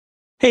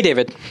Hey,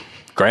 David.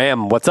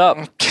 Graham, what's up?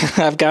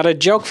 I've got a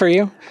joke for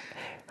you.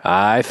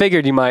 I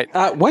figured you might.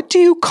 What do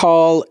you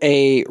call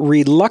a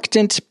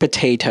reluctant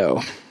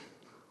potato?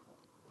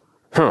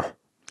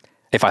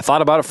 If I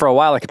thought about it for a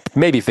while, I could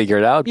maybe figure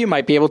it out. You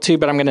might be able to,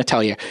 but I'm going to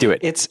tell you. Do it.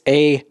 It's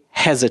a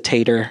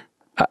hesitator.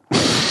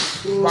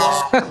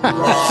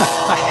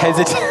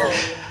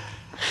 Hesitate.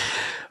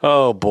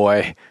 Oh,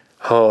 boy.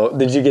 Oh,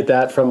 did you get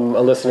that from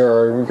a listener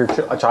or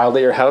a child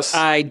at your house?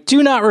 I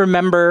do not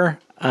remember.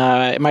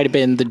 It might have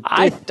been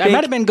I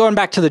might have been going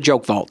back to the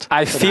joke vault.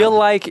 I feel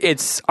like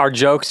our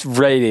jokes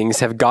ratings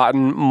have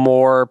gotten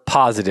more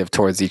positive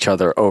towards each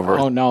other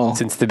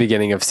since the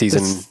beginning of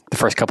the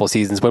first couple of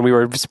seasons when we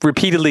were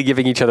repeatedly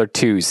giving each other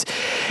twos.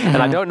 Mm-hmm.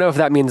 And I don't know if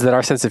that means that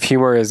our sense of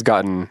humor has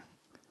gotten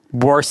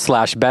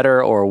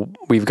worse/better or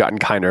we've gotten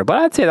kinder, but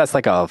I'd say that's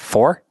like a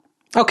 4.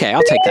 Okay,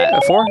 I'll take that.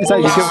 A 4? Is that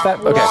you good with that?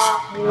 Okay.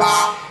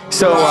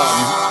 So,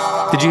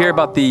 did you hear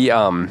about the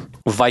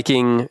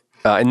Viking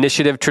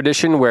initiative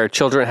tradition where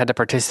children had to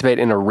participate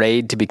in a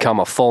raid to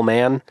become a full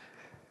man?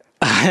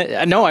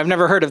 No, I've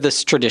never heard of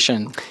this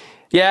tradition.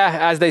 Yeah,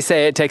 as they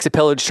say, it takes a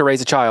pillage to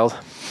raise a child.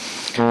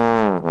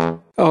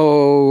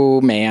 Oh,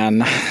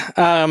 man.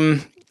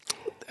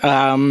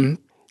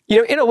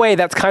 In a way,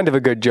 that's kind of a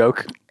good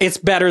joke. It's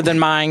better than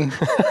mine.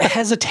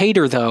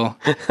 Hesitator, though.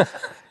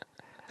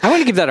 I want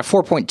to give that a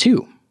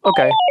 4.2.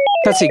 Okay.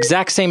 That's the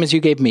exact same as you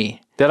gave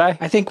me. Did I?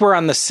 I think we're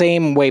on the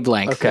same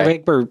wavelength. Okay. I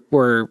think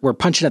we're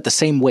punching at the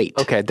same weight.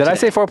 Okay. Did I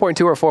say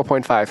 4.2 or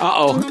 4.5?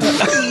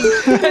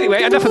 Uh-oh.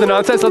 Anyway, enough of the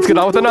nonsense. Let's get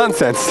on with the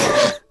nonsense.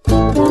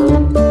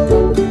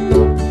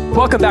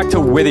 Welcome back to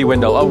Witty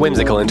Windle, a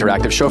whimsical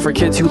interactive show for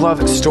kids who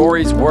love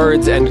stories,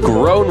 words, and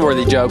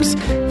grown-worthy jokes,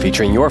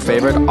 featuring your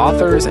favorite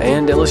authors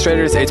and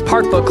illustrators. It's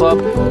part book club,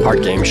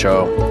 part game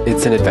show.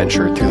 It's an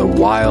adventure through the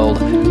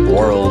wild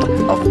world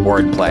of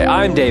wordplay.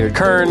 I'm David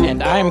Kern.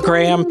 And I'm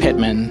Graham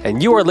Pittman.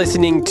 And you are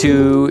listening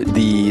to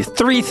the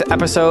 3rd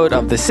episode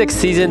of the 6th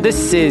season.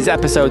 This is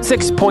episode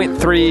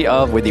 6.3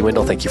 of Witty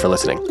Windle. Thank you for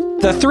listening.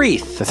 The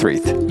 3rd. The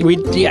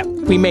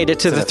 3rd. We made it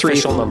to the 3rd.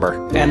 Official number.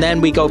 And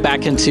then we go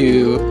back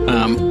into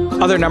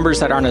other numbers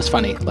that aren't as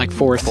funny, like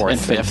 4th and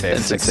 5th and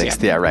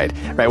 6th. Yeah, right.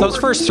 Those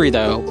first 3,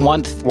 though,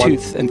 1th,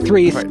 2th, and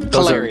 3th, right.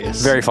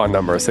 hilarious. Very fun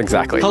numbers,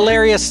 exactly.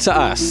 Hilarious to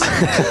us.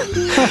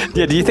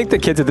 Yeah, do you think the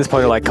kids at this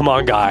point are like, come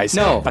on, guys.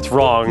 No. That's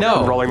wrong.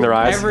 No. Rolling their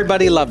eyes.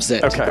 Everybody loves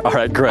it. Okay, all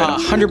right, great.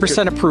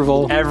 100%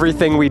 approval.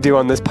 Everything we do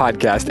on this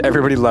podcast,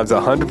 everybody loves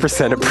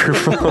 100%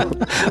 approval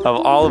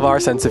of all of our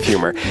sense of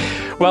humor.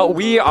 Well,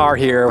 we are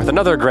here with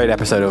another great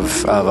episode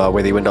of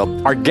Witty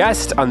Windle. Our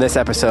guest on this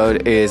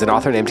episode is an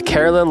author named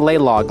Carolyn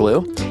Leiloglou,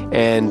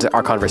 and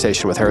our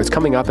conversation with her is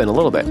coming up in a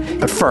little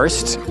bit. But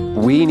first,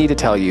 we need to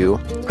tell you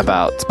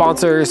about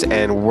sponsors,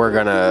 and we're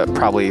going to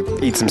probably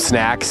eat some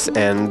snacks,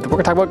 and we're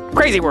going to talk about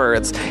crazy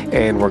words,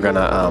 and we're going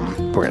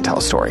to tell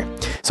a story.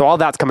 So all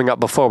that's coming up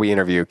before we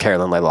interview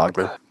Carolyn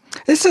Leiloglou.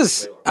 This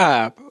is...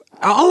 all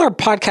our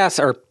podcasts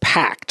are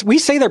packed. We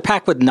say they're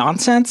packed with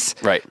nonsense.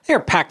 Right. They're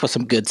packed with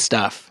some good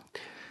stuff.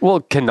 Well,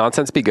 can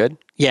nonsense be good?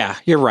 Yeah,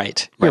 you're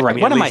right. You're right. I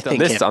mean, what am I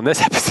thinking? On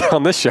this episode,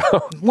 on this show.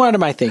 What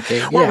am I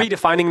thinking? We're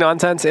redefining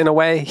nonsense in a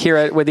way here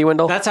at Witty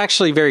Windle. That's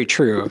actually very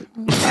true.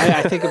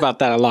 I think about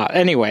that a lot.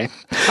 Anyway,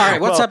 all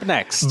right, what's up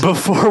next?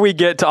 Before we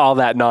get to all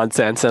that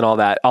nonsense and all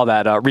that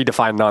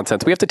redefined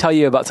nonsense, we have to tell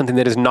you about something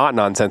that is not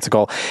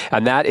nonsensical,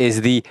 and that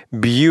is the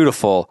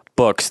beautiful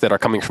books that are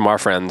coming from our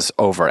friends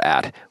over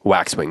at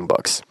Waxwing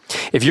Books.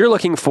 If you're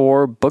looking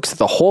for books that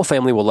the whole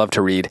family will love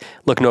to read,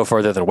 look no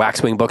further than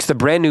Waxwing Books, the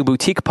brand new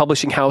boutique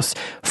publishing house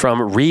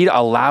from Read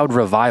Aloud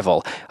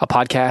Revival, a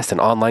podcast and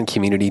online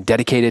community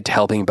dedicated to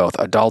helping both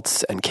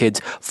adults and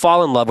kids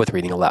fall in love with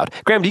reading aloud.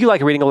 Graham, do you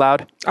like reading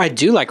aloud? I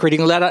do like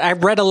reading aloud. I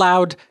read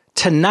aloud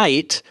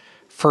tonight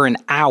for an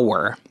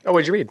hour. Oh,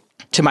 what did you read?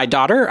 To my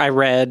daughter, I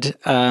read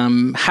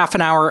half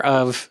an hour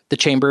of The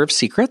Chamber of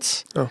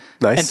Secrets. Oh,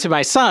 nice. And to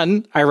my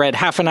son, I read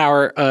half an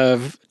hour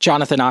of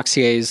Jonathan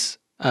Auxier's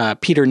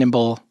Peter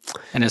Nimble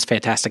and His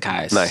Fantastic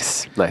Eyes.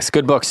 Nice.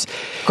 Good books.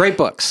 Great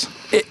books.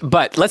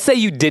 But let's say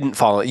you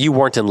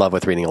weren't in love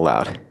with reading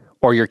aloud,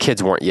 or your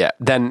kids weren't yet.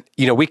 Then,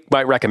 we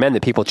might recommend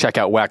that people check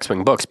out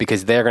Waxwing Books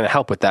because they're going to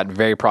help with that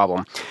very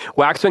problem.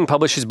 Waxwing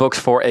publishes books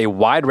for a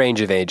wide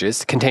range of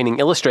ages, containing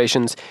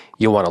illustrations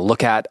you'll want to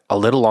look at a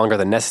little longer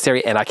than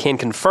necessary. And I can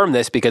confirm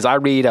this because I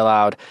read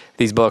aloud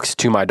these books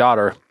to my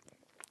daughter,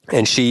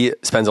 and she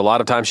spends a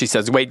lot of time. She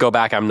says, wait, go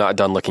back. I'm not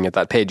done looking at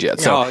that page yet.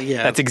 So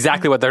That's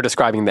exactly what they're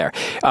describing there.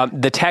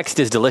 The text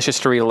is delicious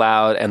to read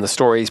aloud, and the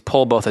stories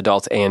pull both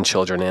adults and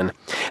children in.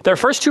 Their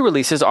first 2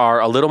 releases are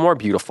A Little More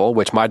Beautiful,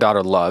 which my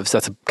daughter loves.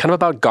 That's kind of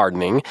about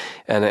gardening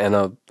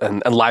and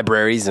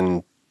libraries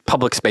and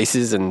public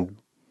spaces and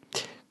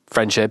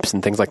friendships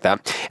and things like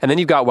that. And then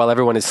you've got While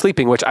Everyone is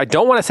Sleeping, which I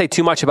don't want to say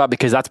too much about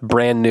because that's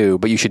brand new,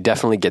 but you should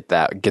definitely get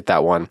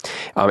that one.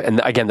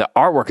 And again, the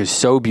artwork is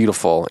so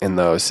beautiful in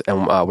those,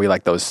 and we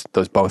like those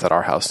both at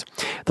our house.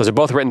 Those are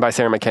both written by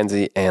Sarah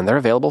Mackenzie, and they're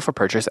available for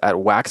purchase at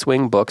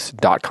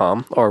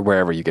waxwingbooks.com or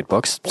wherever you get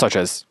books, such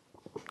as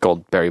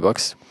Goldberry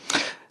Books.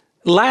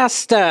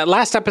 Last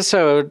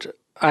episode,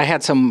 I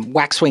had some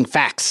waxwing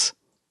facts.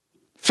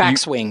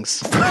 Fax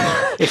wings,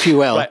 if you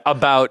will. Right,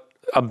 about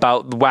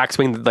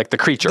waxwing, like the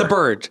creature. The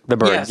bird.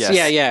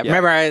 Yes. Yeah.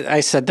 Remember I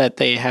said that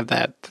they have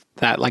that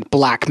like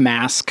black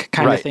mask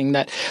kind of thing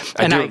that,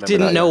 and I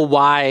didn't know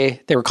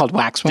why they were called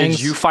waxwings.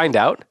 Did you find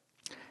out?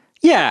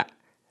 Yeah.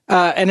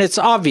 And it's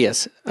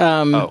obvious.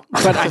 But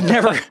I've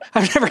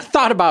never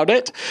thought about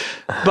it.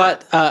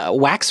 But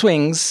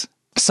waxwings,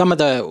 some of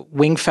the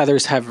wing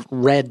feathers have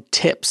red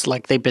tips,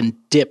 like they've been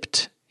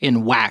dipped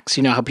in wax.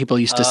 You know how people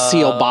used to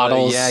seal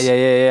bottles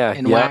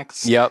in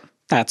wax? Yep.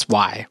 That's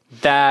why.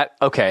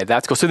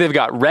 That's cool. So they've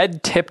got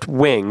red tipped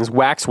wings,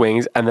 wax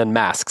wings, and then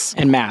masks.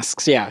 And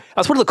masks, yeah.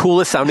 That's one of the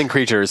coolest sounding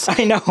creatures.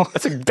 I know.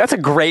 That's a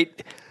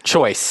great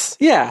choice.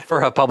 Yeah.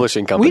 For a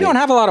publishing company. We don't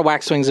have a lot of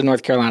waxwings in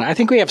North Carolina. I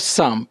think we have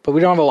some, but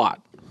we don't have a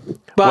lot.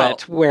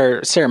 But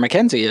where Sarah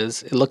Mackenzie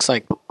is, it looks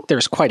like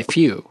there's quite a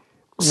few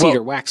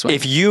cedar waxwings.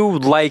 If you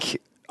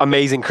like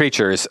amazing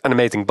creatures and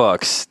amazing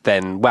books,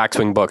 then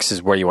Waxwing Books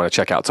is where you want to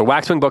check out. So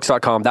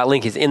waxwingbooks.com, that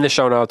link is in the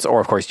show notes, or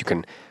of course you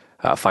can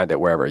find it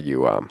wherever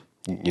you,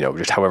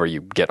 just however you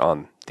get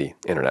on the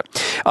internet.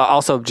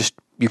 Also, just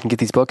you can get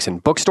these books in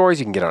bookstores,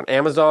 you can get on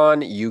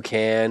Amazon, you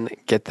can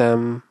get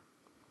them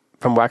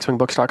from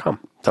waxwingbooks.com.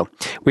 So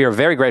we are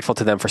very grateful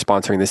to them for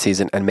sponsoring this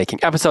season and making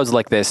episodes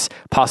like this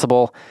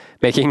possible,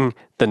 making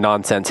the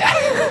nonsense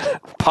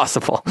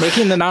possible.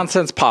 Making the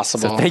nonsense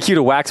possible. So thank you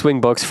to Waxwing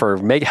Books for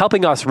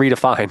helping us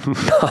redefine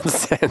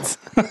nonsense.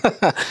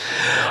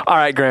 All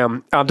right,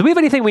 Graham. Do we have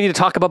anything we need to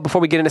talk about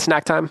before we get into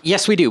snack time?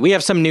 Yes, we do. We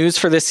have some news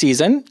for this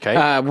season.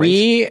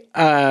 Okay.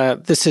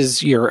 This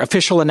is your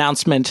official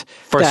announcement.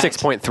 For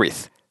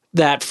 6.3.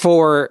 That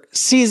for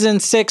season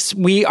 6,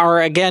 we are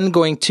again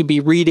going to be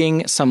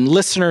reading some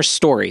listener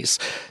stories.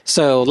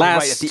 So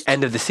right at the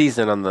end of the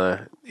season on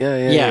the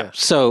yeah.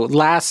 So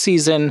last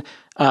season,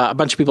 a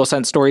bunch of people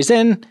sent stories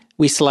in.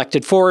 We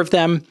selected 4 of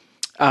them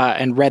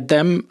and read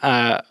them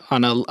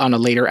on a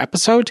later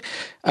episode.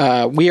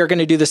 We are going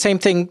to do the same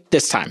thing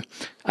this time.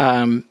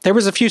 There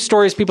was a few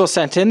stories people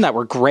sent in that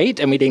were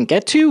great and we didn't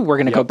get to. We're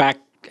going to go back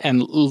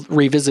and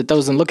revisit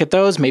those and look at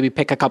those, maybe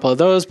pick a couple of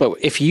those. But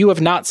if you have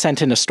not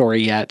sent in a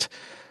story yet,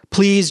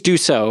 please do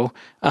so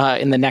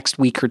in the next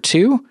week or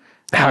 2.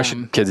 How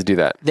should kids do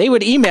that? They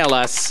would email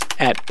us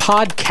at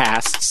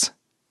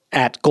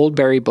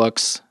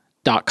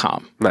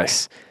podcasts@goldberrybooks.com.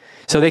 Nice.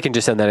 So they can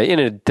just send that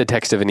in the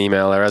text of an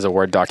email or as a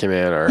Word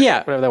document or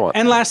whatever they want.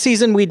 And last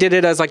season we did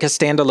it as like a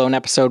standalone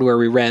episode where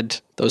we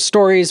read those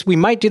stories. We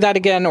might do that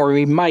again, or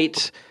we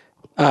might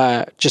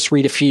just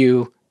read a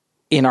few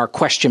in our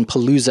Question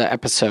Palooza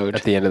episode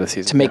at the end of the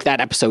season to make that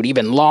episode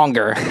even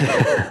longer,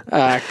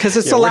 because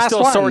it's the last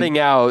one. We're still sorting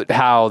out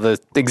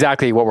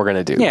exactly what we're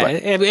going to do. Yeah,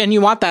 and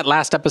you want that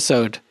last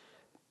episode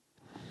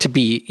to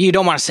be. You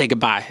don't want to say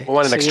goodbye. We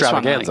want an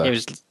extravaganza.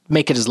 Just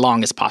make it as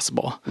long as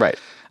possible. Right.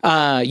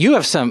 You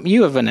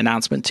have an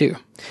announcement too.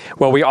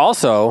 Well, we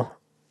also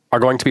are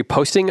going to be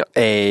posting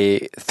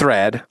a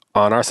thread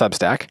on our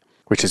Substack,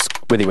 which is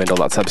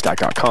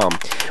withywindle.substack.com,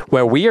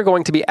 where we are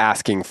going to be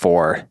asking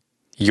for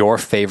your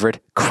favorite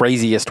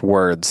craziest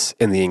words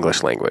in the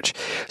English language.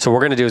 So what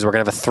we're going to do is we're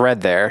going to have a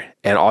thread there,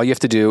 and all you have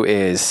to do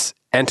is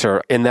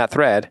enter in that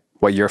thread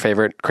what your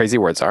favorite crazy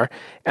words are,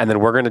 and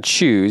then we're going to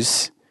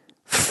choose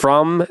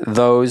from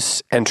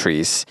those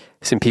entries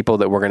some people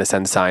that we're going to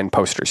send signed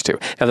posters to.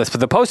 Now,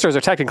 the posters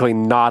are technically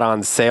not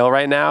on sale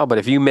right now, but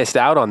if you missed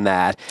out on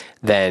that,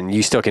 then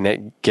you still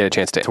can get a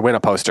chance to win a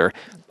poster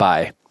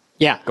by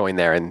going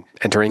there and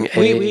entering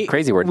a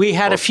crazy word. We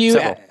had a few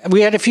extra, and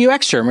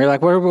we were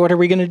like, what are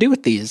we going to do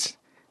with these?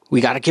 We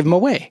got to give them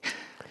away.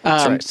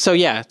 Right. So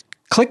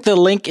click the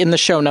link in the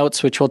show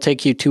notes, which will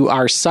take you to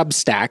our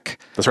Substack.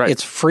 That's right.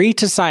 It's free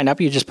to sign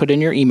up. You just put in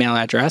your email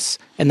address,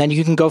 and then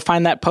you can go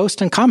find that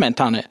post and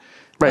comment on it.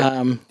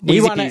 Right.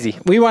 Easy.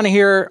 We want to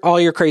hear all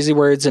your crazy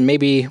words, and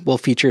maybe we'll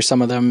feature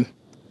some of them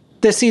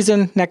this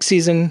season, next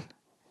season,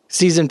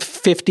 season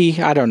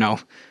 50. I don't know.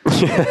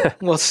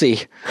 We'll see.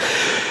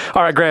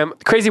 All right, Graham,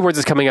 Crazy Words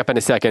is coming up in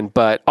a second,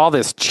 but all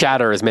this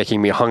chatter is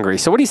making me hungry.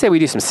 So what do you say we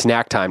do some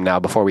snack time now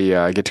before we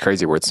get to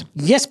Crazy Words?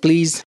 Yes,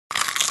 please.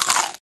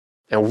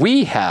 And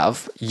we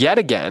have, yet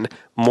again,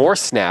 more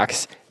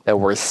snacks that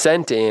were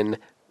sent in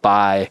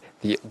by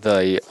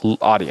the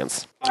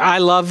audience. I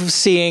love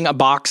seeing a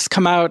box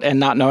come out and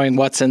not knowing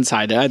what's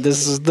inside it.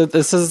 This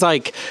is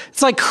like,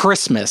 it's like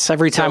Christmas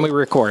every time we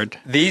record.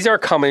 These are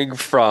coming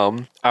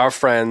from our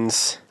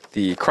friends,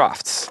 the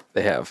Crofts.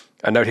 They have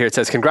a note here. It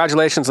says,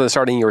 congratulations on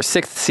starting your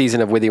 6th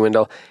season of With You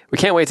Windle. We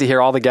can't wait to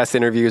hear all the guest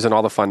interviews and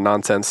all the fun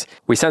nonsense.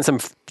 We sent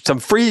some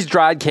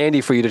freeze-dried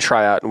candy for you to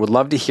try out and would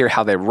love to hear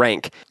how they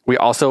rank. We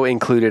also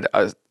included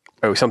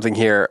something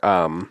here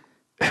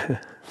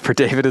for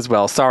David as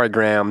well. Sorry,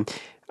 Graham.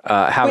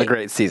 Have a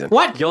great season.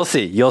 What? You'll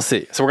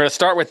see. So we're going to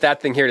start with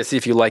that thing here to see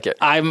if you like it.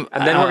 And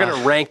then we're going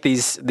to rank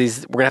these. We're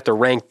going to have to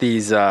rank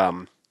these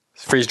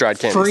freeze-dried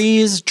candies.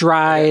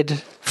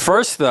 Freeze-dried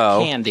First,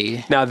 though,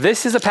 candy. Now,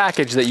 this is a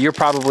package that you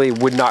probably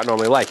would not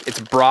normally like. It's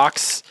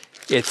Brock's.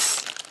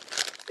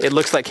 It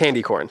looks like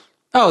candy corn.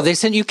 Oh, they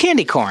sent you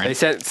candy corn. They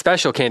sent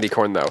special candy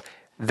corn, though.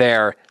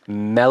 They're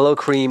mellow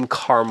cream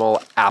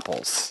caramel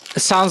apples. It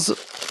sounds...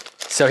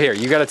 So here,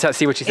 you got to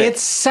see what you think. It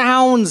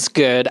sounds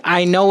good.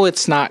 I know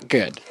it's not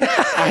good.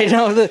 I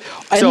know that,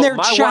 and So they're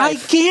my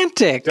wife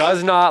gigantic.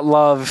 does not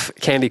love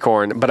candy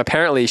corn, but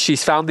apparently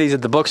she's found these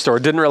at the bookstore,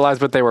 didn't realize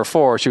what they were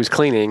for. She was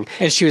cleaning.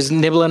 And she was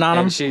nibbling on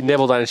them? And she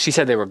nibbled on it. She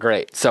said they were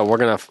great. So we're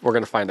gonna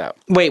find out.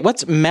 Wait,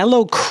 what's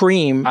mellow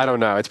cream? I don't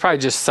know. It's probably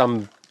just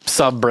some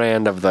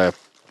sub-brand of the...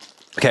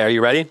 Okay, are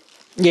you ready?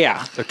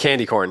 Yeah. So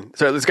candy corn.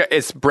 So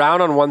it's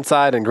brown on one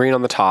side and green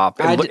on the top.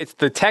 It's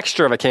the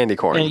texture of a candy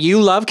corn. And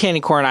you love candy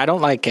corn. I don't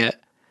like it.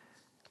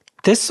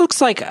 This looks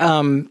like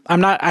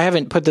I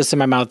haven't put this in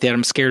my mouth yet.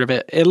 I'm scared of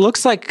it. It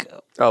looks like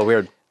Oh,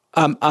 weird.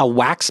 A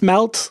wax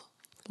melt,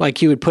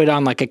 like you would put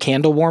on like a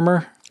candle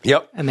warmer.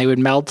 Yep. And they would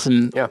melt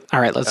and Yeah. All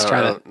right, let's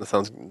try that. That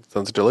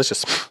sounds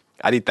delicious.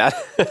 I'd eat that.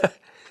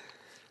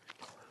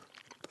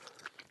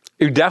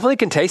 You definitely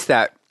can taste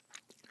that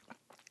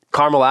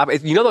caramel apple.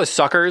 You know those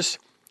suckers,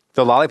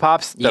 the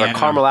lollipops that are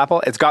caramel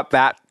apple? It's got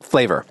that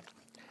flavor.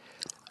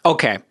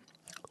 Okay.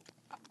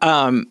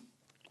 I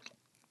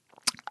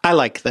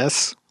like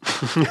this.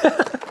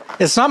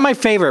 It's not my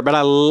favorite, but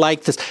I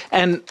like this.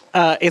 And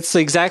it's the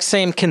exact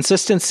same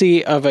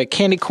consistency of a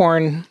candy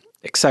corn,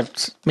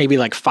 except maybe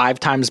like 5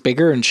 times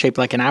bigger and shaped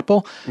like an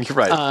apple. You're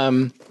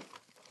right.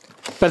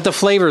 But the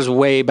flavor is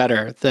way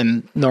better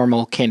than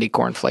normal candy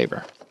corn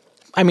flavor.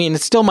 I mean,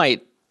 it still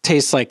might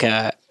taste like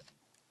a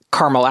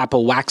caramel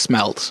apple wax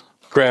melt.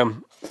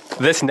 Graham,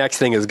 this next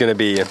thing is going to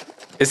be...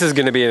 This is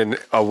going to be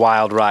a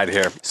wild ride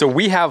here. So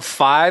we have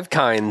 5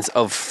 kinds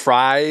of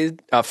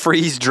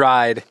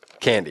freeze-dried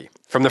candy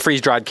from the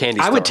freeze-dried candy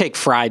store. I would take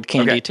fried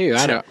candy too.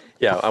 I don't.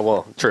 Yeah,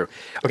 well, true.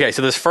 Okay,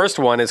 so this first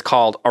one is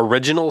called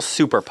Original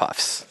Super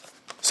Puffs.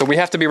 So we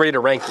have to be ready to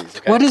rank these.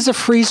 Okay? What is a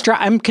freeze-dried?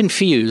 I'm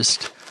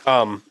confused.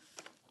 It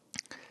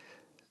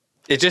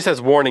just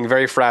says warning,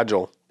 very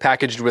fragile,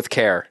 packaged with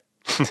care.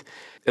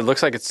 It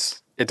looks like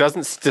it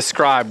doesn't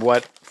describe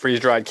what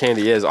freeze-dried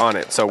candy is on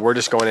it. So we're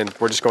just going in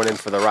for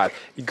the ride.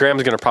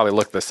 Graham's going to probably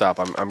look this up,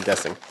 I'm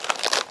guessing.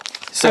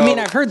 So, I mean,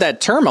 I've heard that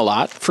term a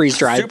lot,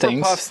 freeze-dried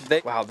things.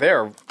 Super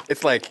Puffs,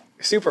 it's like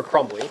super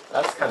crumbly.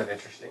 That's kind of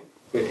interesting.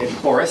 In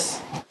porous.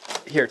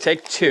 Here,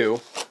 take 2,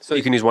 so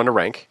you can use one to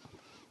rank.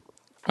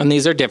 And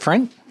these are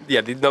different?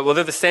 Yeah,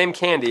 they're the same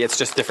candy, it's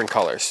just different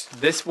colors.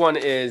 This one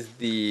is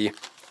the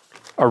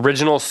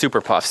Original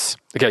Super Puffs.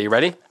 Okay, you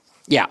ready?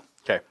 Yeah.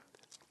 Okay.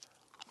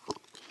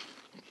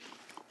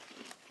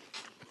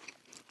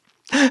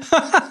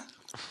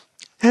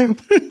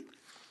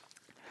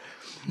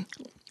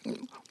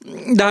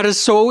 That is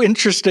so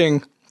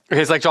interesting.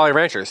 Okay, it's like Jolly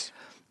Ranchers.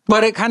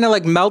 But it kind of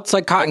like melts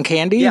like cotton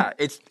candy? Yeah,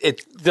 it's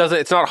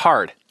not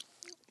hard.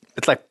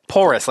 It's like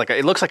porous,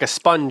 it looks like a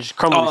sponge,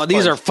 crumbly sponge.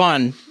 These are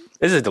fun.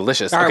 This is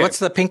delicious. All right, what's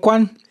the pink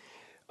one?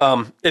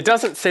 It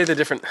doesn't say the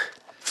different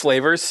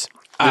flavors.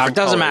 It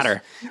doesn't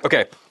matter.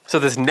 Okay, so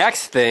this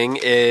next thing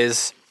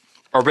is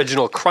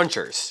Original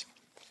Crunchers.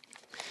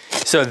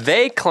 So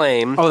they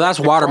claim... Oh, that's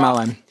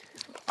watermelon.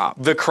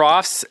 The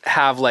Crofts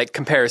have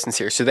comparisons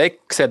here. So they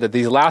said that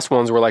these last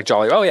ones were like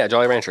Jolly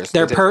Ranchers.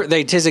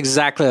 They taste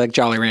exactly like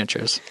Jolly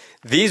Ranchers.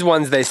 These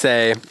ones, they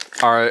say,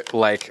 are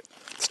like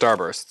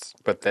Starbursts,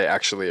 but they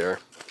actually are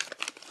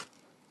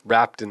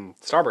wrapped in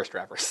Starburst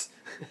wrappers.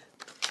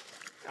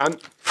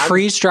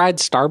 Freeze-dried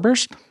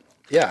Starburst?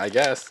 Yeah, I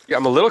guess. Yeah,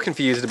 I'm a little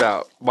confused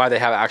about why they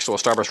have actual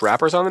Starburst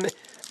wrappers on them.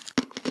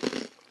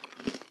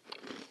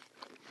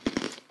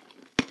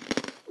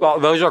 Well,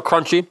 those are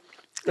crunchy.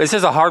 This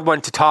is a hard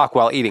one to talk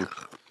while eating.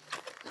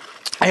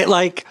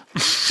 It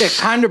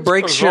kind of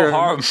breaks your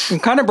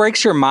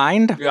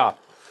mind. Yeah.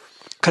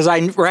 Because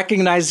I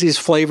recognize these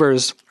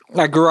flavors.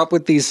 I grew up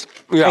with these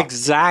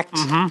exact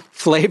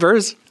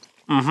flavors.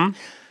 Mm-hmm.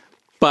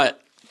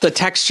 But the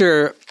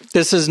texture,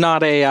 this is not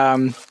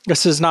the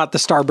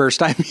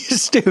Starburst I'm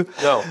used to.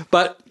 No.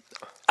 But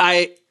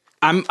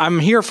I'm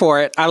here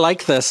for it. I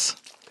like this.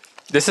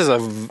 This is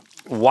a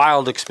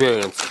wild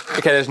experience.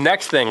 Okay, this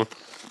next thing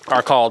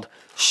are called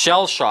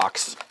Shell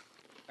Shocks,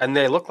 and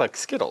they look like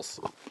Skittles.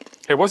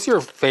 Hey, what's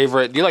your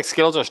favorite? Do you like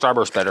Skittles or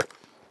Starburst better?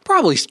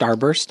 Probably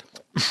Starburst.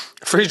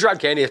 Freeze-dried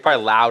candy is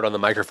probably loud on the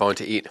microphone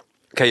to eat.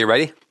 Okay, you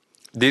ready?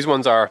 These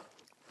ones are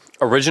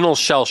Original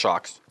Shell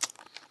Shocks.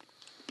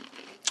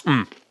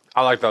 I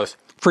like those.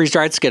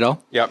 Freeze-dried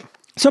Skittle. Yep.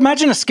 So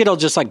imagine a Skittle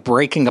just like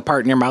breaking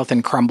apart in your mouth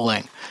and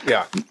crumbling.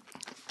 Yeah.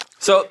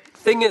 So,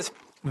 thing is,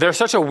 they're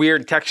such a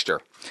weird texture.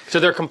 So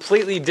they're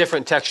completely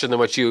different texture than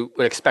what you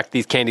would expect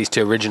these candies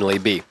to originally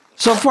be.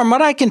 So from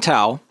what I can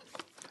tell,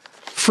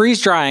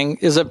 freeze drying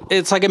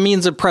it's like a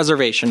means of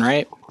preservation,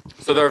 right?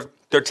 So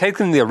they're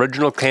taking the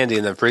original candy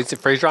and then freeze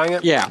drying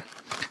it? Yeah.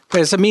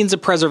 But it's a means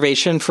of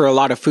preservation for a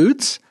lot of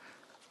foods.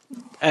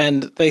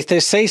 And they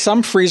say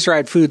some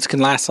freeze-dried foods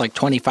can last like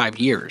 25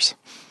 years.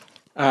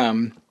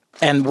 And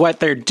what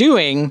they're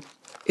doing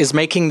is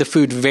making the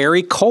food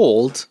very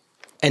cold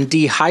and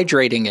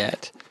dehydrating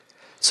it.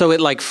 So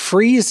it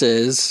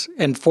freezes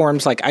and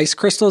forms like ice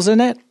crystals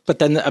in it, but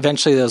then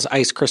eventually those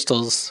ice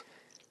crystals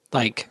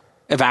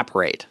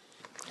evaporate.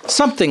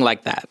 Something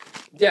like that.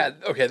 Yeah,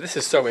 okay, this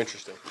is so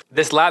interesting.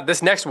 This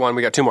next one,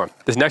 we got 2 more.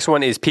 This next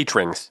one is peach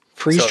rings.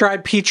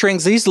 Freeze-dried peach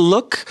rings. These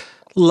look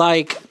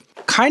like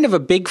kind of a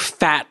big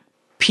fat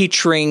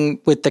peach ring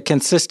with the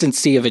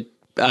consistency of a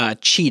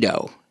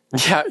Cheeto.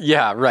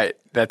 Yeah, right.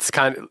 That's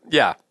kind of,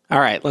 yeah. All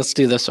right, let's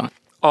do this one.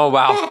 Oh,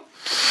 wow.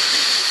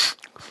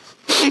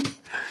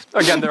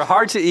 Again, they're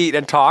hard to eat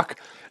and talk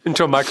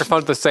into a microphone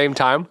at the same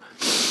time.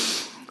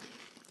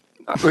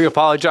 We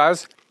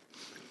apologize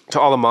to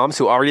all the moms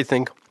who already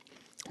think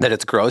that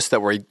it's gross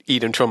that we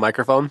eat into a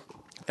microphone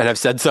and have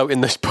said so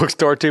in this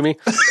bookstore to me.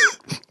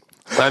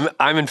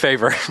 I'm in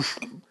favor.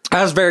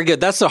 That was very good.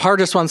 That's the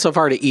hardest one so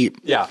far to eat.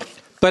 Yeah.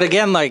 But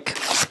again, like,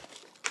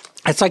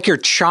 it's like you're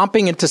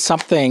chomping into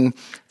something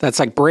that's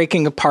like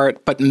breaking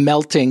apart but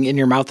melting in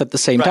your mouth at the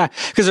same time.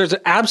 Because there's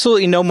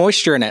absolutely no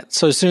moisture in it.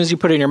 So as soon as you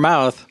put it in your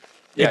mouth,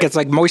 it gets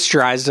like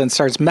moisturized and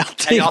starts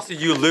melting. And also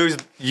you lose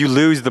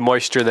the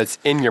moisture that's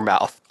in your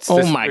mouth. It's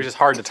just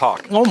hard to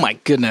talk. Oh my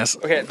goodness.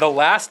 Okay, the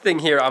last thing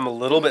here I'm a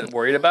little bit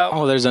worried about.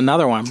 Oh, there's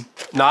another one.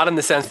 Not in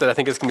the sense that I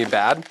think it's going to be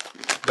bad,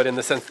 but in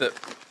the sense that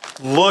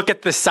look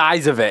at the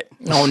size of it.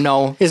 Oh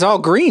no. It's all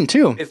green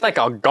too. It's like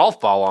a golf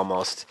ball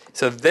almost.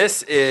 So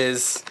this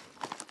is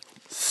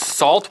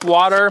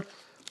salty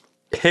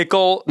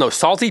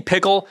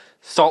pickle,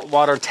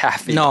 saltwater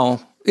taffy.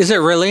 No. Is it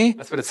really?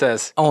 That's what it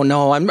says. Oh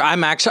no,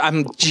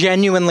 I'm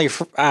genuinely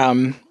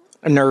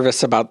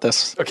nervous about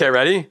this. Okay,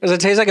 ready? Does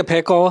it taste like a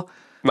pickle?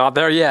 Not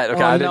there yet.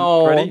 Okay,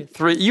 no. Ready?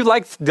 3. You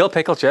like dill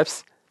pickle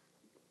chips?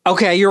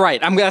 Okay, you're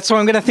right. That's what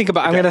I'm going to think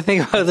about. Okay. I'm going to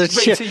think about the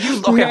chips. So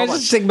I'm going to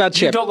think about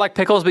chips. You don't like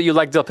pickles, but you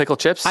like dill pickle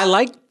chips? I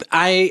like.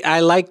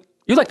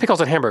 You like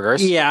pickles on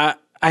hamburgers? Yeah,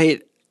 I'm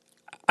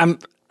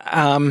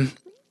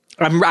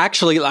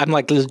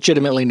like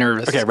legitimately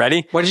nervous. Okay,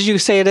 ready? What did you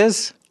say it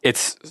is?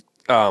 It's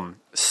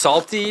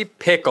salty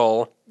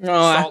pickle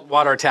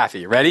saltwater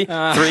taffy. Ready?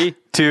 3,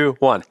 2,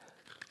 1.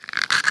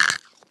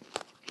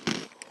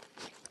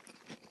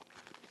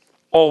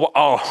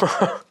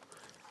 Oh.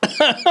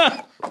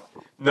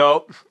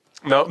 Nope.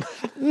 No.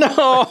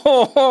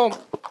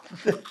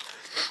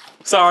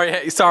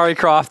 Sorry,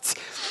 Crofts.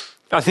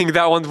 I think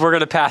that one we're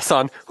gonna pass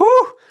on.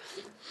 Woo!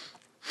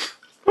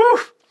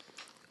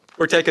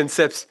 We're taking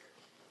sips.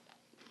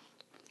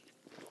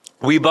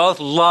 We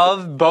both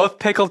love both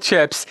pickle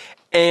chips,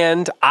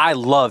 and I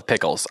love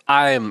pickles.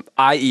 I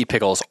eat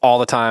pickles all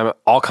the time,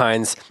 all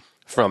kinds.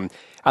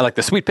 I like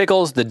the sweet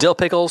pickles, the dill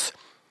pickles.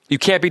 You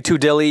can't be too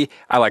dilly.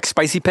 I like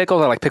spicy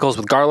pickles. I like pickles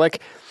with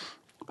garlic.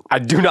 I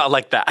do not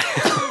like that.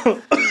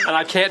 And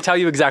I can't tell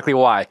you exactly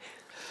why.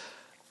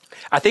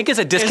 I think it's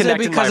a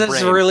disconnect in my brain. Is it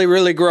because it's really,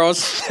 really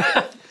gross?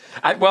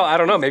 I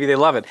don't know. Maybe they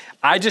love it.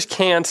 I just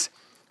can't.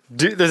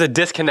 There's a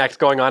disconnect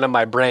going on in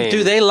my brain.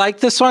 Do they like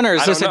this one, or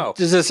is this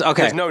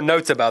okay? There's no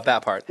notes about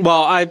that part.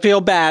 Well, I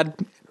feel bad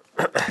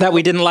that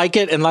we didn't like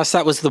it, unless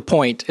that was the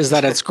point, is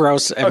that it's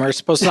gross and we're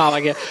supposed to not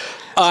like it.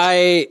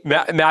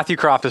 Matthew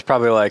Croft is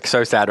probably like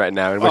so sad right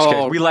now. In which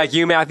case, we like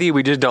you, Matthew.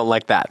 We just don't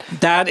like that.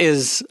 That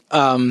is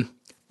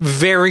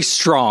very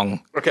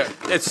strong. Okay,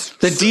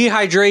 the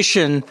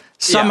dehydration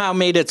somehow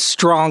made it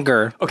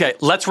stronger. Okay,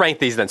 let's rank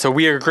these then. So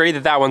we agree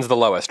that one's the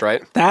lowest,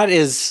 right? That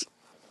is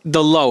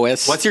the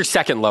lowest. What's your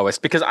second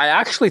lowest? Because I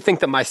actually think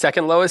that my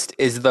second lowest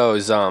is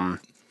those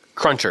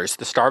crunchers,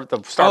 the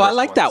Starburst. Oh, I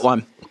like that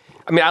one.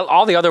 I mean,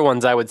 all the other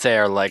ones I would say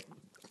are like.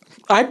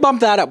 I'd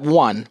bump that up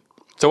 1.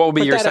 So what would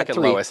be your second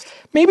lowest?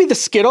 Maybe the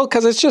Skittle,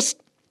 because it's just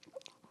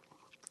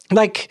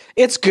like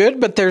it's good,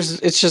 but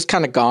it's just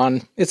kind of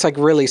gone. It's like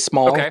really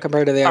small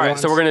compared to the other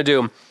ones. So we're gonna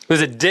do.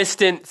 There's a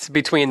distance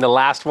between the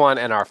last one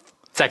and our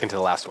second to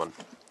the last one.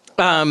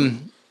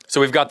 So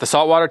we've got the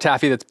saltwater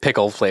taffy that's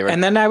pickle flavored,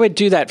 and then I would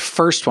do that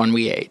first one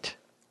we ate.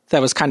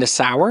 That was kind of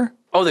sour.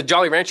 Oh, the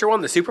Jolly Rancher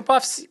one, the Super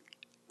Puffs.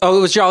 Oh,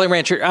 it was Jolly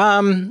Rancher.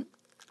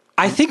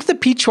 I think the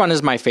peach one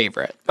is my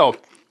favorite. Oh,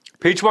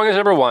 peach one is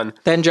number 1.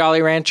 Then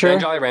Jolly Rancher. Then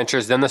Jolly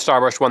Ranchers. Then the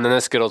Starburst one. Then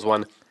the Skittles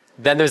one.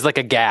 Then there's like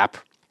a gap.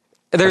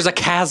 There's a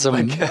chasm.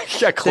 A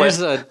cliff.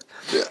 There's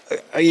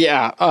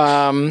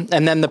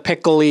and then the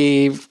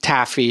pickly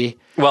taffy.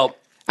 Well,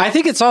 I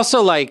think it's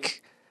also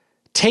like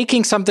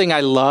taking something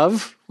I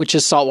love, which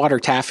is saltwater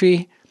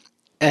taffy,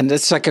 and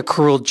it's like a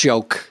cruel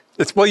joke.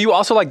 You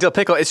also like dill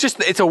pickle. It's just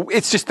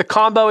the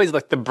combo is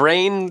like the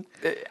brain.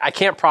 I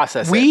can't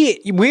process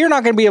it. We are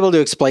not going to be able to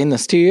explain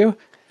this to you.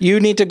 You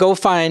need to go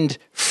find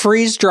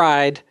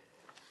freeze-dried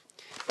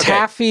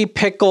taffy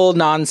pickle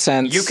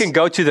nonsense. You can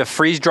go to the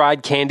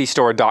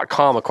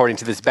freeze-driedcandystore.com according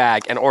to this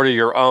bag and order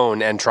your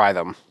own and try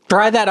them.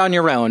 Try that on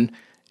your own.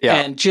 Yeah.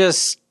 And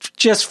just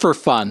for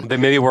fun.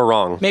 Then maybe we're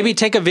wrong. Maybe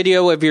take a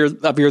video of your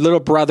little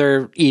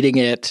brother eating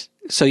it,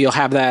 so you'll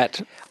have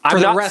that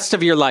for the rest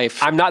of your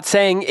life. I'm not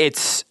saying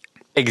it's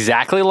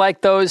exactly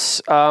like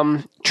those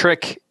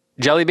trick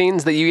jelly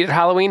beans that you eat at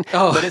Halloween,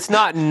 but it's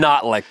not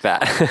like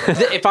that.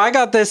 If I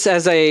got this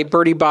as a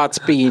Bertie Bott's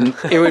bean,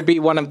 it would be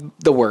one of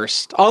the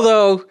worst.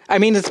 Although, I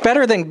mean, it's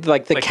better than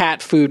like the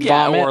cat food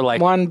vomit or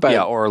like, one, but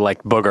or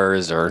like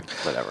boogers or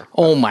whatever.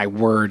 Oh my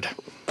word!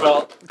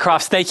 Well,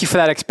 Crofts, thank you for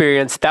that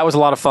experience. That was a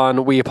lot of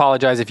fun. We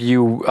apologize if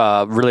you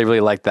really,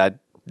 really liked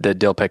the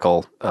dill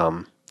pickle,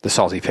 the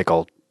salty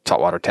pickle,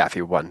 saltwater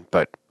taffy one,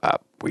 but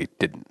we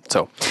didn't.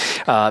 So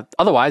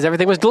otherwise,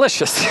 everything was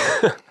delicious.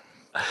 All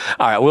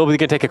right, we're going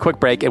to take a quick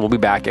break, and we'll be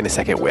back in a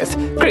second with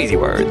Crazy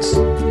Words.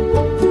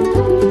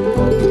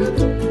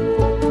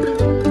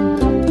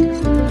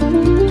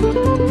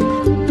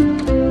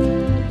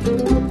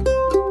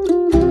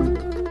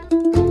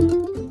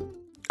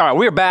 All right,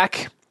 we're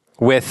back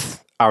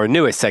with our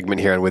newest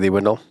segment here on Withy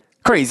Windle,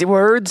 Crazy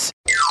Words,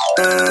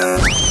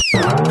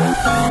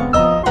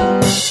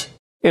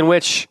 in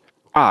which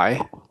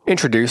I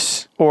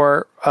introduce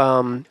or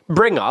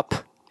bring up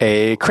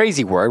a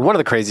crazy word, one of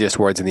the craziest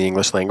words in the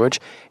English language,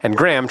 and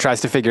Graham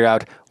tries to figure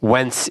out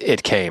whence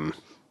it came.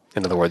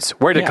 In other words,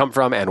 where did it come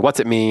from and what's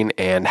it mean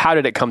and how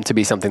did it come to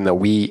be something that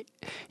we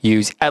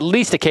use at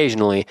least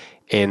occasionally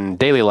in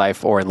daily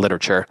life or in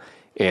literature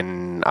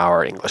in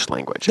our English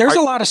language. There's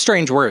a lot of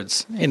strange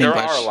words in English.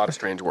 There are a lot of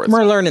strange words.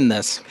 We're learning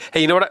this.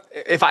 Hey, you know what?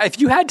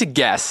 If you had to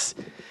guess,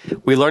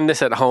 we learned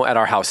this at home at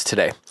our house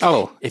today.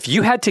 Oh. If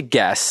you had to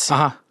guess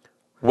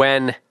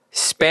when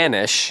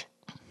Spanish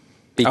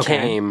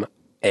became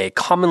a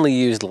commonly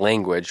used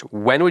language,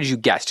 when would you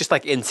guess? Just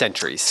like in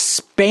centuries.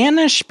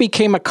 Spanish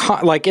became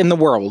like in the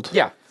world.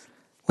 Yeah.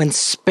 When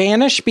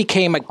Spanish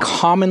became a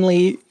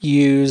commonly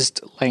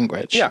used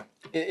language. Yeah.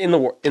 In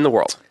the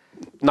world.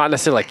 Not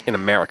necessarily like in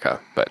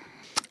America, but.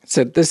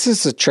 So this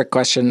is a trick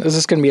question. Is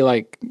this going to be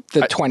like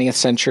the 20th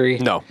century?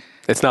 No,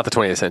 it's not the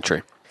 20th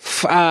century.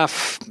 I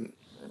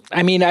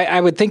mean,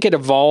 I would think it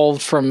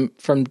evolved from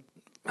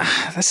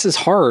this is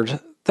hard.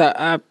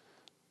 And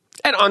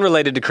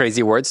unrelated to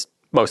crazy words,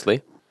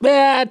 mostly.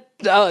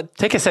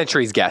 Take a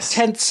century's guess.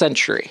 10th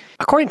century.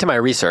 According to my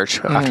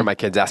research, after my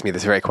kids asked me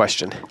this very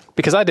question,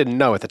 because I didn't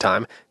know at the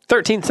time,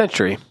 13th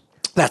century.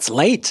 That's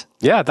late.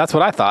 Yeah, that's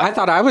what I thought. I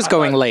thought I was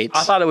going late.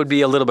 I thought it would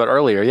be a little bit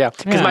earlier, yeah.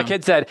 Because my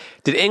kid said,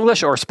 did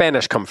English or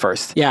Spanish come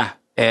first? Yeah.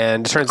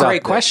 And it turns out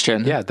Great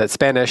question. That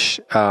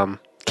Spanish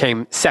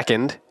came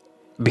second,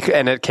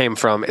 and it came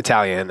from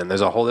Italian, and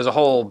there's a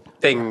whole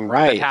thing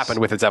that happened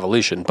with its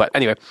evolution. But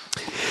anyway,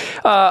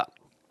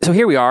 so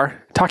here we are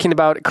talking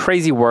about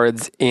crazy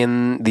words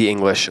in the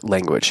English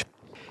language.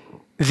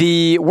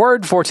 The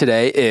word for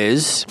today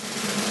is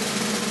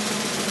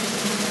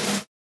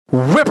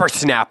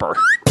whippersnapper.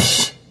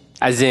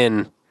 As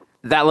in,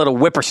 that little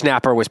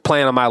whippersnapper was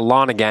playing on my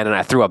lawn again and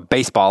I threw a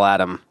baseball at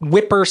him.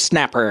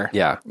 Whippersnapper.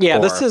 Yeah. Yeah,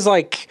 this is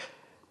like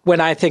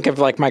when I think of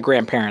like my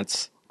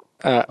grandparents.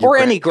 Or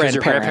any grandparents.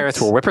 Your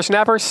grandparents were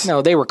whippersnappers?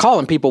 No, they were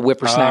calling people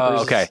whippersnappers.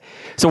 Oh, okay.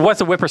 So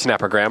what's a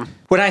whippersnapper, Graham?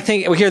 When I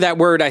hear that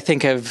word, I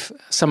think of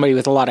somebody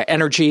with a lot of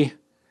energy,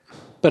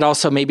 but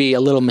also maybe a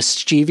little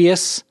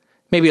mischievous,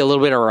 maybe a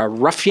little bit of a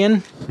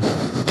ruffian.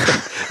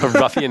 A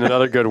ruffian,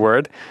 another good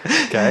word.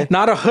 Okay.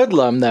 Not a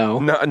hoodlum, though.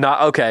 No,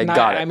 not okay.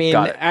 Got it. I mean,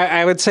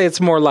 I would say it's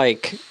more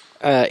like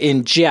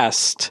in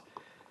jest.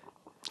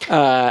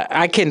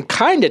 I can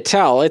kind of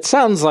tell. It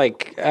sounds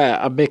like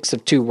a mix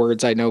of two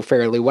words I know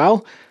fairly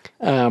well.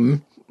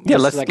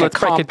 Let's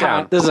break it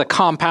down. This is a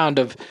compound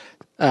of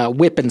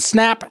whip and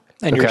snap,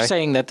 and you're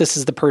saying that this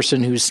is the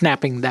person who's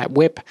snapping that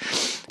whip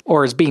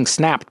or is being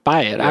snapped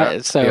by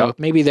it.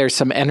 Maybe there's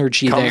some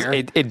energy there.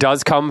 It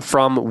does come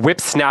from whip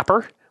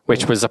snapper,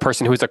 which was a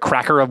person who was a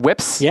cracker of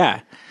whips. Yeah.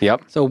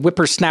 Yep. So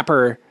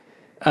whippersnapper,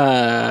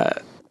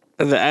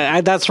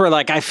 that's where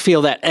like I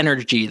feel that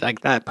energy, like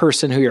that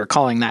person who you're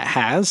calling that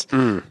has.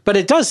 But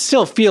it does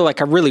still feel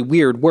like a really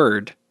weird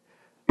word.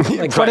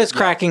 Like what does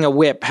cracking a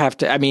whip have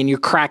to, I mean, you're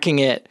cracking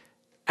it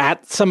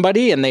at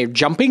somebody and they're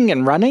jumping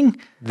and running?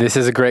 This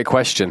is a great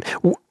question.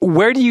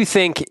 Where do you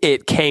think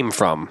it came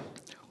from?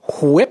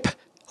 Whip?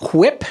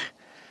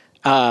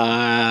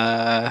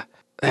 I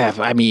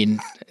mean,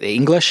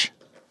 English?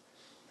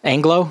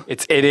 Anglo?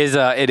 It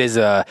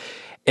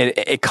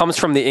comes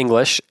from the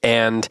English,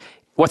 and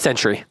what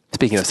century?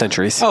 Speaking of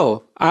centuries.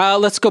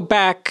 Let's go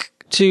back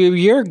to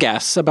your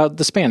guess about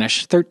the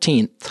Spanish,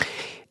 13th.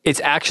 It's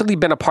actually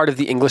been a part of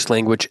the English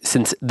language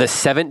since the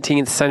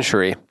 17th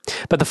century.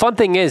 But the fun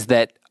thing is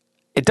that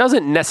it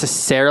doesn't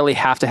necessarily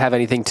have to have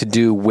anything to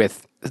do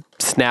with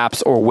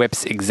snaps or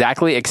whips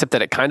exactly, except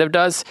that it kind of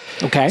does.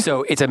 Okay.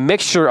 So it's a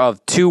mixture of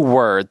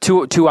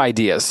two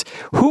ideas.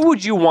 Who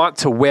would you want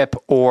to whip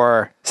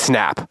or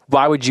snap?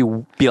 Why would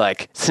you be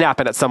like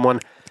snapping at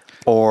someone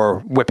or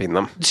whipping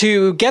them?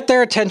 To get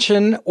their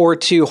attention or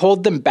to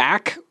hold them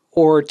back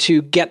or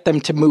to get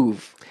them to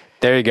move.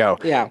 There you go.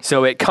 Yeah.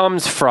 So it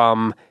comes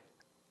from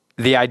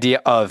the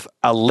idea of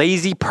a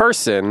lazy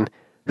person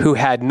who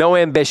had no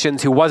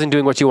ambitions, who wasn't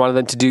doing what you wanted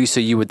them to do, so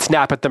you would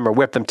snap at them or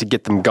whip them to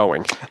get them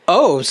going.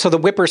 Oh, so the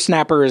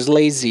whippersnapper is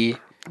lazy.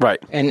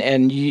 Right.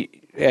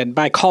 And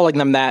by calling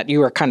them that,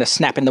 you are kind of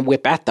snapping the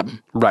whip at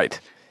them. Right.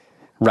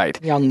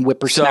 Young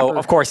whippersnapper. So,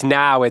 of course,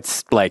 now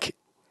it's like,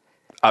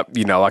 a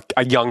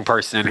young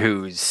person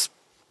who's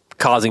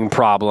causing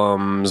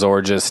problems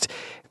or just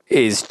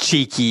is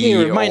cheeky.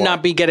 You might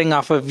not be getting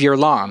off of your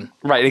lawn.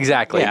 Right,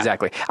 exactly, Yeah.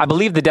 exactly. I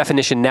believe the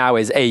definition now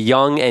is a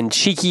young and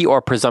cheeky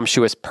or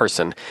presumptuous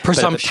person.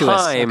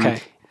 Presumptuous,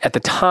 okay. At the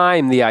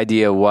time, the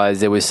idea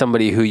was it was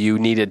somebody who you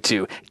needed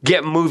to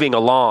get moving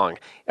along.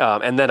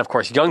 And then, of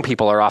course, young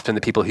people are often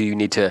the people who you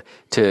need to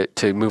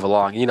move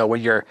along. You know,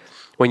 when you're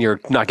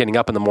not getting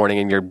up in the morning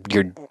and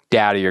your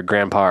dad or your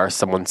grandpa or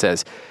someone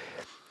says,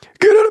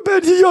 "Get out of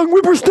bed, you young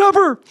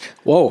whippersnapper!"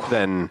 Whoa.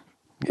 Then,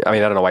 I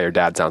mean, I don't know why your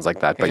dad sounds like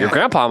that, but your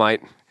grandpa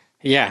might.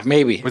 Yeah,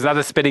 maybe. Was that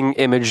a spitting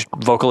image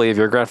vocally of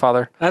your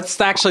grandfather?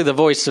 That's actually the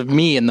voice of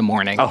me in the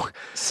morning. Oh.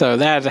 So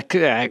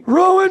that...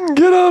 Rowan,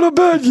 get out of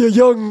bed, you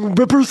young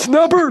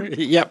whippersnapper.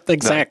 Yep,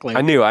 exactly.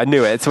 I knew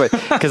it. It's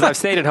because I've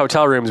stayed in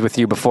hotel rooms with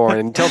you before, and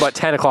until about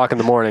 10 o'clock in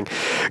the morning.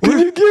 Can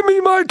you give me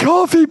my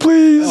coffee,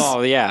 please?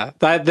 Oh, yeah.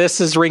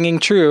 This is ringing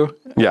true.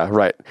 Yeah,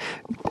 right.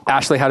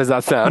 Ashley, how does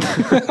that sound?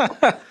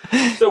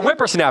 So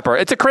whippersnapper,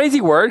 it's a crazy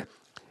word,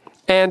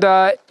 and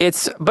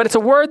it's a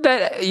word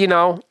that, you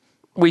know,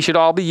 we should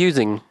all be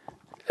using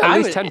at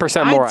least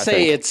 10% more, I'd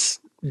say it's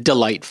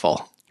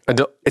delightful.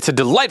 It's a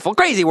delightful,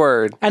 crazy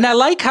word. And I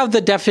like how the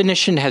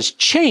definition has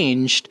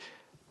changed,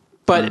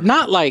 but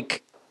not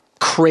like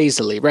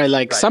crazily, right?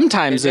 Like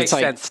sometimes it's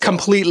like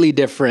completely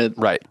different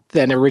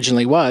than it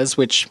originally was,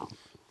 which,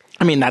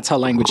 I mean, that's how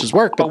languages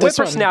work. But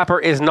whippersnapper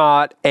is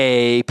not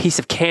a piece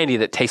of candy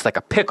that tastes like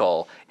a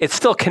pickle. It's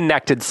still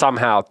connected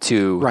somehow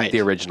to the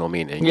original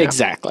meaning. Yeah.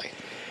 Exactly.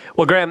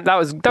 Well, Graham, that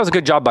was a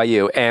good job by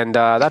you, and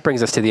that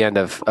brings us to the end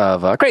of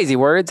Crazy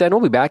Words, and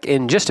we'll be back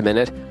in just a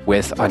minute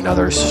with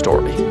another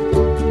story.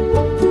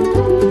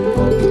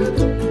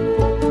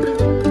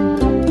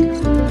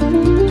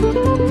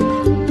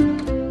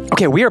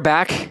 Okay, we are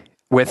back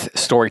with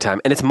story time,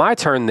 and it's my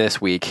turn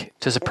this week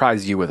to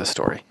surprise you with a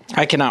story.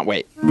 I cannot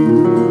wait.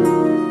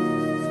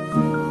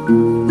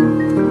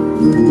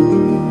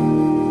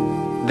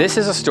 This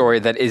is a story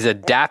that is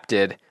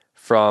adapted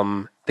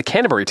from The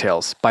Canterbury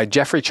Tales by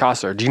Geoffrey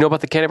Chaucer. Do you know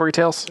about The Canterbury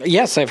Tales?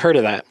 Yes, I've heard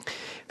of that.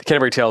 The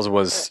Canterbury Tales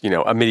was, you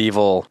know, a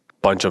medieval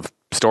bunch of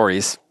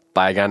stories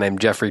by a guy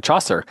named Geoffrey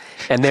Chaucer.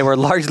 And they were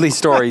largely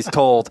stories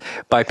told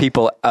by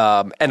people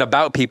and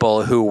about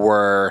people who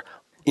were,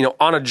 you know,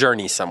 on a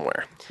journey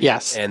somewhere.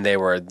 Yes. And they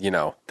were, you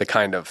know, the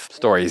kind of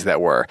stories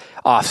that were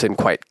often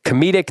quite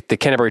comedic. The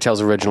Canterbury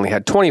Tales originally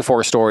had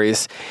 24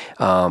 stories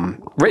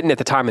written at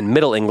the time in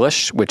Middle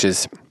English, which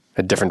is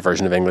a different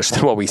version of English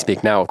than what we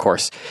speak now, of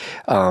course.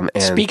 And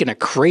speaking of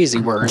crazy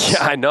words.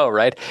 Yeah, I know,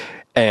 right?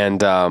 And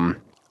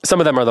some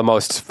of them are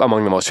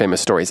among the most famous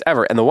stories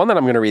ever. And the one that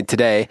I'm going to read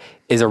today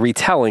is a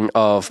retelling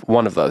of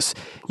one of those.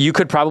 You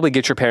could probably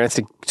get your parents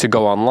to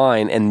go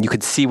online and you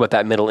could see what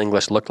that Middle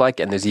English looked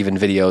like. And there's even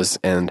videos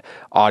and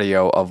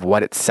audio of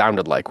what it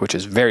sounded like, which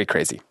is very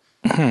crazy.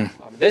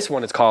 Mm-hmm. This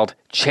one is called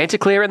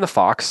Chanticleer and the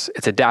Fox.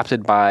 It's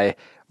adapted by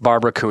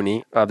Barbara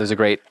Cooney. There's a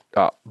great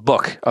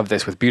book of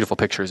this with beautiful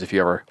pictures if you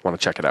ever want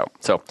to check it out.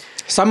 So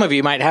some of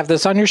you might have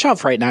this on your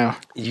shelf right now.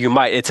 You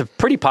might. It's a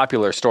pretty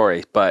popular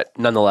story, but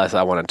nonetheless,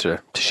 I wanted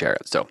to share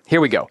it. So here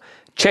we go.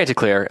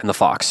 Chanticleer and the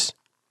Fox.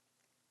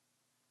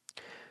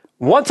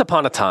 Once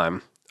upon a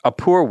time, a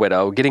poor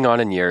widow, getting on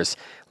in years,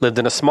 lived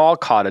in a small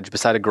cottage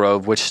beside a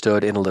grove which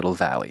stood in a little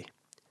valley.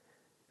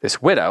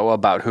 This widow,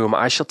 about whom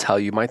I shall tell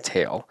you my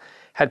tale,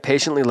 had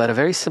patiently led a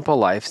very simple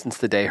life since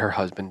the day her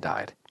husband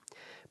died.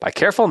 By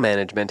careful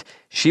management,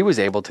 she was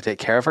able to take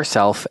care of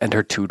herself and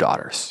her 2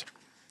 daughters.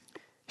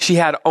 She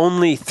had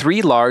only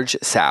 3 large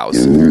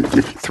sows,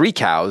 3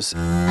 cows,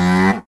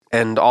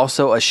 and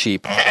also a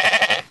sheep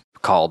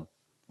called,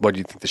 what do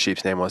you think the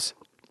sheep's name was?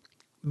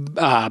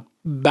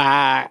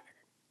 Bat.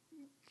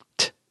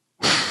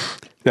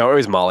 No, it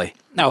was Molly.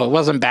 No, it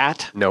wasn't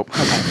Bat? Nope.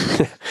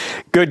 Okay.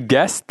 Good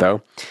guess,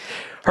 though.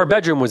 Her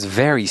bedroom was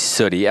very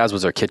sooty, as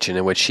was her kitchen,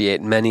 in which she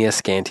ate many a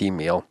scanty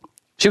meal.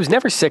 She was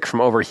never sick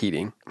from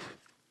overeating.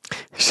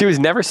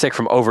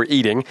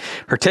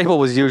 Her table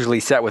was usually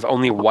set with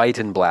only white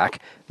and black,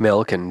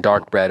 milk and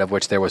dark bread, of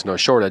which there was no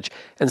shortage,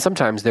 and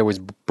sometimes there was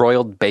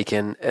broiled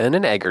bacon and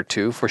an egg or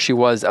two, for she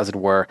was, as it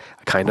were,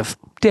 a kind of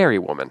dairy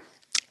woman.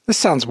 This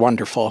sounds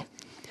wonderful.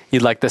 You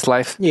like this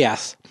life?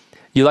 Yes.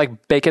 You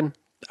like bacon?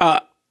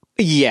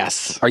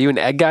 Yes. Are you an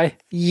egg guy?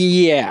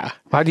 Yeah.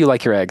 How do you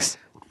like your eggs?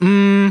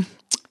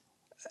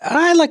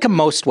 I like them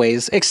most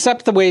ways,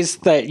 except the ways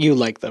that you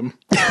like them,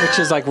 which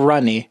is like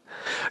runny.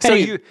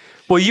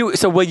 Will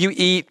you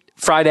eat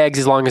fried eggs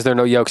as long as there are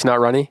no yolks, not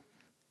runny?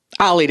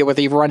 I'll eat it with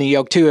a runny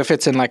yolk too if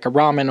it's in like a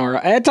ramen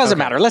or it doesn't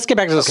matter. Let's get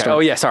back to the story. Oh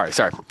yeah, sorry.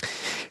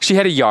 She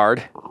had a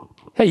yard.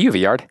 Hey, you have a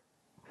yard.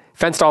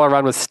 Fenced all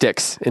around with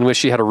sticks, in which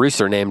she had a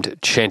rooster named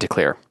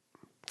Chanticleer.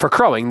 For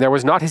crowing, there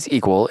was not his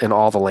equal in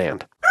all the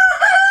land.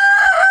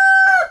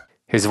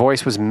 His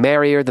voice was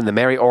merrier than the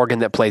merry organ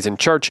that plays in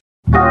church,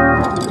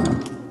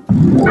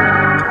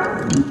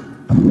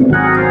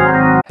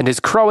 and his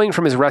crowing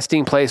from his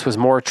resting place was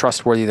more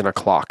trustworthy than a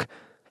clock.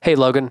 Hey,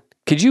 Logan,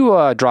 could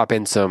you drop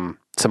in some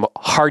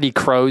hearty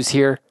crows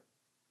here?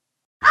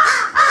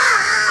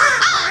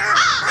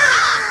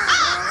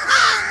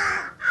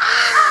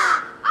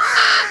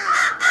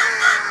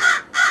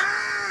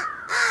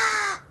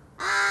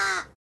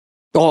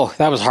 Oh,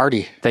 that was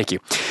hearty. Thank you.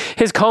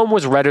 His comb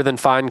was redder than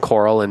fine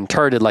coral and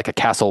turreted like a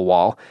castle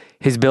wall.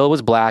 His bill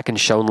was black and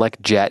shone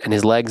like jet, and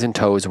his legs and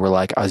toes were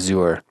like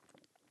azure.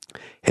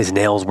 His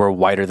nails were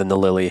whiter than the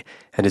lily,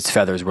 and his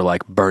feathers were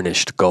like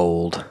burnished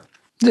gold.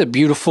 It's a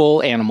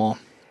beautiful animal.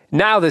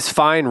 Now this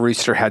fine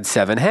rooster had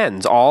 7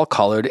 hens, all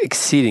colored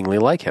exceedingly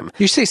like him.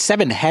 You say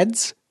 7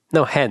 heads?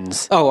 No,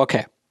 hens. Oh,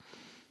 okay.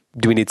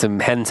 Do we need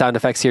some hen sound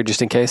effects here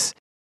just in case?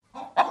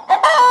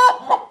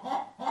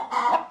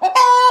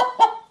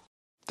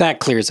 That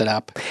clears it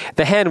up.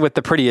 The hen with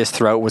the prettiest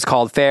throat was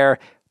called Fair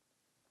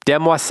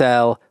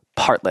Demoiselle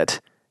Partlet.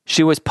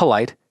 She was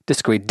polite,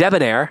 discreet,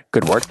 debonair,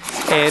 good word,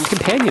 and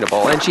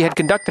companionable, and she had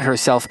conducted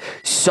herself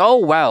so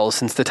well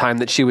since the time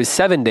that she was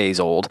 7 days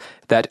old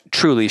that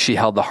truly she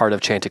held the heart of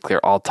Chanticleer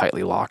all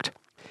tightly locked.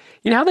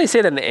 You know how they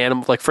say that in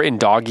animal, like in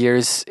dog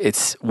years,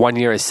 it's 1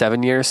 year is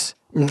 7 years?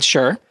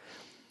 Sure.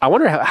 I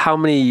wonder how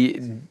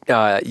many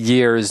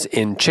years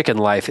in chicken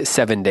life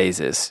 7 days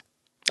is.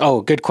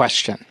 Oh, good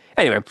question.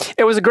 Anyway,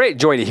 it was a great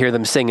joy to hear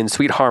them sing in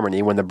sweet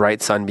harmony when the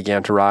bright sun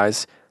began to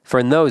rise. For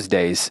in those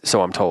days,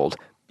 so I'm told,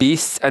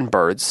 beasts and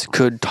birds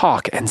could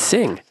talk and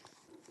sing.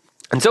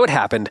 And so it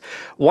happened,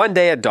 one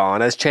day at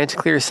dawn, as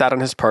Chanticleer sat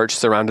on his perch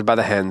surrounded by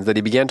the hens, that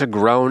he began to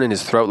groan in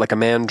his throat like a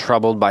man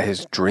troubled by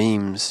his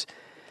dreams.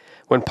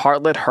 When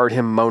Partlet heard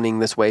him moaning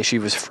this way, she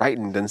was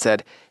frightened and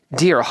said,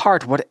 "Dear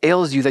heart, what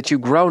ails you that you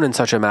groan in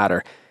such a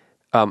matter?"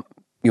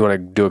 You want to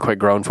do a quick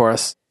groan for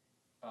us?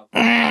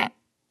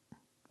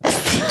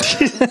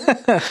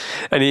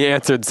 And he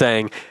answered,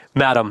 saying,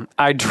 "Madam,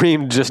 I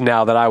dreamed just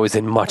now that I was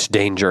in much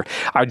danger.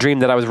 I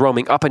dreamed that I was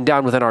roaming up and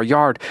down within our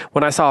yard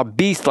when I saw a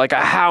beast like a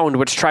hound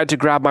which tried to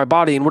grab my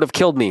body and would have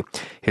killed me.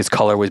 His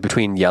color was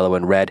between yellow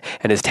and red,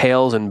 and his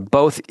tail and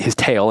both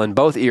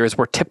ears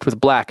were tipped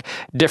with black,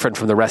 different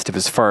from the rest of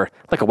his fur,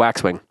 like a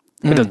waxwing."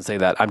 It doesn't say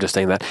that. I'm just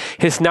saying that.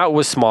 His snout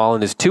was small,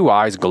 and his 2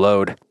 eyes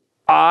glowed.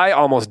 I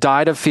almost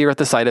died of fear at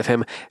the sight of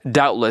him.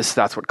 Doubtless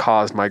that's what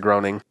caused my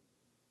groaning.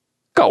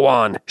 "Go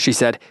on," she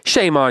said.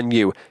 "Shame on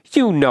you.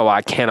 You know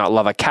I cannot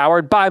love a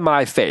coward, by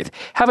my faith.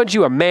 Haven't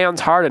you a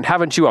man's heart, and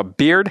haven't you a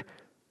beard?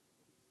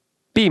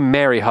 Be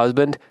merry,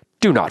 husband.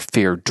 Do not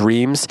fear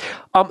dreams."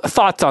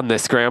 Thoughts on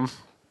this, Graham?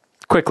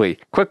 Quickly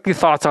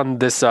thoughts on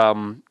this,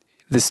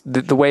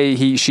 the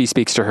way she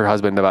speaks to her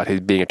husband about his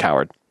being a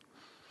coward.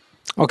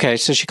 Okay,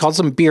 so she calls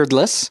him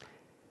beardless.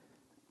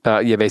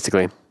 Yeah,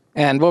 basically.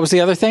 And what was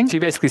the other thing? She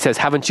basically says,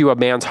 "Haven't you a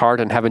man's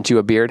heart, and haven't you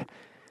a beard?"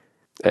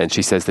 And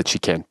she says that she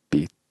can't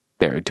be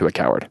married to a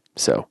coward.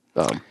 So,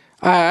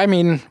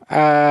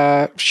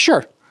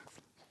 sure.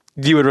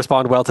 You would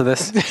respond well to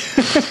this?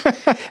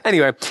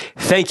 Anyway,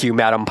 "Thank you,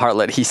 Madam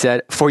Partlet," he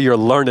said, "for your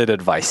learned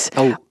advice.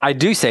 Oh. I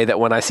do say that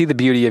when I see the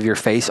beauty of your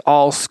face,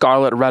 all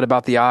scarlet red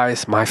about the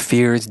eyes, my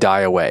fears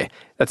die away."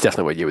 That's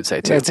definitely what you would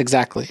say, too. That's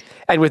exactly.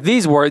 And with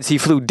these words, he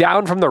flew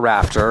down from the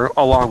rafter,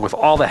 along with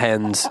all the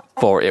hens,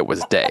 for it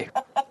was day.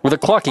 With a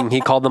clucking,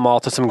 he called them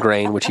all to some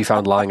grain, which he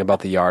found lying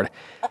about the yard.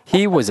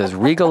 He was as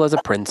regal as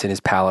a prince in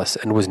his palace,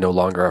 and was no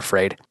longer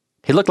afraid.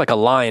 He looked like a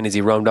lion as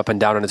he roamed up and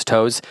down on his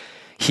toes.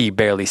 He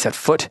barely set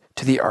foot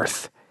to the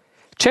earth.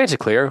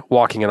 Chanticleer,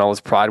 walking in all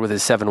his pride with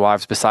his 7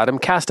 wives beside him,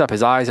 cast up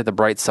his eyes at the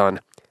bright sun.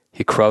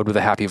 He crowed with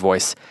a happy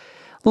voice.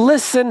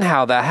 "Listen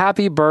how the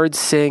happy birds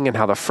sing and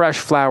how the fresh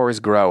flowers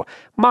grow.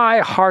 My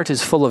heart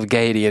is full of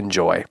gaiety and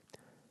joy."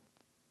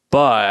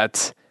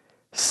 But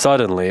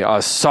suddenly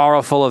a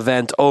sorrowful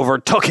event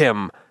overtook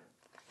him.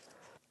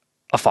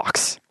 A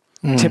fox,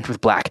 tipped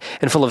with black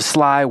and full of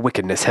sly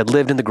wickedness, had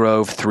lived in the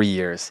grove 3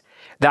 years.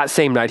 That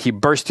same night he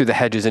burst through the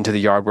hedges into the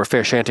yard where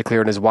fair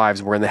Chanticleer and his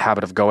wives were in the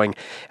habit of going,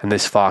 and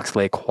this fox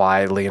lay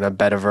quietly in a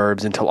bed of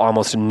herbs until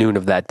almost noon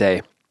of that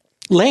day.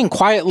 Laying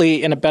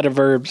quietly in a bed of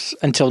herbs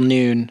until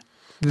noon.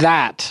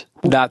 That's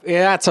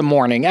a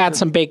morning. Add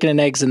some bacon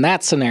and eggs in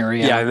that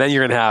scenario. Yeah, and then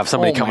you're going to have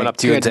somebody coming up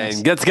to you and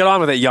saying, "Let's get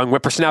on with it, young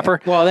whippersnapper."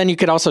 Well, then you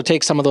could also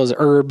take some of those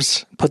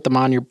herbs, put them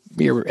on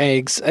your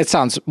eggs. It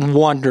sounds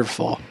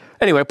wonderful.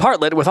 Anyway,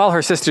 Partlet, with all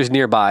her sisters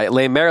nearby,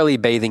 lay merrily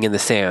bathing in the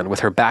sand,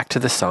 with her back to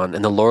the sun,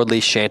 and the lordly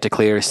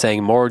Chanticleer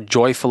sang more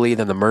joyfully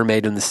than the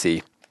mermaid in the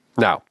sea.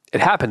 Now, it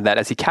happened that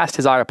as he cast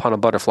his eye upon a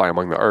butterfly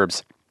among the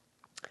herbs,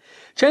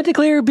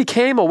 Chanticleer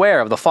became aware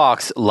of the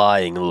fox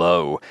lying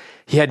low.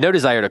 He had no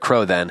desire to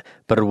crow then,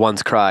 but at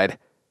once cried,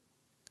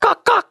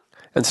 "Cock, cock,"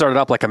 and started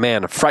up like a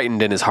man,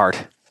 frightened in his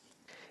heart.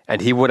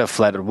 And he would have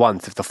fled at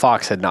once if the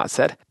fox had not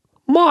said,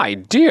 "My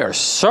dear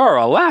sir,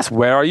 alas,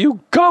 where are you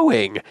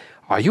going?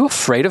 Are you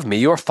afraid of me,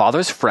 your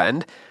father's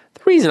friend?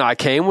 The reason I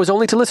came was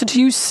only to listen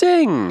to you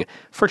sing,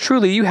 for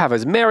truly you have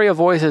as merry a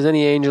voice as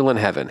any angel in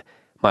heaven.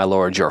 My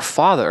lord, your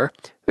father,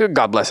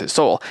 God bless his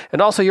soul,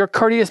 and also your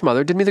courteous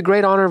mother did me the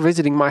great honor of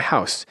visiting my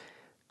house.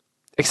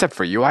 Except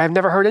for you, I have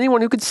never heard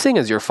anyone who could sing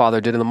as your father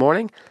did in the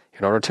morning.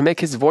 In order to make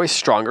his voice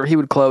stronger, he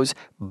would close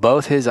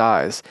both his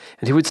eyes,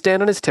 and he would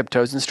stand on his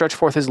tiptoes and stretch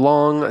forth his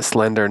long,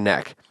 slender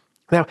neck.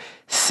 Now,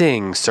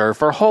 sing, sir,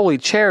 for holy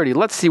charity.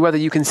 Let's see whether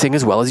you can sing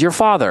as well as your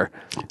father."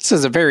 This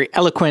is a very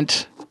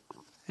eloquent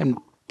and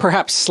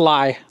perhaps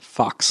sly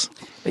fox.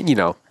 You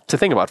know, to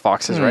think about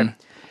foxes, right?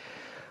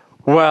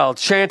 Well,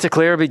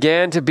 Chanticleer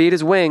began to beat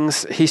his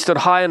wings. He stood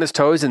high on his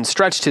toes and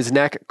stretched his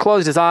neck,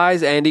 closed his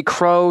eyes, and he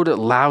crowed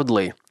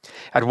loudly.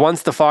 At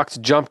once the fox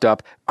jumped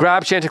up,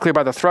 grabbed Chanticleer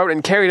by the throat,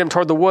 and carried him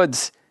toward the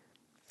woods.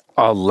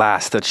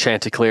 Alas, that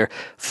Chanticleer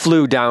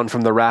flew down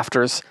from the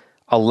rafters.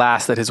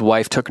 Alas, that his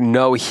wife took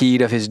no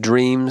heed of his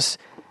dreams.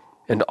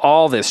 And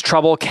all this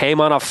trouble came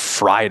on a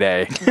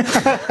Friday.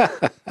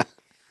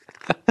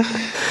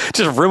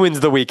 Just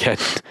ruins the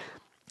weekend.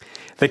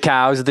 The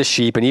cows, the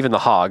sheep, and even the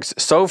hogs,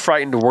 so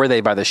frightened were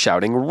they by the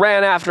shouting,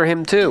 ran after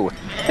him too.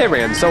 They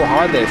ran so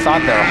hard they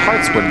thought their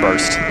hearts would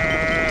burst.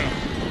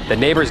 The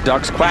neighbors'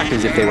 ducks quacked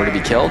as if they were to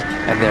be killed,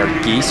 and their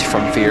geese,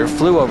 from fear,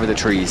 flew over the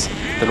trees.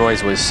 The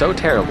noise was so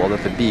terrible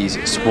that the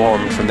bees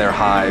swarmed from their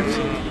hives.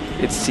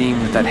 It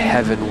seemed that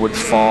heaven would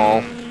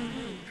fall.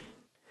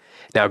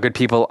 Now, good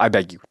people, I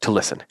beg you to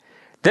listen.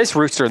 This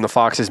rooster in the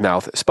fox's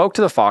mouth spoke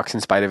to the fox in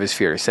spite of his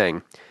fear,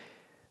 saying,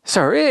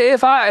 Sir,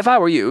 if I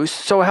were you,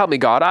 so help me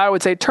God, I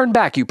would say, turn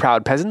back, you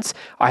proud peasants.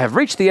 I have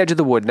reached the edge of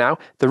the wood now.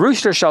 The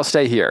rooster shall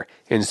stay here.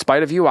 In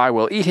spite of you, I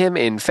will eat him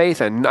in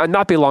faith and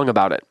not be long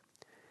about it.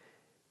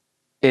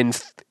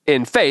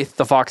 In faith,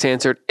 the fox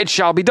answered, it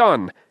shall be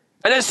done.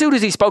 And as soon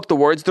as he spoke the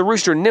words, the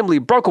rooster nimbly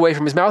broke away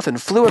from his mouth and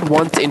flew at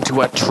once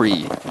into a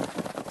tree.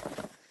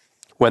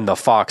 When the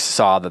fox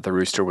saw that the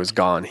rooster was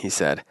gone, he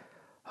said,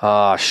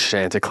 Ah,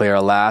 Chanticleer,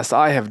 alas,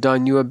 I have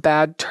done you a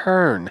bad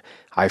turn.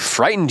 I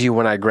frightened you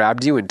when I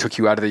grabbed you and took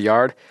you out of the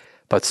yard.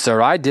 But,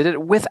 sir, I did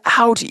it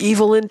without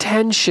evil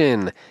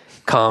intention.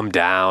 Calm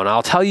down.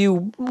 I'll tell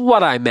you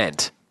what I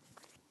meant.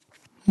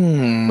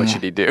 What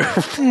should he do?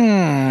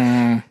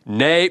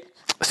 Nay,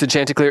 said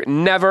Chanticleer,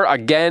 never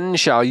again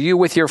shall you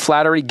with your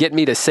flattery get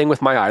me to sing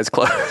with my eyes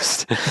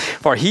closed.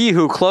 For he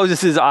who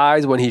closes his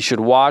eyes when he should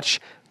watch,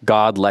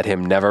 God let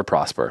him never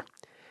prosper.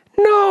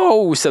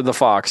 No, said the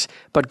fox,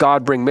 but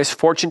God bring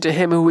misfortune to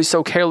him who is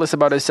so careless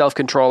about his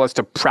self-control as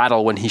to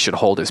prattle when he should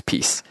hold his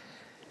peace.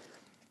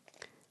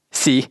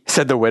 See,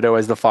 said the widow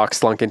as the fox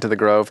slunk into the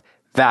grove,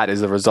 that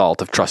is the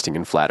result of trusting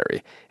in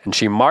flattery. And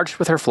she marched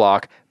with her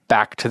flock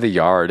back to the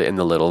yard in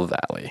the little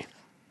valley.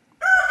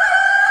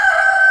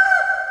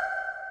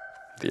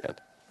 The end.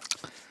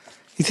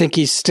 You think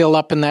he's still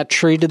up in that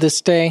tree to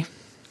this day?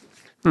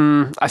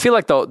 I feel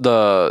like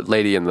the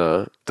lady in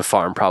the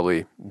farm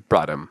probably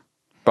carried him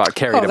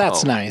home. Oh,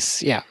 that's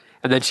nice. Yeah.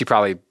 And then she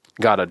probably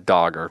got a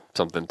dog or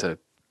something to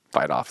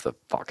fight off the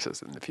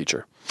foxes in the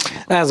future.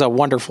 That's a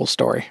wonderful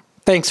story.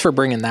 Thanks for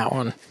bringing that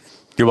one.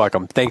 You're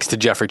welcome. Thanks to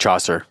Geoffrey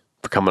Chaucer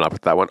for coming up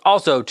with that one.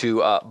 Also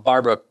to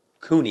Barbara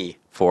Cooney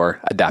for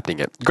adapting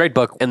it. Great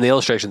book, and the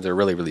illustrations are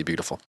really, really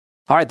beautiful.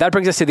 All right, that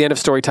brings us to the end of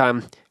story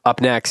time.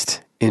 Up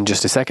next, in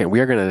just a second,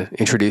 we are going to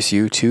introduce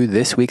you to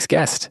this week's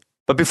guest.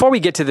 But before we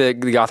get to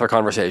the author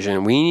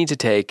conversation, we need to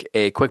take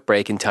a quick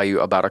break and tell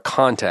you about a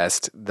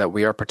contest that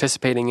we are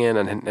participating in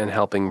and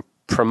helping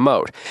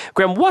promote.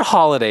 Graham, what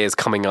holiday is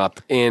coming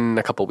up in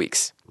a couple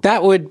weeks?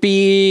 That would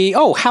be,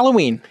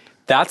 Halloween.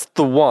 That's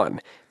the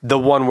one. The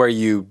one where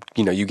you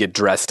get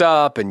dressed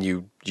up and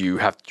you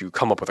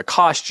come up with a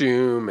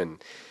costume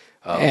and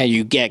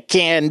you get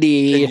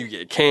candy. And you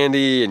get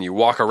candy and you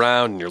walk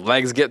around and your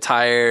legs get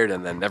tired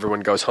and then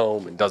everyone goes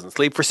home and doesn't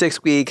sleep for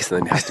 6 weeks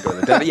and then has to go to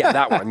the dentist. Yeah,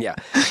 that one, yeah.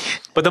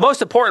 But the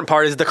most important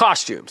part is the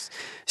costumes.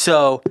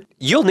 So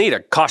you'll need a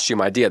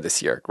costume idea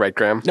this year, right,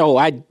 Graham? No,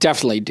 I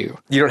definitely do.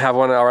 You don't have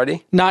one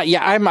already? Not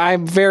yet.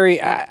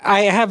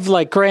 I have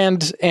like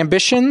grand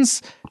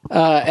ambitions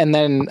and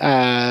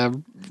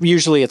then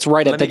usually it's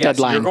right at the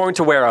deadline. You're going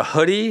to wear a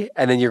hoodie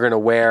and then you're going to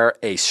wear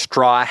a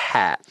straw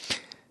hat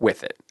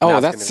with it. Oh,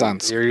 You're just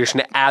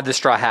going to add the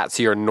straw hat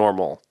so you're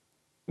normal.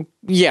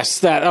 Yes,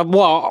 that.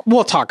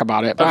 We'll talk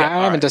about it, but okay,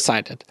 I haven't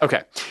decided.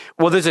 Okay.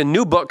 Well, there's a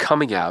new book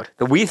coming out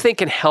that we think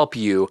can help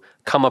you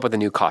come up with a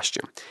new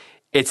costume.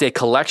 It's a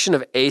collection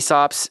of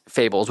Aesop's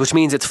fables, which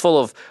means it's full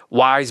of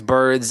wise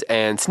birds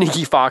and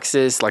sneaky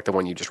foxes, like the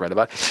one you just read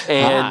about,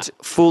 and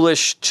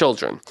foolish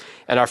children.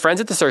 And our friends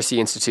at the Circe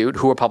Institute,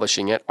 who are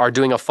publishing it, are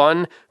doing a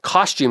fun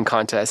costume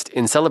contest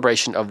in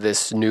celebration of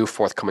this new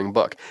forthcoming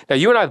book. Now,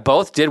 you and I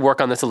both did work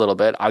on this a little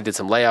bit. I did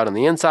some layout on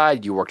the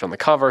inside. You worked on the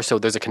cover, so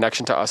there's a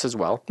connection to us as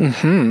well.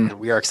 Mm-hmm. And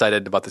we are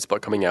excited about this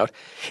book coming out.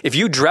 If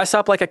you dress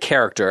up like a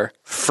character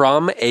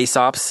from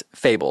Aesop's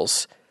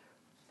fables,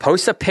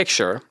 post a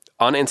picture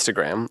on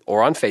Instagram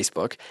or on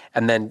Facebook,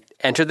 and then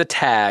enter the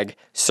tag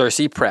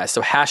Circe Press.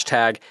 So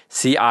hashtag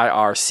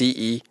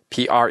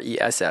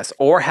CIRCEPRESS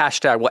or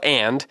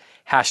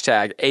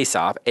hashtag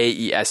Aesop,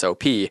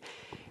 AESOP.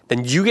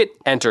 Then you get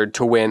entered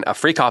to win a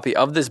free copy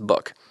of this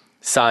book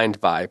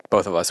signed by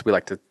both of us. We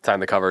like to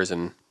sign the covers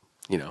and,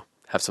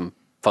 have some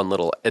fun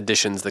little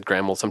additions that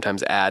Graham will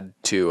sometimes add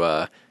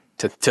to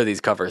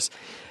these covers.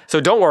 So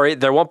don't worry,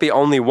 there won't be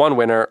only one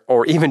winner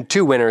or even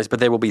two winners,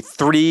 but there will be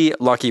 3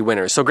 lucky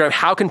winners. So Graham,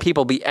 how can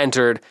people be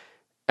entered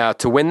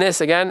to win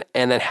this again?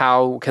 And then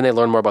how can they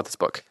learn more about this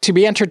book? To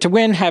be entered to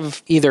win,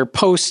 have either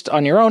post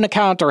on your own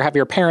account or have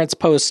your parents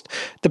post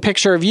the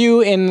picture of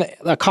you in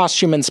a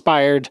costume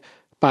inspired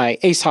by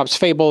Aesop's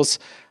fables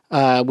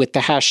with the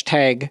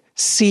hashtag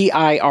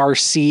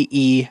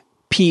CIRCEPRESS.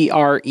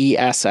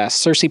 Press,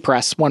 Circe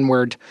Press, one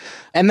word.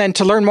 And then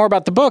to learn more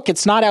about the book,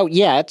 it's not out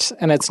yet,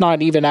 and it's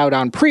not even out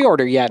on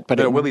pre-order yet, but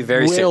it will be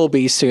very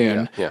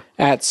soon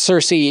at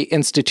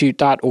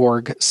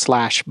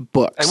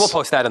circeinstitute.org/books. And we'll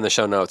post that in the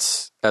show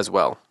notes as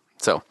well.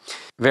 So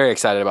very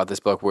excited about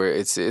this book where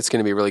it's going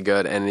to be really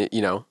good. And,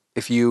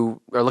 if you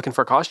are looking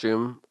for a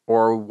costume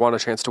or want a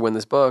chance to win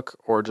this book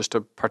or just to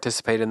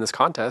participate in this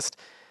contest,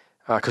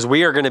 because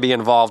we are going to be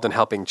involved in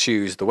helping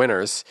choose the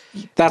winners.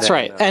 That's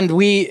right. And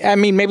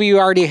maybe you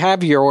already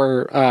have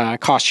your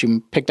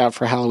costume picked out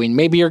for Halloween.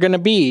 Maybe you're going to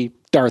be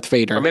Darth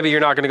Vader. Or maybe you're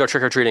not going to go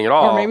trick-or-treating at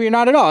all. Or maybe you're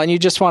not at all, and you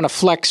just want to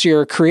flex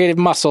your creative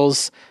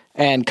muscles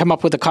and come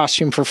up with a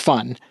costume for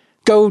fun.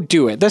 Go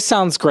do it. This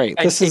sounds great.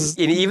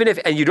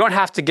 And you don't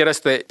have to get us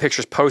the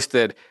pictures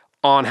posted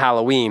on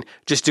Halloween.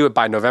 Just do it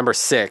by November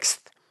 6th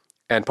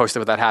and post it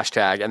with that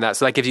hashtag. And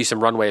so that gives you some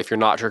runway if you're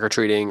not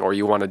trick-or-treating or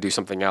you want to do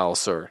something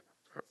else or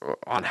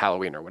on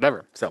Halloween or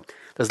whatever. So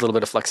there's a little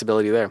bit of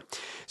flexibility there.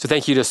 So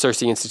thank you to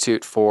Circe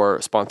Institute for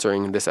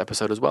sponsoring this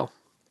episode as well.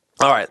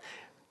 All right.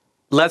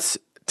 Let's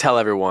tell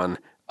everyone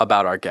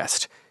about our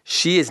guest.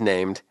 She is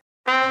named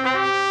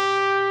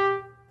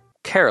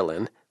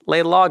Carolyn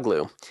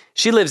Leiloglou.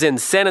 She lives in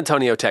San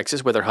Antonio,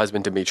 Texas with her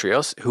husband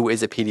Demetrios, who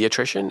is a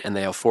pediatrician, and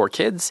they have 4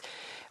 kids.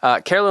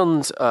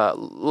 Carolyn's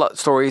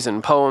stories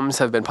and poems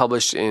have been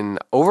published in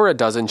over a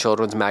dozen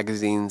children's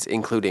magazines,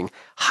 including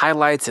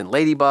Highlights and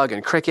Ladybug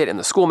and Cricket and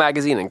The School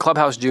Magazine and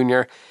Clubhouse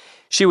Junior.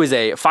 She was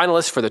a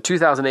finalist for the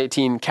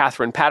 2018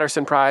 Catherine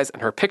Patterson Prize,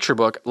 and her picture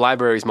book,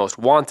 Library's Most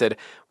Wanted,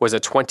 was a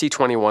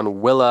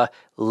 2021 Willa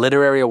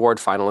Literary Award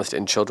finalist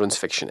in children's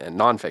fiction and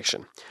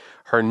nonfiction.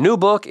 Her new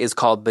book is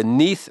called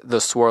Beneath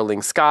the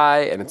Swirling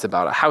Sky, and it's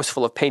about a house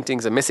full of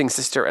paintings, a missing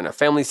sister, and a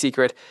family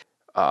secret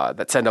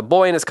that send a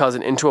boy and his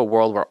cousin into a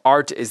world where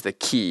art is the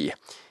key.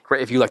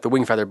 If you like the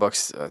Wingfeather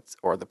books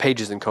or the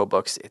Pages & Co.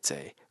 books, it's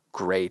a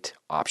great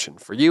option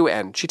for you.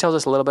 And she tells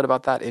us a little bit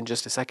about that in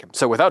just a second.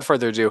 So without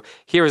further ado,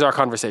 here is our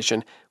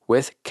conversation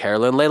with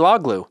Carolyn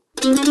Leiloglou.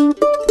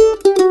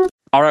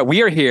 All right,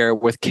 we are here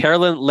with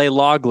Carolyn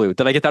Leiloglou.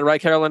 Did I get that right,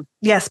 Carolyn?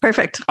 Yes,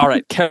 perfect. All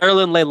right,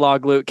 Carolyn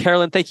Leiloglou.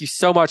 Carolyn, thank you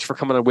so much for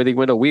coming on Withing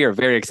Window. We are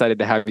very excited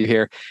to have you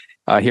here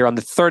on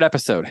the 3rd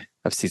episode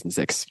of season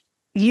 6.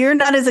 You're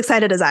not as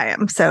excited as I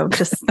am, so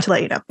just to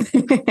let you know.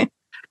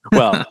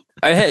 Well,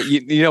 hey,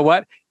 you know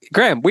what?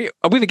 Graham, we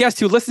have a guest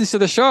who listens to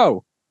the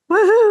show.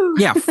 Woohoo!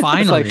 Yeah,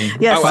 finally.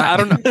 Yes. I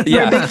don't know.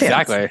 Yeah,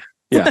 exactly.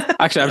 Yeah,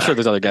 actually, I'm sure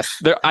there's other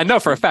guests. I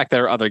know for a fact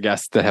there are other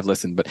guests that have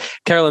listened. But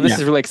Carolyn, this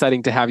is really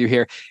exciting to have you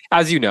here.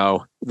 As you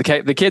know,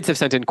 the kids have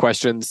sent in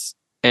questions,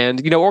 and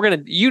we're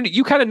gonna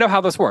you kind of know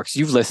how this works.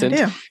 You've listened.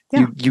 I do.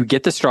 Yeah. You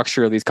get the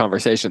structure of these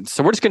conversations.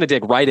 So we're just going to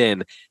dig right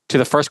in to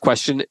the first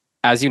question.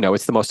 As you know,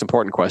 it's the most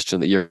important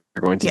question that you're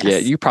going to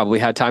get. You probably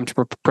had time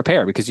to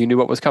prepare because you knew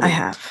what was coming. I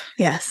have.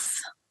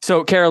 Yes.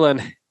 So,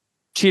 Carolyn,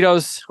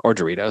 Cheetos or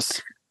Doritos?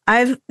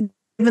 I've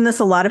given this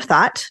a lot of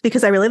thought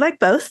because I really like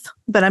both,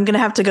 but I'm going to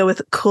have to go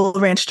with Cool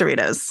Ranch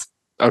Doritos.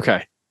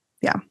 Okay.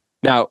 Yeah.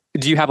 Now,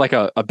 do you have like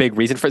a big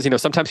reason for it?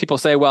 Sometimes people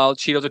say, well,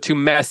 Cheetos are too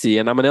messy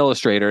and I'm an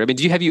illustrator. I mean,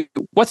 you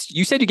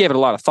said you gave it a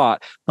lot of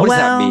thought. What does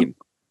that mean?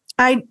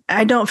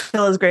 I don't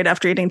feel as great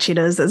after eating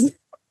Cheetos as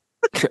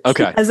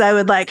okay. as I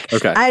would like.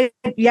 Okay. I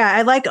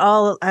like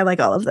all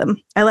of them.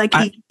 I like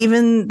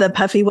even the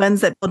puffy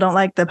ones that people don't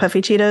like, the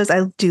puffy Cheetos.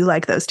 I do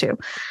like those too.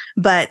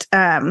 But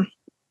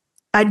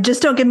I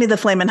just don't give me the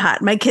flamin'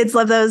 hot. My kids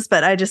love those,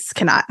 but I just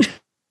cannot.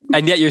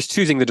 And yet you're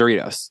choosing the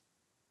Doritos.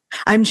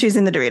 I'm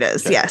choosing the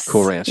Doritos. Okay. Yes.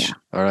 Cool Ranch. Yeah.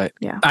 All right.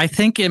 Yeah. I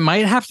think it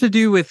might have to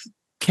do with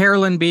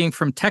Carolyn being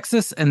from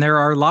Texas, and there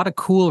are a lot of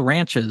cool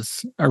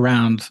ranches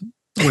around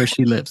where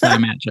she lives, I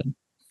imagine.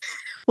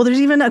 Well,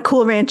 there's even a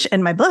Cool Ranch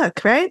in my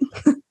book, right?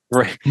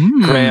 Right.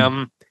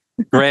 Graham,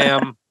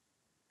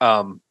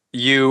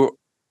 you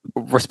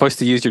were supposed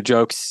to use your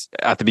jokes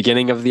at the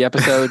beginning of the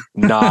episode,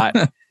 not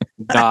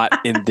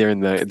in during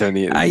the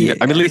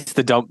at least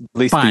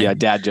the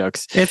dad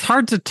jokes. It's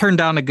hard to turn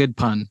down a good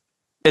pun.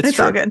 It's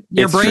all good.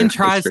 Your brain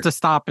tries to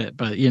stop it,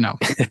 but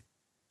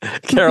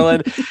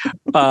Carolyn,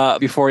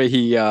 before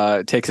he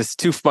takes us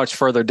too much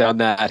further down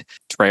that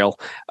trail,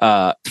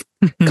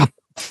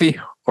 coffee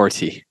or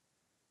tea?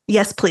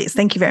 Yes, please.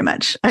 Thank you very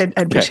much. I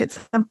appreciate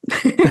them.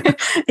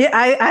 Yeah,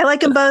 I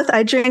like them both.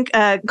 I drink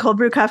cold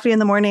brew coffee in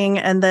the morning,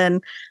 and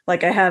then I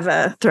have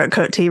a throat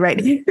coat tea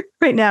right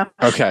now.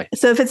 Okay.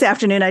 So if it's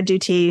afternoon, I do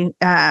tea,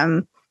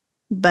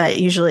 but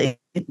usually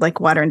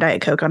water and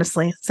Diet Coke,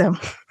 honestly. So.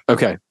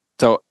 Okay.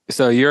 So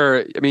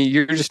you're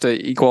just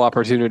an equal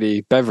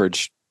opportunity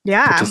beverage.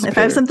 Yeah. If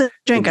I have something to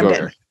drink, I'm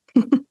good.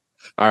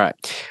 All right.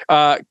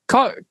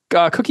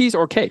 Cookies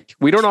or cake?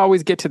 We don't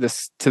always get to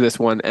this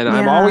one, and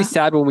I'm always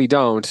sad when we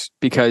don't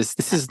because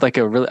this is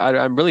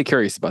I'm really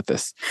curious about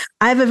this.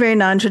 I have a very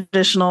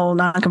non-traditional,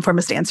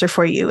 non-conformist answer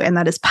for you, and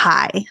that is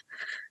pie.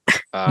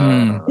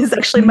 It's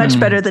actually much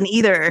better than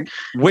either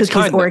Which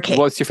cookies kind, or cake.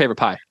 What's your favorite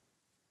pie?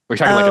 We're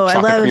talking a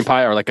chocolate cream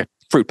pie or a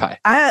fruit pie?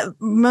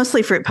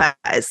 Mostly fruit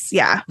pies.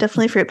 Yeah,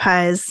 definitely fruit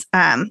pies.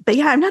 But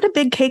yeah, I'm not a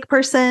big cake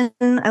person.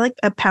 I like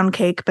a pound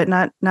cake, but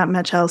not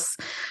much else.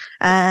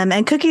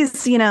 And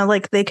cookies,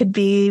 like they could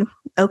be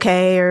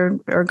okay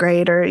or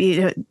great, or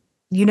you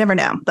never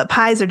know. But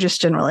pies are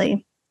just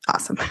generally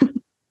awesome.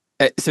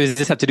 So does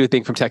this have to do with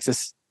being from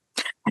Texas?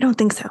 I don't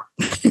think so.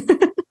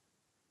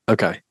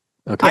 Okay.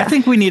 I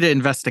think we need to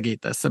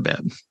investigate this a bit.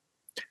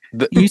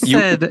 You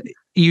said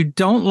you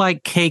don't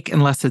like cake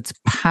unless it's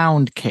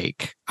pound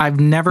cake. I've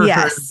never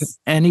heard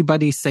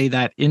anybody say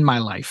that in my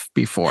life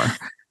before.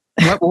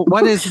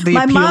 What is the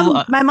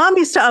appeal? My mom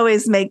used to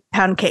always make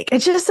pound cake. It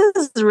just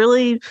is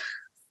really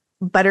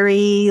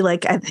buttery.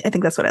 Like I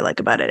think that's what I like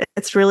about it.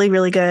 It's really,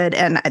 really good.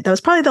 And that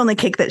was probably the only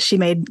cake that she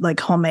made like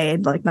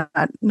homemade, like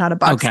not a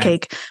box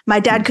cake. My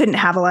dad couldn't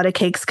have a lot of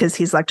cakes because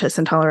he's lactose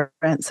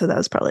intolerant. So that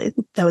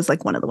was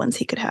like one of the ones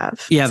he could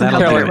have. Yeah,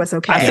 that was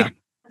okay. I think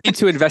we need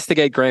to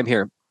investigate Graham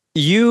here.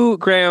 You,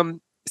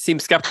 Graham, seem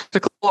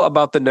skeptical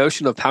about the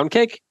notion of pound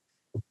cake.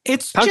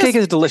 Pound cake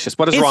is delicious.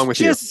 What is wrong with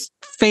you? It's just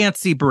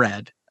fancy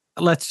bread.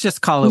 Let's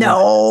just call it.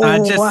 No.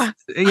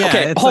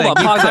 Okay, hold on.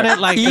 Pause it.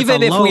 Like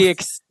even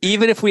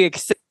if we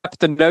accept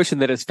the notion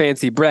that it's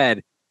fancy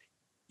bread,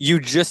 you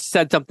just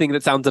said something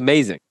that sounds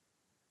amazing.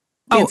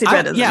 Fancy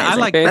bread is amazing. I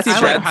like fancy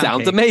bread.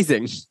 Sounds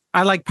amazing.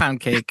 I like pound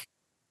cake.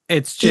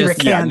 It's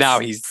just now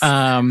he's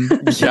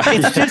it's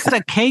just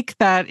a cake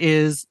that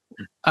is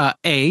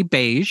A,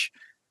 beige,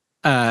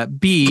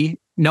 B,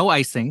 no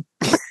icing.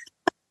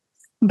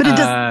 But it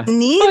doesn't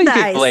need the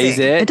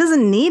icing. It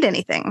doesn't need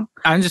anything.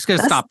 I'm just going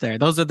to stop there.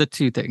 Those are the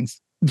two things.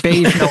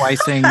 Beige, no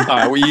icing. All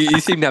right. Well, you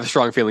seem to have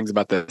strong feelings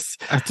about this.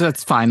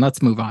 That's fine.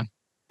 Let's move on.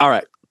 All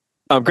right.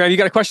 Graham, you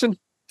got a question?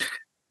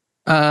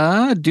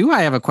 Do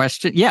I have a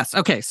question? Yes.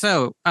 Okay.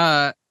 So,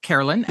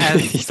 Carolyn,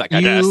 he's like,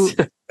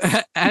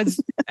 as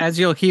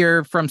you'll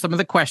hear from some of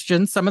the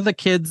questions, some of the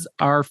kids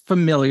are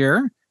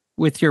familiar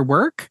with your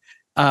work.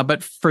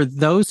 But for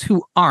those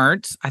who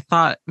aren't, I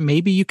thought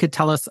maybe you could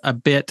tell us a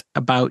bit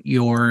about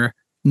your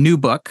new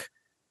book,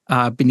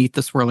 Beneath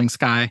the Swirling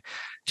Sky.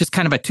 Just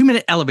kind of a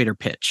 2-minute elevator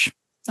pitch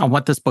on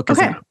what this book is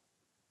about.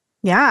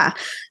 Yeah.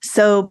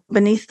 So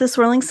Beneath the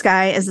Swirling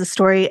Sky is the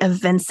story of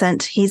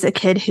Vincent. He's a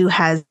kid who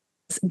has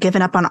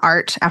given up on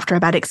art after a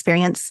bad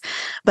experience.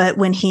 But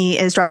when he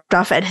is dropped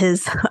off at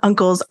his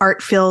uncle's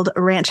art-filled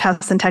ranch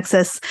house in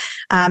Texas,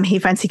 he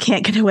finds he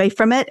can't get away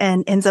from it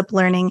and ends up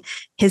learning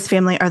his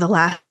family are the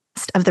last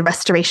of the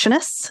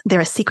restorationists.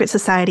 They're a secret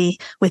society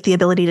with the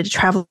ability to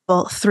travel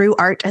through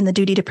art and the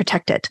duty to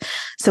protect it.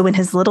 So when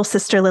his little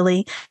sister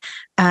Lily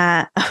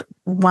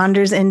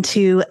wanders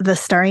into the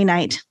starry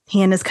night,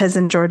 he and his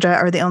cousin Georgia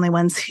are the only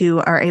ones who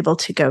are able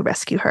to go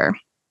rescue her.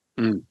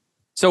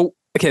 So,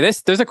 okay,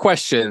 there's a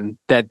question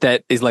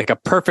that is like a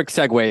perfect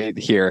segue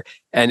here,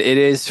 and it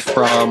is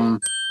from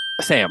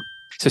Sam.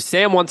 So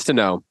Sam wants to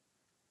know,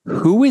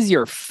 who is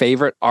your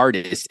favorite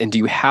artist, and do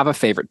you have a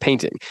favorite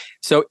painting?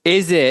 So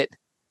is it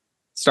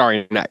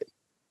Starry Night?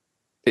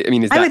 I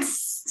mean, I would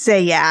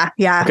say, yeah.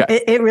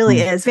 Okay. It really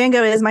is. Van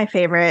Gogh is my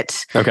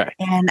favorite. Okay.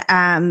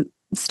 And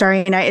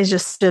Starry Night is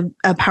just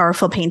a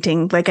powerful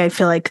painting. Like, I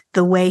feel like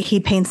the way he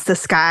paints the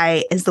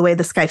sky is the way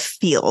the sky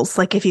feels.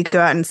 Like, if you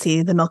go out and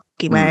see the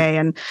Milky Way,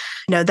 and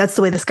that's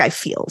the way the sky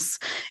feels.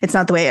 It's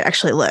not the way it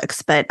actually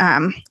looks. But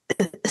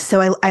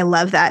so I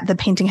love that the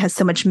painting has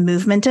so much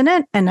movement in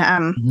it, and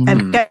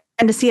I've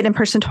gotten to see it in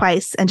person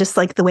twice, and just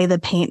like the way the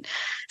paint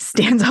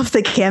stands off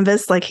the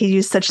canvas, like he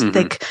used such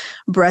thick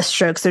brush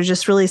strokes. There's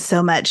just really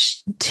so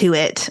much to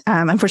it.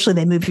 Unfortunately,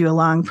 they move you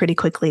along pretty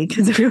quickly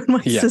because everyone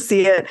wants to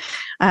see it.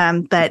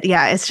 But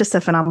yeah, it's just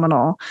a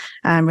phenomenal,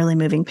 really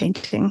moving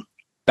painting.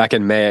 Back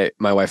in May,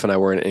 my wife and I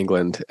were in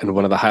England, and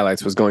one of the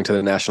highlights was going to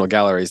the National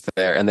Galleries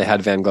there, and they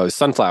had Van Gogh's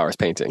Sunflowers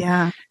painting.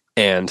 Yeah.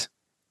 And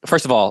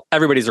first of all,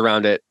 everybody's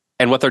around it,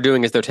 and what they're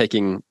doing is they're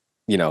taking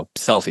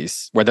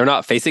selfies where they're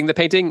not facing the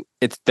painting.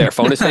 It's their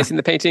phone is facing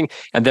the painting,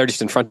 and they're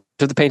just in front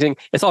of the painting.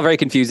 It's all very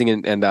confusing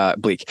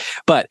and bleak.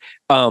 But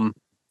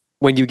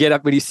when you get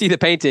up, when you see the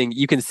painting,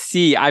 you can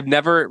see, I've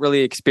never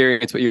really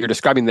experienced what you're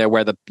describing there,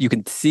 where you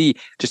can see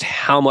just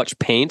how much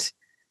paint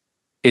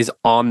is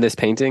on this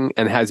painting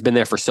and has been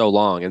there for so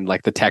long, and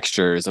like the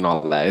textures and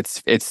all of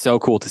that. It's so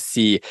cool to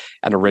see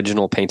an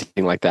original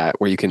painting like that,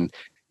 where you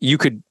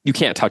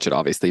can't touch it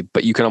obviously,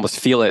 but you can almost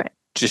feel it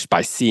just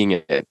by seeing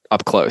it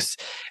up close.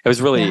 It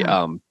was really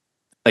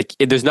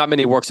there's not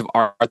many works of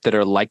art that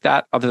are like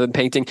that other than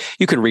painting.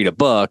 You can read a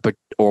book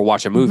or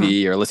watch a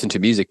movie or listen to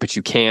music, but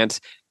you can't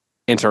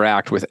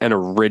interact with an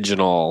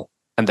original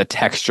and the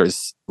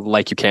textures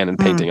like you can in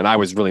painting. And I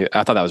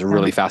thought that was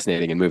really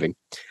fascinating and moving.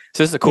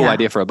 So this is a cool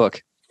idea for a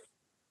book.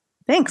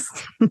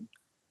 Thanks.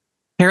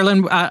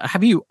 Carolyn,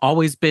 have you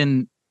always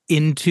been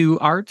into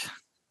art?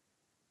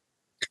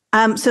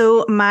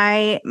 So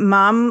my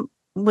mom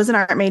was an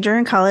art major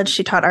in college.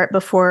 She taught art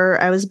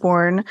before I was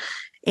born.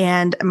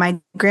 And my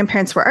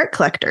grandparents were art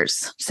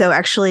collectors. So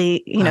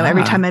actually,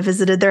 every time I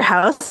visited their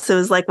house, it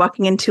was like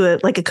walking into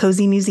a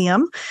cozy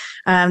museum.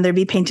 There'd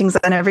be paintings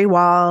on every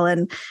wall.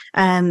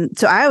 And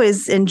so I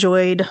always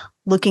enjoyed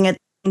looking at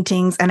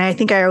paintings. And I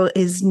think I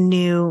always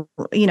knew,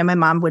 my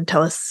mom would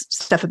tell us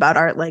stuff about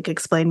art, like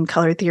explain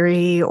color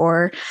theory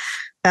or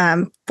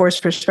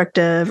forced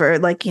perspective or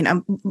like,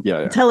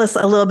 tell us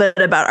a little bit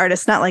about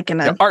artists, not like in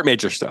a art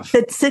major stuff.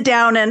 Sit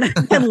down and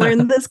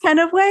learn this kind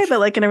of way, but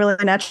like in a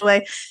really natural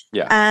way.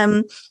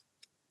 Yeah.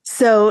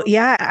 So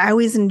yeah, I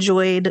always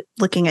enjoyed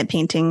looking at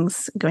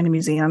paintings, going to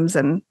museums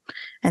and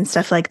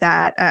stuff like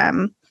that.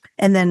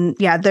 And then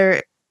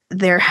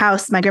their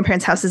house, my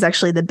grandparents' house, is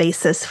actually the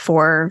basis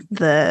for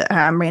the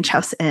ranch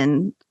house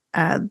in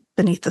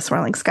Beneath the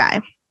Swirling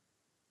Sky.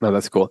 No,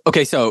 that's cool.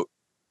 Okay, so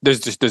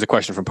there's a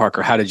question from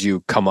Parker. How did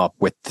you come up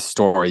with the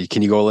story?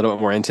 Can you go a little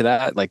bit more into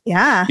that? Like,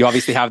 yeah, you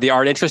obviously have the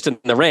art interest in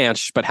the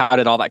ranch, but how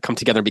did all that come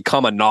together and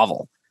become a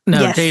novel? No,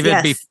 yes,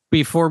 David.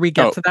 Before we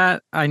get to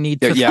that, I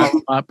need to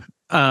follow up.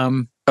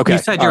 Okay, you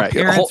said your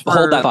parents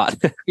hold that thought.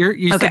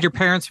 You said your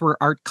parents were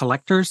art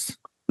collectors.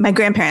 My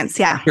grandparents,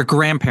 yeah. Your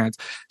grandparents.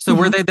 So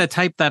were they the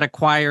type that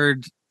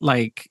acquired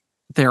like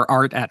their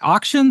art at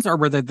auctions, or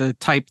were they the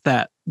type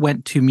that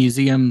went to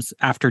museums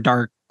after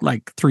dark,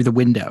 like through the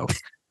window,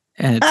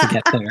 to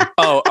get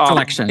their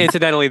collection?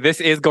 Incidentally, this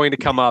is going to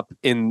come up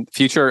in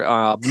future,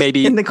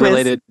 maybe in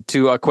related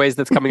to a quiz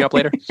that's coming up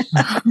later.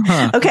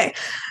 Okay.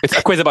 It's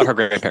a quiz about her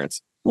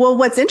grandparents. Well,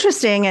 what's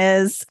interesting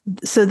is,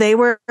 so they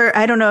were,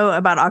 I don't know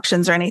about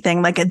auctions or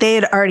anything, like they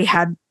had already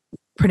had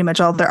pretty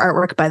much all their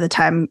artwork by the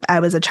time I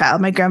was a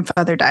child. My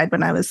grandfather died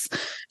when I was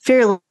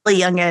fairly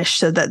youngish,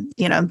 so that,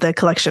 the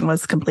collection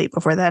was complete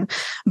before then.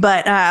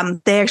 But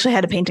they actually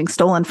had a painting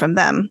stolen from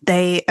them.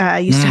 They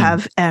used to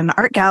have an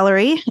art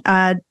gallery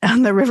on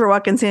the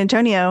Riverwalk in San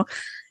Antonio.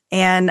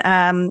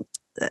 And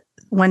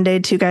one day,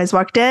 two guys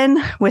walked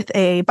in with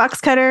a box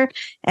cutter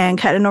and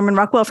cut a Norman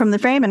Rockwell from the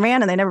frame and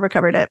ran, and they never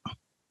recovered it.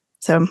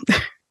 So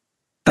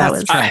that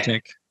was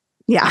tragic.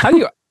 Yeah.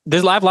 I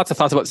have lots of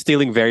thoughts about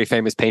stealing very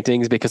famous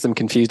paintings because I'm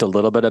confused a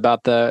little bit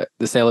about the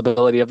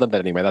saleability of them. But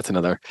anyway, that's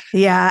another.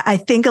 Yeah, I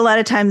think a lot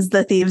of times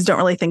the thieves don't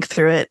really think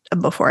through it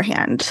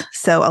beforehand.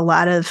 So a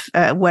lot of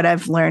what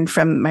I've learned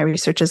from my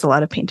research is a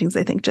lot of paintings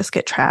I think just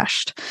get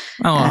trashed.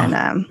 Oh,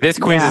 and, this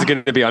quiz is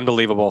going to be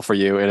unbelievable for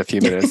you in a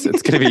few minutes.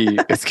 It's going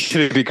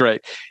to be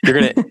great.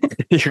 You're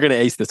gonna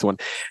ace this one.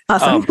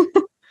 Awesome.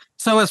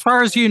 So as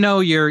far as you know,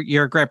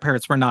 your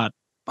grandparents were not.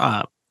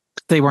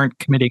 They weren't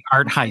committing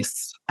art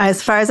heists.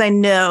 As far as I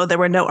know, there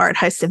were no art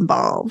heists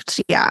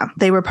involved. Yeah,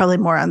 they were probably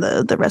more on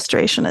the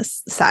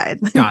restorationist side.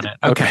 Got it.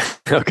 Okay.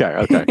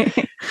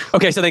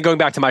 Okay, so then going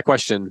back to my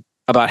question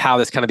about how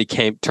this kind of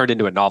turned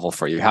into a novel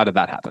for you, how did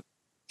that happen?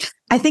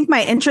 I think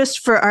my interest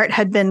for art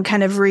had been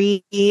kind of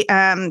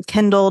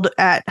rekindled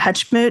at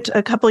Hutchmoot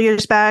a couple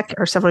years back,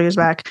 or several years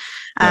back,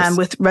 yes.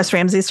 With Russ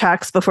Ramsey's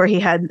talks before he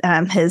had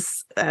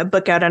his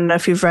book out. I don't know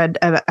if you've read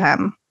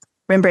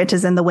Rembrandt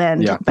is in the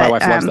Wind. Yeah, my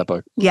wife loves that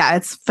book. Yeah,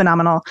 it's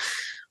phenomenal.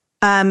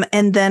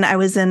 And then I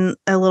was in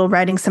a little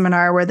writing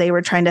seminar where they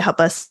were trying to help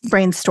us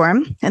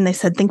brainstorm. And they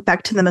said, think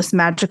back to the most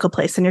magical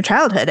place in your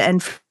childhood.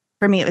 And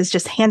for me, it was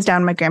just hands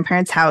down my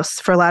grandparents'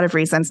 house for a lot of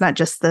reasons, not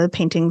just the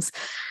paintings.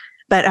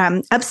 But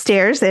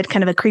upstairs, they had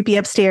kind of a creepy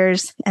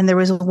upstairs. And there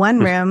was one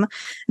room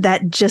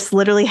that just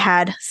literally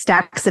had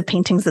stacks of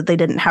paintings that they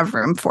didn't have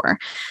room for.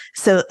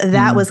 So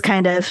that was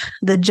kind of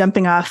the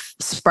jumping off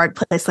spark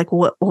place. Like,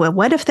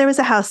 what if there was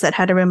a house that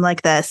had a room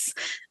like this?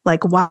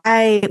 Like,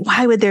 why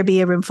would there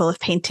be a room full of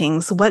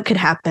paintings? What could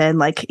happen?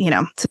 Like,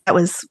 so that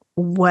was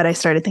what I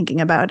started thinking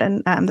about.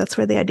 And that's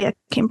where the idea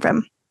came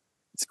from.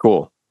 It's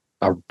cool.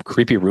 A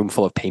creepy room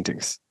full of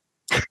paintings.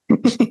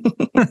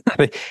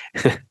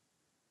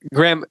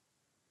 Graham,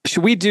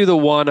 should we do the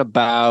one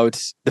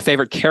about the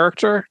favorite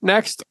character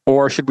next?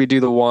 Or should we do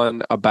the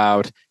one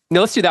about... No,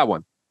 let's do that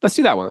one. Let's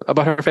do that one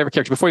about her favorite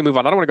character. Before we move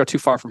on, I don't want to go too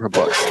far from her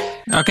books.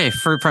 Okay,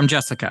 from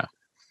Jessica.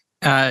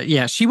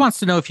 She wants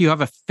to know if you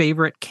have a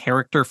favorite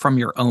character from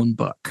your own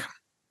book.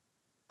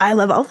 I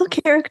love all the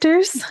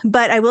characters,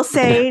 but I will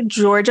say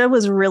Georgia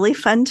was really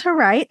fun to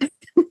write.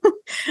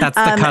 That's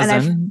the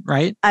cousin,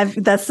 right?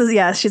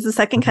 She's the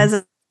second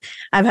cousin.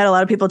 I've had a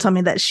lot of people tell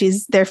me that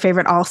she's their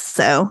favorite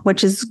also,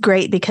 which is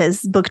great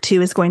because book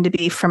 2 is going to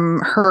be from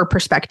her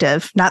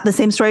perspective, not the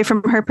same story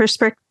from her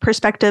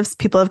perspectives.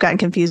 People have gotten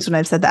confused when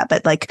I've said that,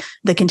 but like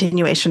the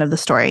continuation of the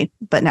story,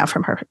 but now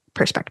from her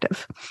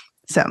perspective.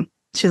 So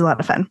she's a lot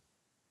of fun.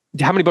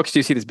 How many books do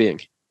you see this being?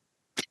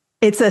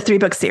 It's a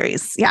 3-book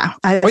series. Yeah.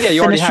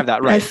 You already have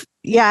that, right?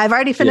 I've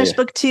already finished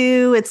book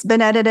 2. It's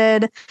been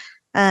edited.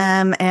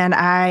 And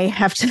I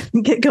have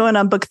to get going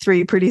on book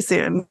 3 pretty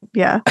soon.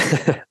 Yeah.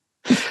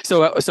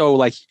 So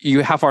like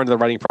how far into the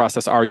writing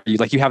process are you?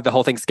 Like you have the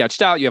whole thing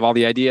sketched out, you have all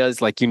the ideas,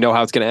 like you know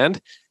how it's going to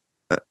end?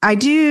 I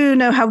do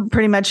know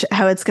pretty much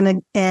how it's going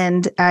to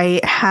end.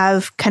 I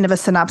have kind of a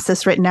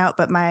synopsis written out,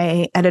 but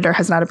my editor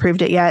has not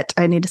approved it yet.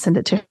 I need to send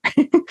it to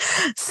her.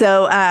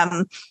 So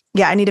I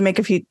need to make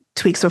a few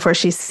tweaks before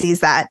she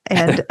sees that,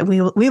 and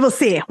we will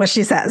see what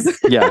she says.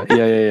 Yeah.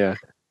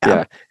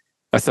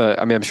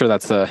 I'm sure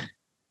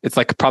it's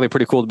like probably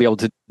pretty cool to be able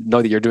to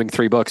know that you're doing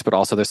 3 books, but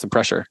also there's some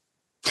pressure.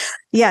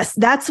 Yes,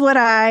 that's what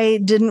I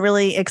didn't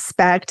really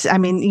expect. I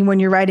mean, when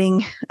you're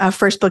writing a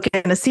first book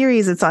in a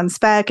series, it's on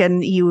spec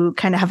and you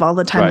kind of have all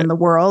the time in the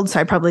world. So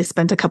I probably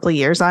spent a couple of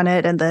years on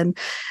it. And then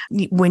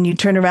when you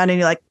turn around and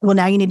you're like, well,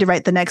 now you need to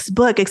write the next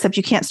book, except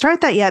you can't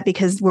start that yet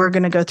because we're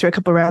going to go through a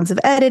couple of rounds of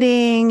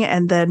editing.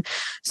 And then,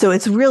 so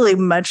it's really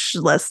much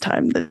less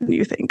time than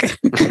you think.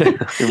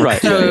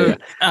 Right. So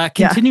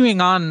continuing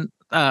on,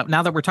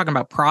 now that we're talking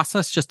about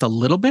process just a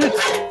little bit,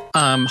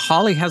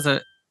 Holly has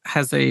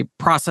a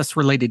process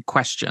related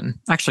question,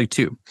 actually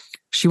two.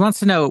 She wants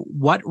to know,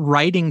 what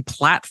writing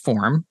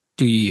platform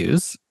do you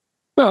use?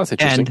 Well, that's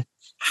interesting. And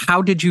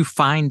how did you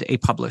find a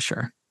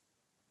publisher?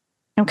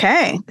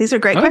 Okay, these are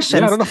great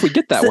questions. Yeah, I don't know if we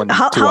get that one.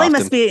 Holly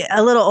must be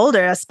a little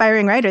older,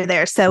 aspiring writer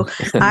there. So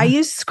I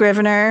use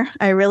Scrivener.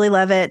 I really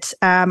love it.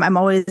 I'm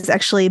always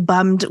actually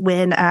bummed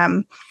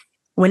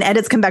when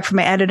edits come back from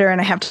my editor and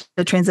I have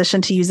to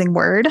transition to using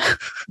Word,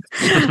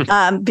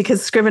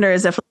 because Scrivener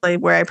is definitely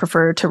where I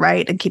prefer to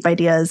write and keep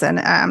ideas. And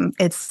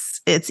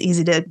it's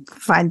easy to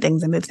find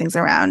things and move things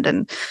around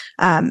and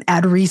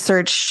add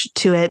research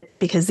to it,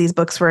 because these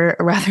books were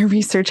rather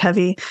research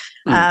heavy.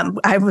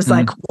 I was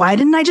like, why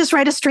didn't I just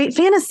write a straight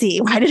fantasy?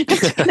 Why did I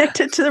have to connect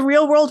it to the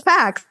real world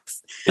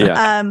facts?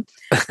 Yeah.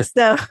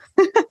 So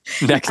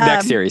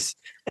next series.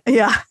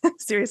 Yeah,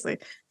 seriously.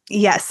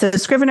 Yes. So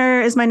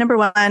Scrivener is my number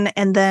one.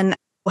 And then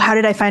how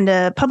did I find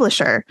a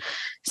publisher?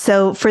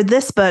 So for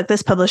this book,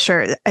 this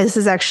publisher, this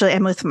is actually,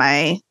 I'm with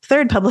my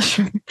third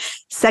publisher,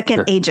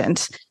 second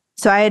agent.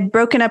 So I had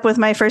broken up with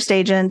my first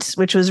agent,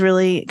 which was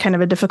really kind of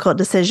a difficult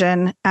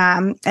decision.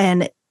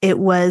 And it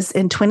was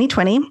in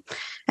 2020.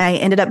 I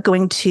ended up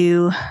going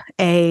to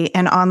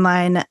an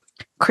online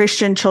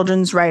Christian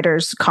children's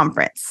writers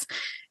conference.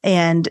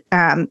 And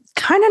kind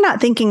of not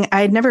thinking,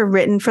 I had never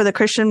written for the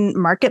Christian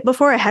market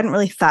before. I hadn't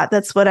really thought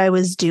that's what I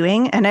was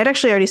doing. And I'd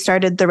actually already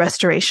started The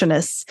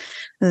Restorationists,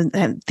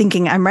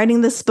 thinking I'm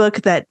writing this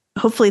book that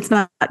hopefully it's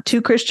not too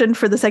Christian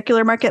for the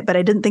secular market, but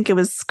I didn't think it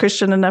was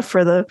Christian enough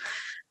for the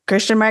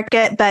Christian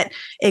market. But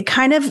it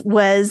kind of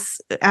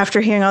was,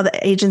 after hearing all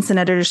the agents and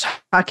editors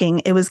talking,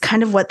 it was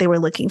kind of what they were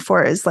looking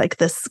for, is like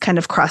this kind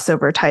of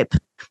crossover type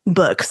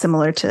book,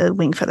 similar to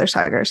Wing Feather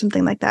Saga or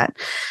something like that.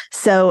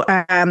 So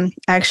I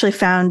actually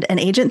found an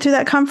agent through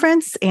that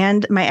conference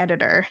and my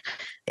editor.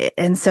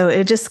 And so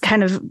it just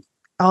kind of,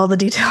 all the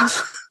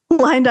details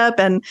lined up.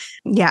 And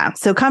yeah,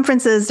 so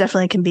conferences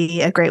definitely can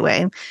be a great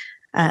way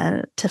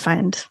to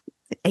find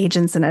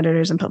agents and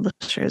editors and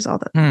publishers, all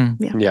that.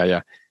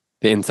 Yeah.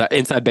 The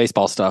inside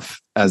baseball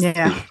stuff, as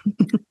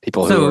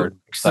people who are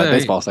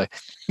baseball say.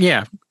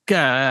 Yeah.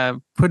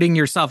 Putting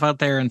yourself out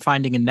there and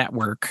finding a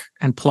network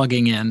and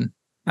plugging in.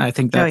 I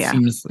think that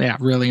seems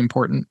really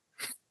important.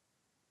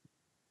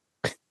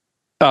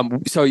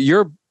 So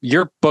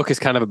your book is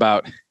kind of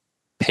about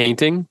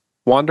painting,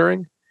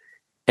 wandering.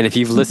 And if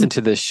you've listened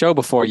to this show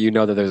before, you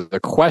know that there's a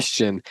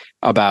question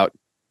about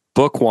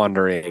book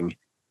wandering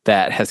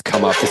that has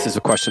come up. This is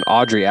a question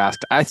Audrey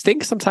asked, I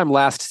think sometime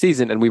last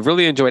season, and we've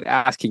really enjoyed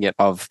asking it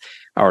of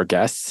our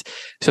guests.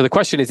 So the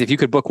question is, if you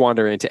could book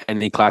wander into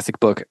any classic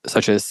book,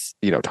 such as,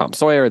 Tom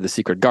Sawyer, The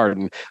Secret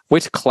Garden,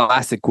 which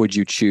classic would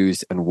you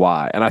choose and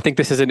why? And I think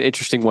this is an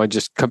interesting one,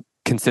 just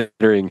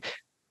considering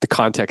the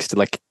context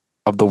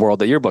of the world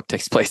that your book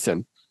takes place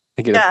in.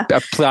 I think it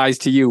applies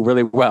to you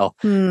really well.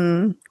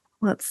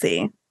 Let's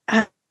see.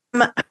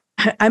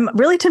 I'm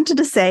really tempted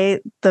to say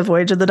The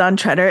Voyage of the Dawn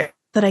Treader,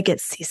 that I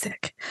get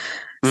seasick.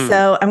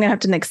 So I'm going to have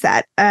to nix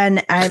that.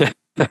 And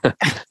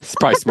it's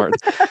probably smart.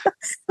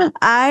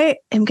 I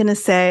am going to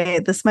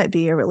say this might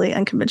be a really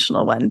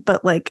unconventional one,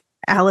 but like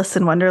Alice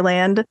in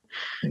Wonderland,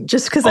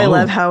 just because I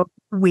love how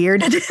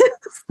weird it is.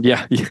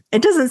 Yeah.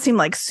 It doesn't seem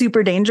like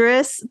super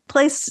dangerous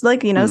place.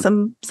 Like,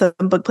 some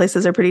book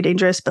places are pretty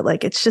dangerous, but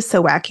like, it's just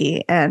so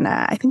wacky. And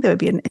I think that would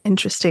be an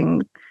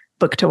interesting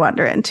book to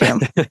wander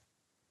into.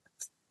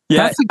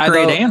 Yeah, that's a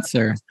great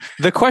answer.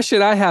 The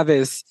question I have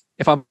is,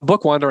 if I'm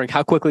book wandering,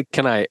 how quickly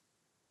can I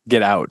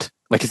get out?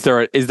 Like, is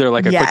there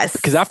like a quick,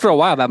 because after a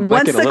while that might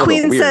once get a little the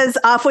queen bit weird. says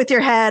off with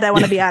your head, I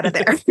want to be out of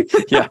there.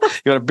 Yeah,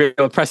 you want to be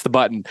able to press the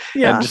button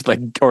and just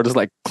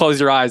close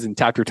your eyes and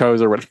tap your toes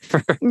or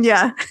whatever.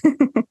 Yeah.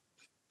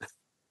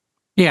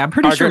 Yeah, I'm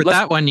pretty sure with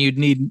that one you'd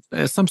need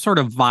some sort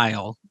of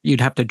vial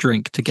you'd have to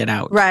drink to get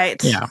out.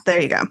 Right. Yeah.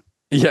 There you go.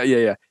 Yeah.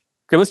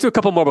 Okay, let's do a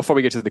couple more before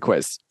we get to the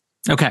quiz.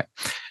 Okay.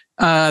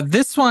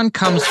 This one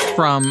comes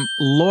from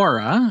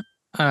Laura.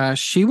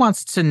 She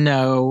wants to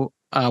know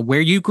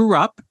where you grew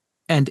up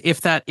and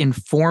if that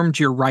informed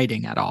your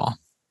writing at all.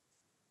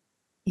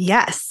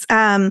 Yes.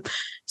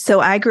 So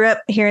I grew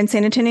up here in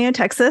San Antonio,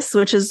 Texas,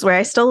 which is where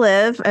I still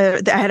live.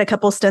 I had a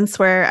couple stints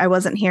where I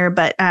wasn't here,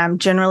 but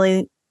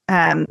generally,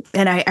 and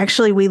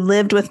we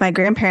lived with my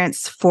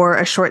grandparents for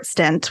a short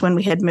stint when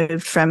we had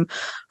moved from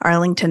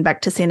Arlington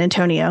back to San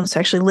Antonio. So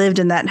I actually lived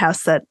in that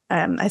house that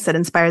I said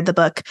inspired the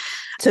book.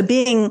 So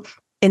being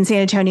in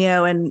San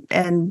Antonio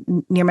and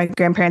near my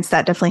grandparents,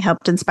 that definitely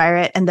helped inspire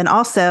it. And then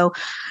also,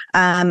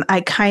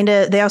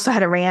 they also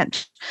had a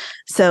ranch.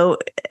 So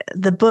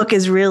the book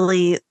is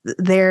really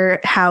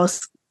their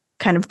house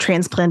kind of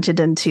transplanted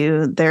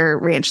into their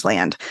ranch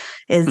land.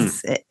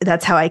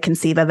 That's how I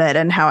conceive of it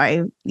and how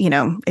I,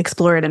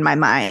 explore it in my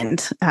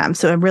mind.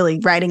 So I'm really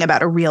writing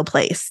about a real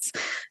place.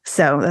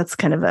 So that's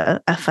kind of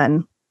a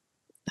fun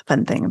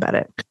thing about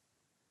it.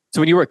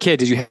 So when you were a kid,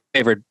 did you have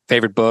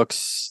favorite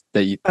books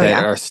that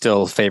are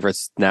still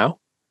favorites now?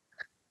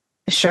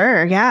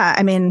 Sure. Yeah.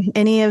 I mean,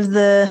 any of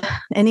the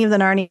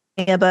Narnia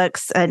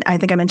books, and I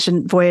think I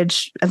mentioned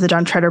Voyage of the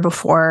Dawn Treader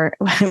before,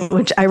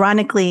 which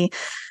ironically,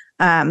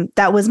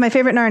 that was my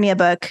favorite Narnia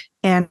book.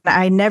 And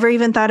I never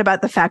even thought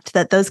about the fact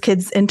that those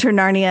kids enter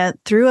Narnia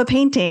through a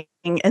painting.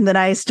 And then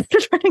I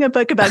started writing a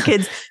book about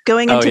kids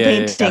going into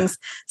paintings. Yeah.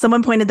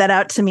 Someone pointed that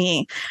out to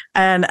me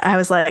and I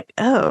was like,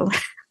 oh,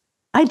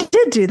 I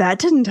did do that,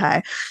 didn't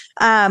I?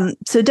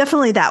 So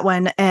definitely that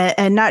one.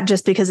 And not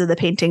just because of the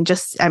painting,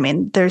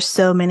 there's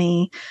so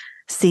many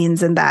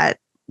scenes in that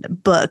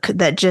book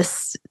that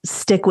just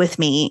stick with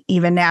me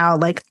even now,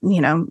 like,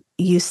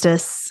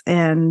 Eustace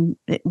and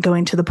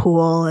going to the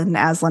pool and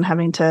Aslan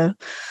having to,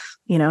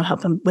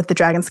 help him with the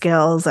dragon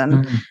scales.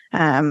 And,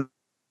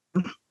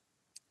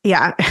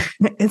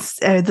 it's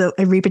the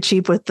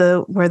Reepicheep with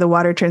where the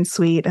water turns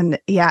sweet. And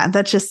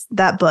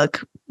that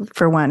book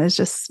for one is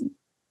just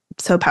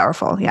so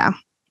powerful. Yeah.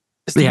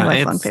 It's a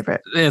lifelong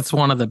favorite. It's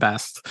one of the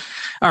best.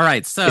 All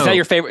right. So is that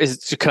your favorite?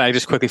 Can I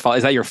just quickly follow?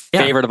 Is that your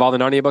favorite of all the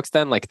Narnia books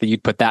then? Like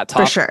you'd put that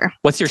top? For sure.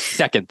 What's your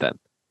second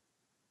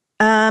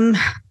then?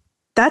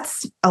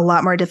 That's a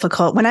lot more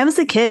difficult. When I was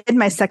a kid,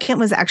 my second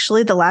was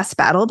actually The Last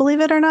Battle,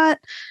 believe it or not.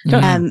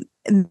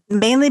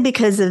 Mainly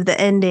because of the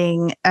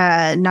ending,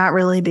 not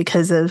really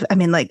because of,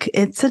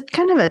 it's a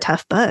kind of a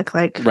tough book.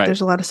 Like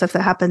there's a lot of stuff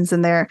that happens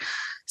in there.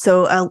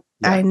 So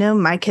I know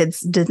my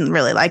kids didn't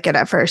really like it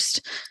at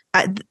first.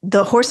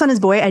 The Horse on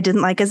His Boy, I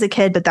didn't like as a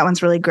kid, but that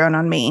one's really grown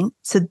on me.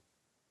 So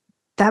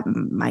that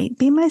might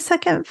be my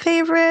second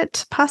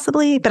favorite,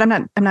 possibly. But I'm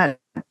not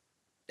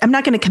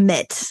going to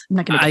commit. I'm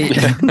not going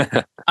to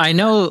commit. I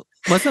know.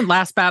 Wasn't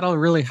Last Battle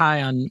really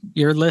high on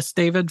your list,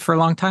 David, for a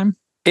long time?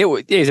 It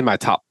is in my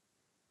top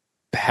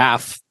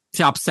half.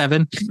 Top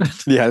 7.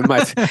 Yeah,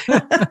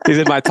 he's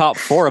in my top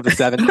 4 of the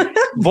 7.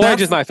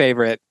 Voyage is my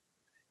favorite.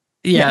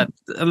 Yeah,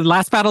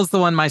 Last Battle is the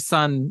one my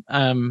son,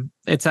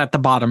 it's at the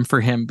bottom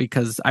for him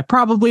because I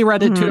probably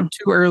read it to him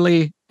too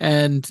early.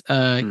 And,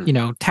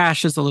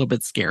 Tash is a little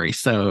bit scary.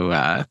 So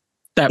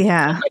that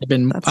might have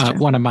been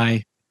one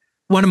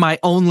of my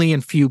only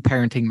and few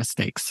parenting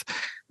mistakes.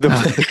 The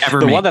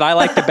one that I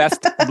like the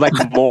best, like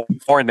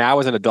more now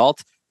as an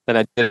adult than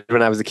I did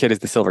when I was a kid is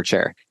The Silver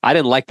Chair. I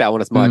didn't like that one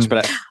as much,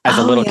 but as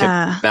a little kid,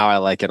 now I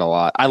like it a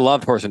lot. I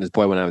loved Horse and His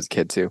Boy when I was a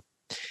kid too.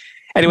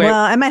 Anyway,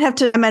 well, I might have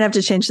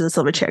to change to The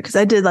Silver Chair because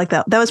I did like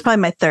that. That was probably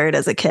my third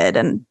as a kid,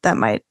 and that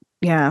might,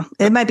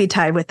 it might be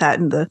tied with that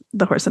and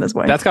the Horse and His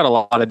Boy. That's got a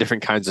lot of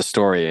different kinds of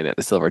story in it.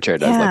 The Silver Chair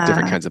does like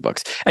different kinds of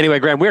books. Anyway,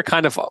 Graham, we're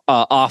kind of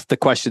off the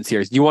questions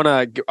here. Do you want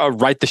to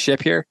right the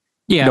ship here?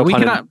 Yeah, we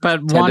cannot.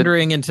 But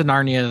wandering into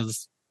Narnia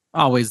is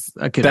always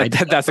a good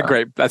idea. That's a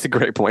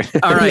great point.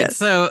 All right. Yes.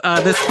 So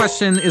this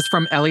question is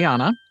from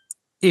Eliana.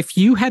 If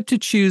you had to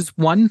choose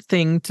one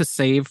thing to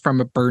save from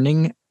a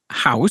burning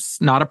house,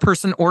 not a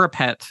person or a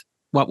pet,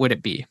 what would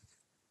it be?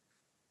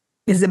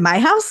 Is it my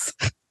house?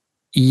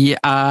 Yeah.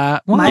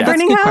 My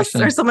burning house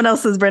question. Or someone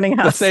else's burning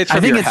house? Let's say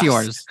I think it's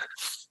yours.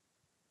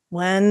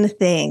 One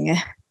thing.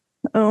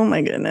 Oh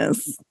my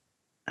goodness.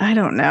 I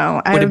don't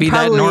know. Would it be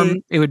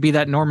it would be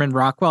that Norman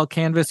Rockwell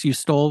canvas you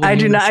stole? I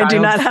do not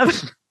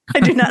have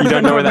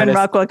a Norman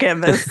Rockwell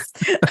canvas.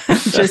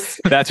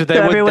 Just that's what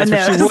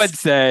she would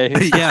say.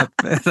 Yeah,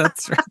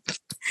 that's right.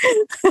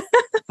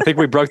 I think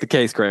we broke the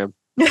case, Graham.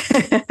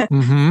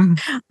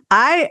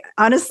 I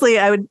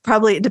would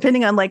probably,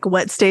 depending on like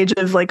what stage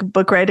of like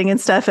book writing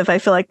and stuff, if I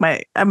feel like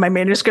my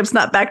manuscript's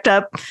not backed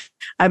up,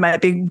 I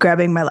might be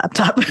grabbing my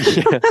laptop.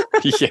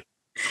 Yeah.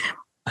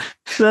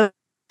 So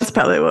that's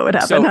probably what would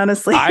happen,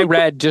 honestly. I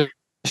read just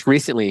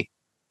recently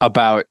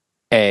about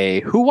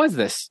who was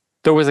this?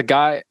 There was a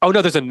guy. Oh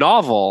no, there's a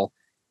novel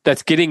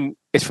it's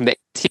from the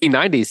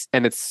 1890s,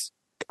 and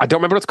I don't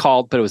remember what it's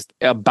called, but it was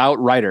about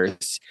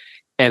writers.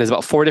 And it's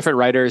about 4 different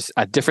writers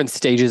at different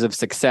stages of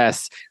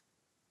success.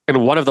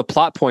 And one of the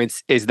plot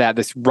points is that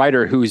this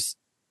writer who's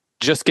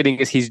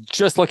he's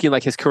just looking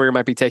like his career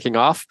might be taking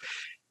off,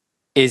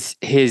 is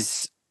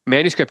his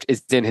manuscript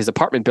is in his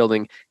apartment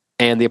building,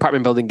 and the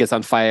apartment building gets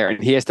on fire,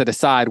 and he has to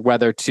decide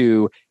whether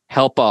to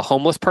help a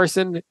homeless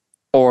person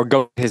or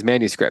go with his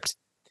manuscript.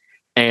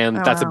 And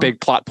that's a big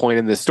plot point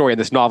in this story. And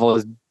this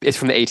novel is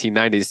from the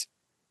 1890s.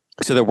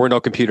 So there were no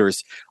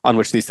computers on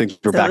which these things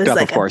were backed up,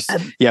 of course.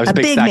 It was a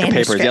big stack of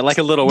papers. Yeah, like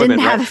a Little Women.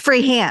 Didn't have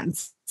free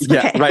hands.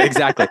 Yeah, right,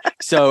 exactly.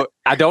 So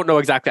I don't know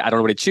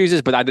what he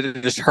chooses, but I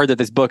just heard that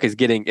this book is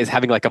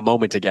having like a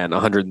moment again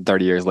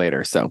 130 years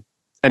later. So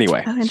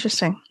anyway. Oh,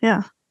 interesting.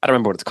 Yeah. I don't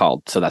remember what it's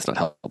called, so that's not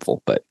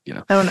helpful, but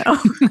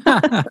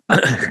Oh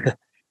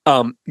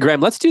no.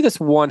 Graham, let's do this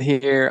one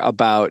here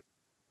about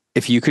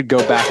if you could go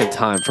back in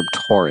time from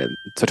Torin.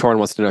 So Torin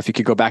wants to know if you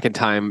could go back in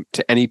time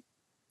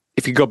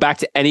if you go back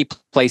to any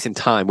place in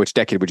time, which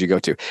decade would you go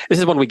to? This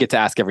is one we get to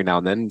ask every now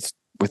and then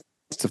with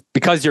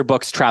because your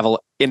books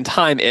travel in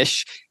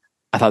time-ish,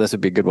 I thought this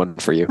would be a good one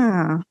for you.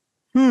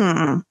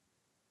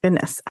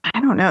 Goodness.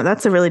 I don't know.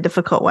 That's a really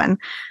difficult one.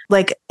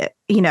 Like,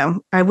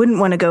 I wouldn't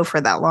want to go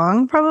for that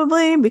long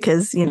probably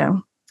because,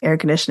 air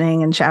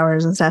conditioning and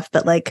showers and stuff.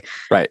 But like,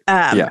 right.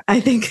 I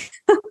think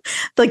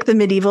like the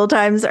medieval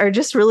times are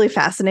just really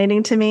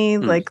fascinating to me.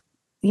 Like,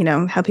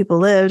 how people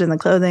lived and the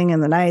clothing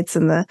and the knights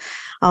and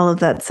all of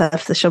that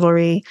stuff, the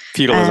chivalry.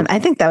 Feudalism. I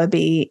think that would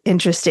be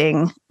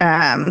interesting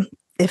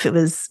if it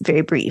was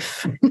very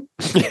brief.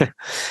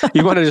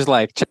 You want to just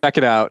like check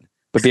it out,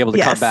 but be able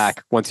to come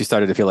back once you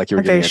started to feel like you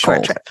were getting a short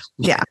cold. trip.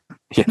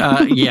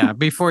 Yeah.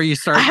 Before you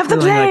start. I have the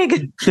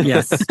plague.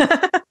 Yes.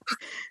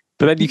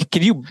 But then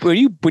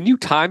when you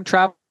time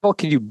travel,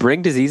 can you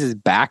bring diseases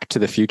back to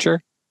the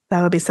future?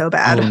 That would be so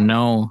bad. Oh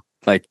no.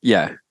 Like,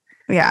 yeah.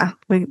 Yeah.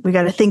 We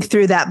got to think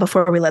through that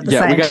before we let the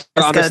scientists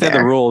we got to understand go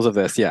the rules of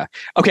this. Yeah.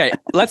 Okay.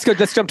 Let's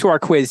jump to our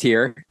quiz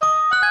here.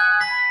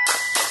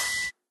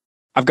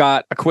 I've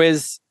got a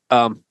quiz.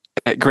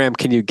 Graham,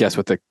 can you guess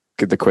what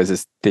the quiz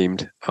is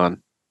themed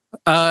on?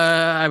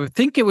 I would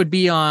think it would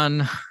be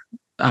on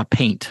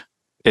paint.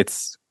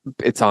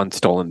 It's on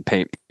stolen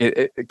paint.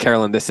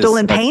 Carolyn, this is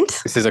stolen paint.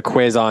 This is a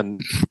quiz on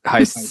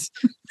heists.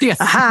 Yes.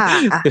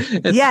 Aha.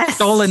 Yes.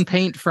 Stolen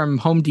paint from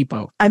Home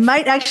Depot. I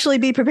might actually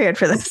be prepared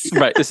for this.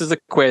 Right. This is a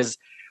quiz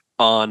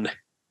on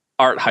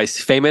art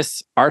heists,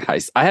 famous art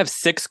heists. I have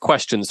 6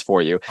 questions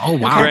for you. Oh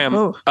wow, Graham.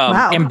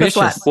 Wow.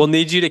 Ambitious. We'll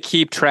need you to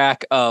keep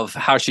track of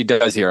how she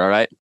does here. All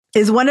right.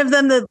 Is one of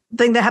them the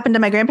thing that happened to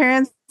my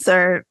grandparents,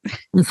 or?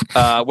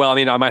 Well, I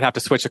mean, I might have to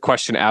switch a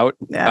question out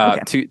to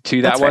that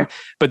That's one. fair.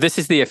 But this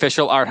is the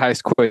official art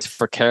heist quiz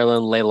for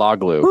Carolyn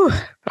Leiloglou.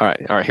 All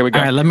right, here we go.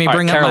 All right, let me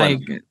bring up my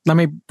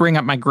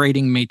Carolyn.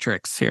 grading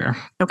matrix here.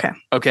 Okay.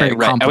 Okay, Very right. I mean,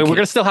 we're complicated. going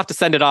to still have to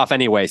send it off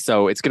anyway,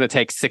 so it's going to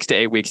take 6 to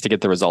 8 weeks to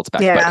get the results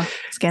back. Yeah.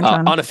 But,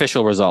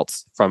 unofficial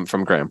results from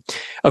Graham.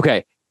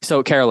 Okay,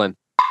 so Carolyn,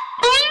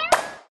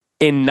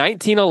 in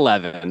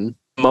 1911,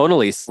 Mona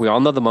Lisa, we all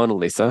know the Mona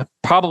Lisa,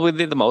 probably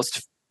the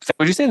most,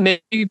 would you say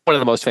maybe one of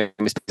the most famous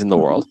pieces in the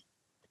world,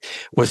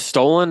 was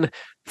stolen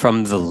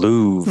from the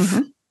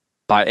Louvre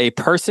by a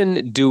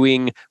person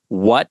doing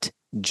what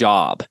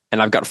job?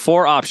 And I've got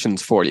 4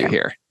 options for you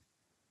here.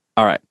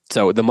 All right.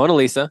 So the Mona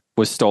Lisa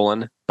was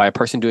stolen by a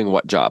person doing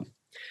what job?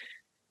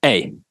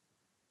 A, it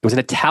was an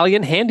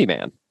Italian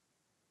handyman.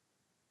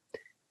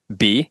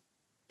 B,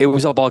 it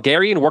was a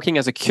Bulgarian working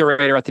as a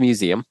curator at the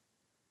museum.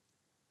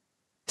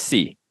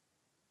 C,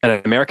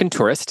 an American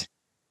tourist.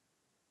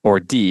 Or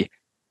D,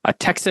 a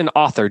Texan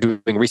author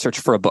doing research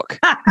for a book.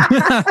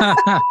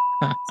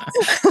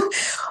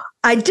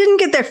 I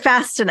didn't get there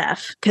fast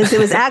enough because it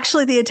was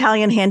actually the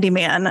Italian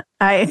handyman.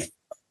 I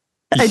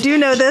do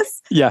know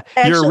this. Yeah.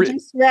 I actually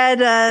just read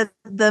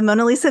The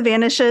Mona Lisa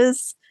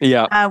Vanishes,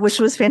 which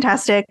was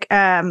fantastic.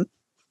 So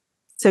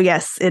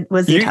yes, it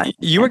was the Italian.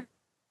 You were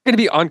going to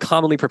be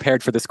uncommonly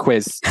prepared for this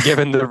quiz,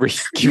 given the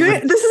this is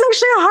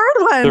actually a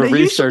hard one.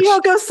 Usually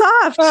I'll go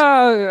soft.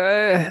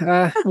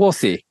 We'll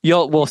see.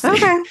 We'll see.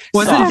 Okay.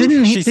 Did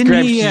you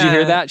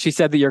hear that? She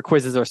said that your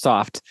quizzes are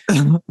soft.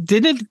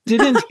 Didn't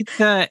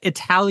the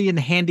Italian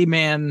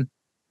handyman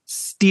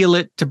steal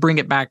it to bring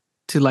it back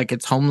to like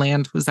its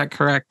homeland? Was that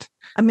correct?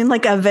 I mean,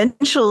 like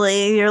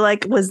eventually you're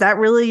like, was that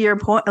really your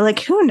point? Like,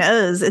 who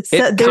knows?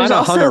 There's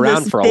also hung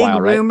around for a big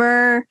while, right?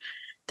 rumor.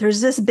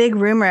 There's this big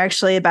rumor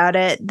actually about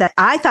it that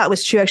I thought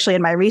was true actually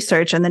in my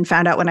research, and then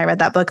found out when I read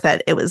that book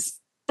that it was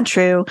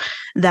true,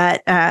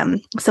 that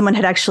someone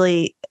had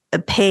actually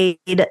paid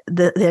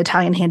the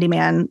Italian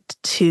handyman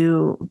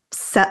to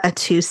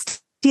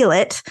steal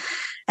it,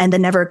 and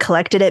then never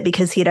collected it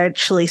because he'd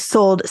actually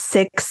sold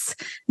 6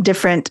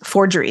 different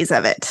forgeries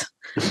of it.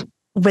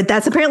 But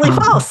that's apparently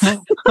false.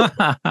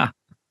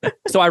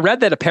 So I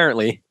read that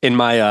apparently in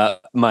my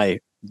my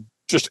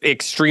just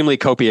extremely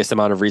copious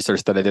amount of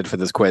research that I did for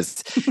this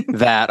quiz,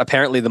 that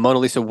apparently the Mona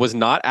Lisa was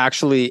not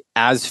actually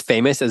as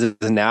famous as it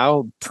is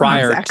now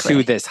prior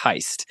to this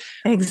heist.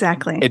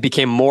 Exactly. It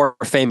became more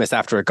famous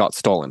after it got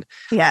stolen.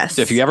 Yes.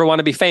 So if you ever want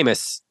to be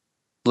famous,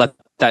 let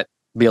that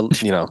be,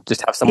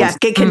 just have someone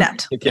get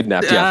kidnapped. Get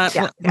kidnapped.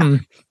 Yeah.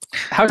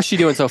 How is she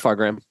doing so far,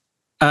 Graham?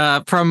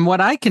 From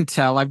what I can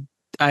tell, I've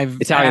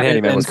Italian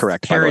handyman was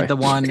correct. Carried the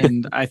one,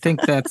 and I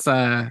think that's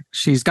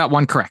she's got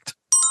one correct.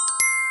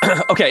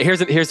 Okay,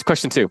 here's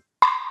question 2.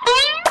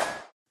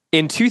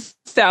 In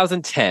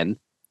 2010,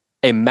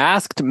 a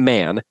masked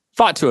man,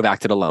 thought to have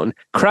acted alone,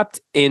 crept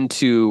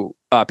into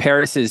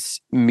Paris's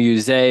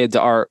Musée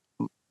d'Art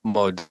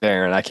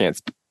Moderne. I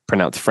can't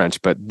pronounce French,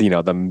 but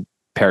the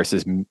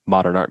Paris's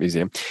Modern Art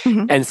Museum,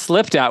 and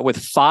slipped out with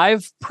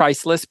 5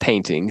 priceless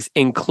paintings,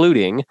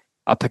 including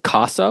a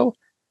Picasso,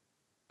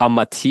 a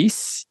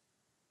Matisse,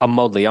 a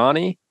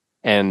Modigliani,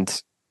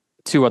 and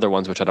 2 other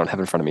ones, which I don't have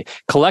in front of me,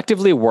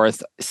 collectively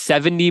worth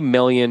 $70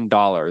 million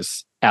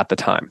at the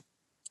time.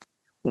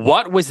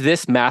 What was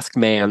this masked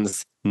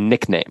man's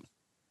nickname?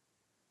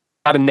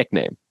 Had a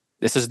nickname.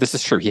 This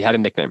is true. He had a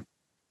nickname.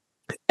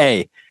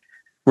 A,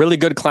 really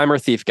good climber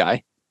thief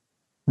guy.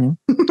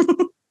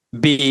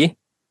 B,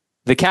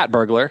 the cat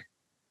burglar.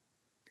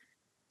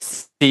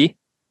 C,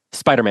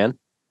 Spider-Man,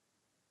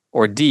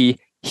 or D,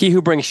 he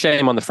who brings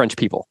shame on the French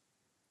people?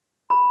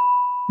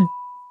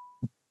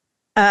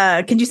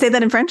 Can you say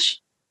that in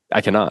French?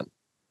 I cannot.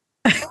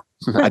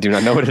 I do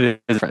not know what it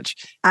is in French.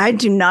 I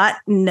do not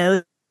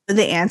know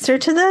the answer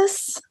to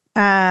this.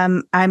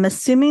 I'm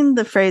assuming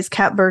the phrase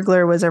cat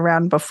burglar was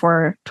around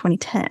before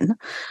 2010.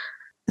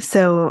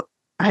 So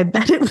I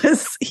bet it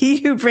was he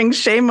who brings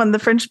shame on the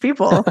French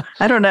people.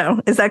 I don't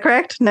know. Is that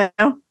correct? No.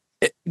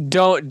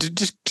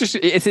 Just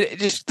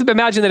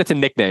imagine that it's a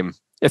nickname.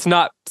 It's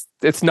not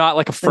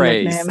like a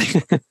phrase.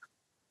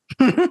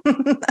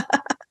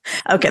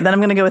 Okay, then I'm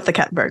going to go with the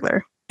cat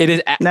burglar. It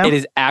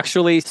is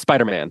actually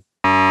Spider-Man.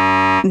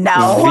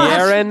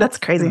 No, that's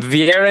crazy.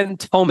 Vieren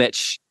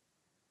Tomich,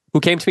 who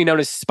came to be known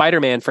as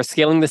Spider-Man for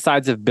scaling the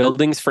sides of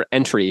buildings for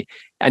entry,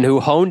 and who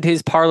honed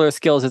his parlor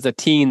skills as a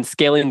teen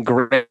scaling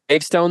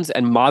gravestones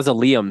and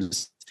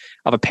mausoleums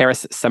of a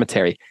Paris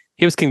cemetery.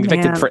 He was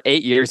convicted for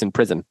 8 years in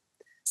prison.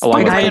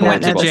 Along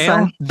with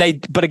jail.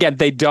 But again,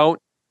 they don't.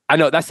 I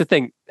know that's the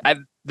thing.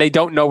 They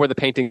don't know where the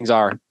paintings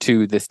are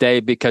to this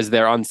day because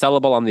they're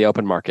unsellable on the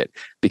open market.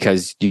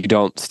 Because you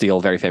don't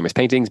steal very famous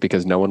paintings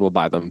because no one will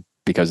buy them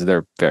because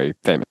they're very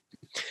famous.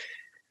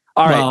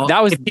 All right,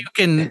 that was.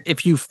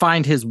 If you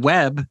find his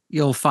web,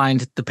 you'll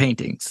find the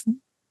paintings.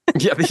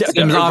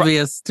 Seems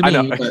obvious to me.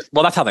 I know.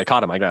 Well, that's how they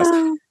caught him, I guess.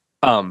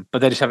 But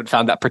they just haven't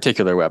found that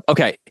particular web.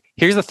 Okay,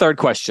 here's the third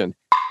question.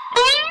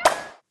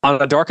 On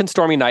a dark and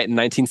stormy night in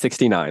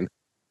 1969,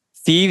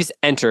 thieves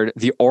entered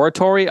the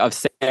Oratory of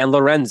San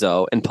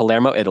Lorenzo in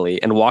Palermo,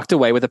 Italy, and walked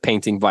away with a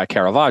painting by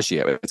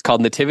Caravaggio. It's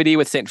called Nativity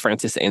with St.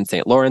 Francis and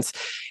St. Lawrence,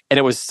 and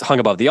it was hung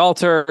above the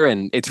altar,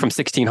 and it's from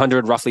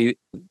 1600, roughly.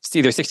 It's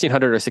either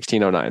 1600 or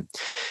 1609.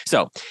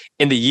 So,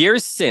 in the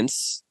years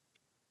since,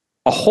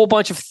 a whole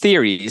bunch of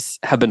theories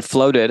have been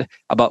floated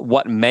about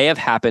what may have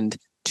happened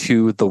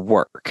to the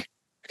work.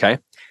 Okay?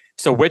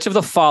 So, which of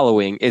the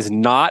following is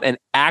not an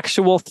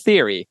actual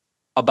theory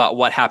about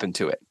what happened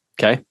to it?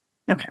 Okay?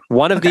 Okay.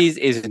 One of these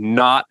is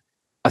not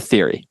a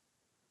theory.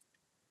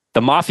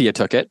 The mafia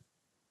took it.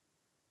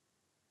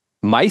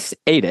 Mice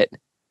ate it.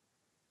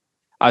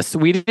 A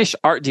Swedish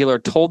art dealer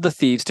told the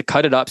thieves to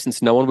cut it up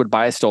since no one would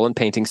buy a stolen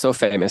painting so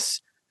famous.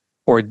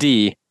 Or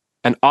D,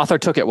 an author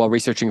took it while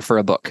researching for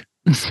a book.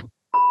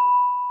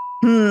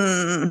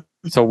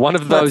 So one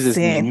of those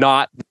is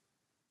not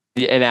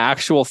an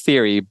actual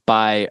theory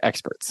by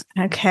experts.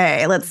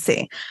 Okay, let's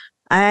see.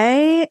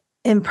 I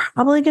am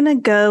probably going to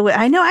go with,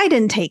 I know I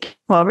didn't take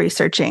while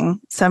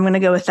researching, so I'm going to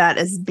go with that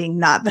as being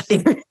not the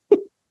theory.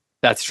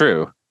 That's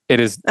true. It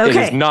is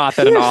not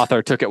that an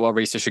author took it while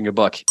researching a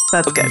book.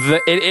 That's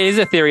good. It is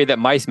a theory that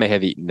mice may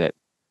have eaten it.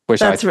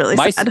 That's really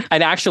sad.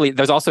 And actually,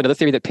 there's also another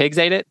theory that pigs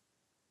ate it.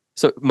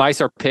 So mice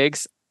are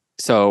pigs.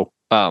 So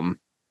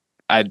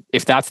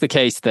if that's the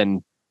case,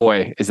 then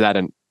boy, is that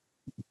a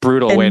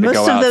brutal way to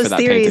go out for that painting. Most of those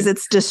theories,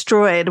 it's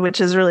destroyed, which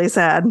is really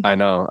sad. I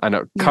know.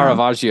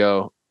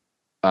 Caravaggio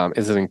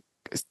is an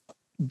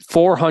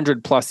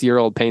 400 plus year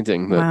old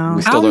painting that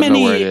we still don't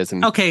know where it is.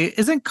 Okay,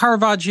 isn't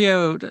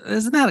Caravaggio,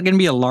 isn't that going to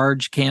be a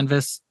large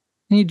canvas?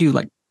 And you do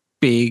like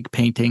big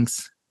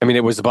paintings. I mean,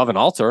 it was above an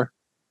altar.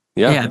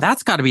 Yeah,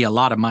 that's got to be a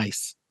lot of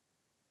mice.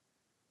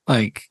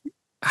 Like,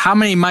 how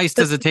many mice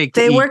does it take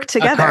to eat work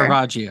together. A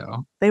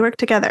Caravaggio? They work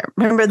together.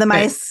 Remember the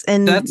mice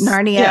in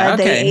Narnia?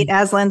 They ate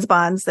Aslan's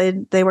bonds.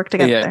 They work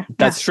together. Yeah,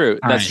 that's true.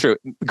 That's true.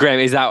 Graham,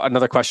 is that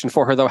another question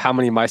for her, though? How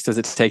many mice does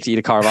it take to eat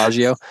a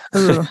Caravaggio?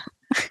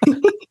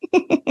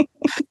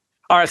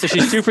 All right, so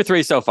she's 2 for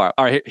 3 so far.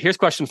 All right, here's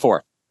question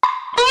 4.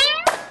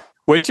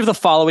 Which of the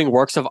following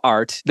works of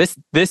art? This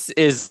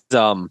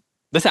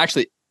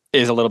actually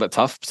is a little bit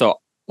tough, so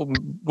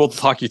we'll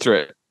talk you through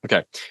it.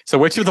 Okay, so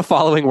which of the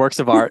following works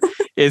of art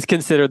is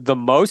considered the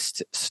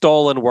most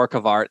stolen work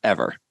of art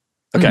ever?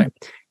 Okay,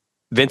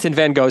 Vincent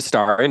van Gogh's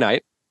Starry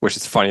Night, which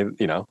is funny,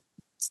 you know.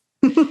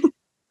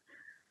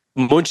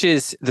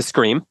 Munch's The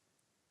Scream,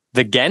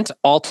 the Ghent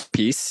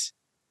altarpiece,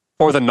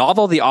 or the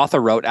novel the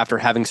author wrote after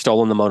having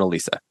stolen the Mona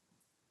Lisa.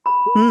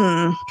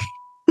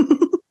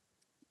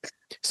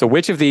 So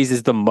which of these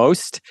is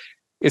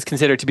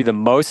considered to be the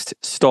most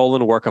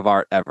stolen work of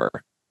art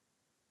ever?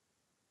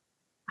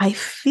 I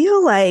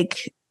feel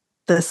like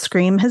The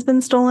Scream has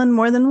been stolen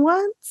more than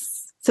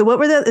once. So what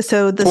were the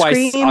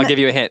twice. Scream? I'll give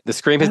you a hint. The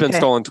Scream has been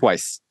stolen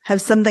twice.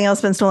 Have something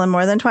else been stolen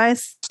more than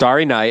twice?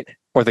 Starry Night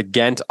or the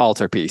Ghent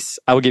altarpiece.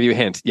 I will give you a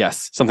hint.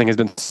 Yes, something has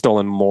been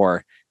stolen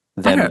more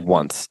than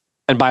once.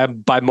 And by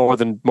more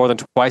than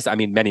twice, I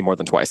mean many more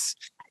than twice.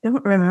 I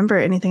don't remember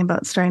anything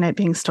about Starry Night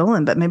being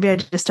stolen, but maybe I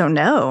just don't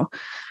know.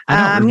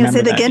 I'm going to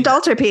say the Ghent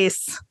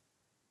altarpiece.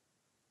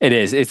 It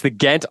is. It's the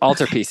Ghent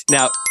altarpiece.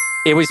 Now,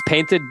 it was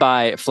painted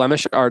by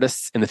Flemish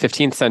artists in the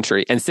 15th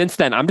century. And since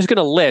then, I'm just going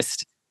to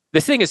list,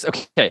 this thing is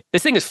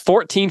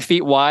 14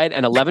 feet wide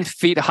and 11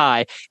 feet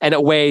high. And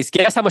it weighs,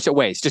 guess how much it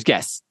weighs? Just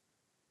guess.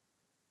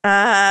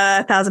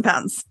 1,000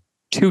 pounds.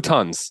 2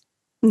 tons.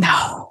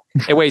 No.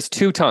 It weighs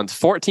 2 tons,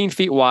 14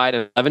 feet wide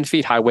and 11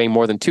 feet high, weighing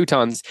more than 2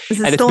 tons. Is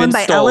it stolen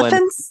by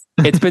elephants?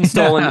 It's been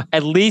stolen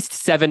at least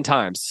 7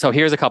 times. So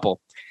here's a couple.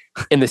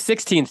 In the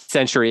 16th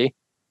century,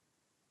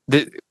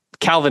 the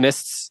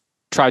Calvinists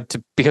tried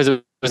to, because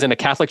it was in a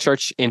Catholic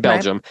church in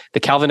Belgium, the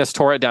Calvinists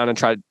tore it down and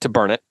tried to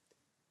burn it.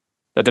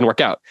 That didn't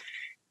work out.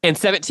 In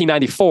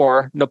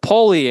 1794,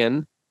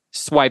 Napoleon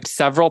swiped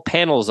several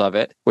panels of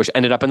it, which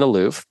ended up in the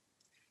Louvre.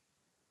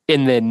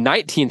 In the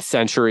 19th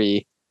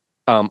century,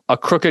 a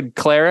crooked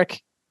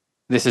cleric,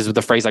 this is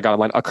the phrase I got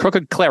online, a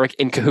crooked cleric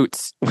in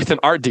cahoots with an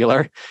art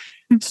dealer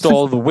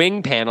stole the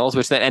wing panels,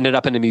 which then ended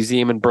up in a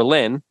museum in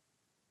Berlin.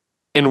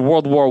 In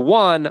World War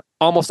I,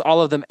 almost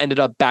all of them ended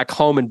up back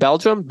home in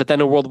Belgium, but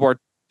then in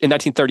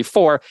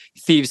 1934,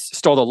 thieves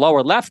stole the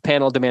lower left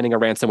panel, demanding a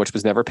ransom, which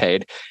was never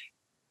paid.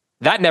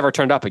 That never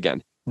turned up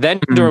again.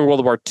 Then during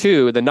World War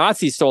II, the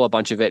Nazis stole a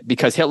bunch of it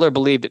because Hitler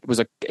believed it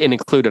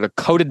included a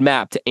coded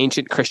map to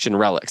ancient Christian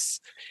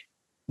relics.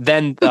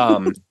 Then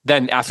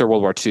after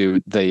World War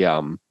II,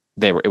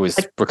 it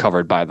was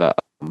recovered by the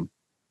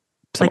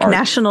like art.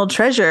 National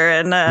treasure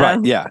and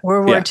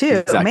World War II.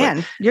 Exactly.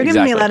 Man, you're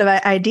giving me a lot of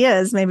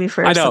ideas maybe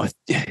for I know.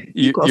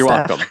 You're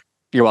welcome.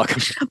 You're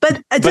welcome.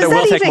 But does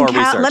that even count?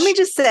 Research. Let me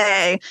just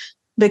say,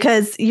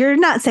 because you're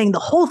not saying the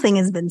whole thing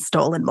has been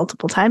stolen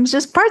multiple times,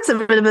 just parts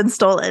of it have been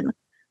stolen.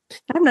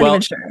 I'm not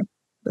even sure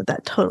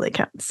that totally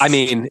counts. I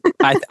mean,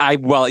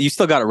 well, you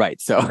still got it right.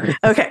 So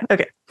Okay.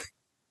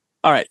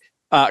 All right.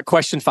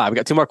 Question 5. We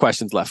got 2 more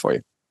questions left for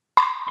you.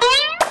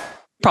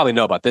 Probably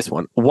know about this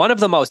one. One of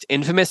the most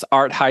infamous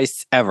art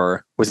heists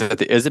ever was at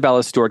the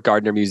Isabella Stewart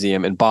Gardner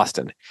Museum in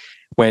Boston,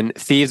 when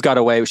thieves got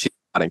away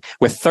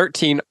with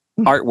 13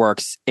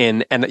 artworks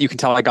and you can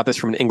tell I got this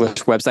from an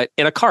English website,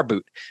 in a car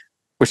boot,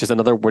 which is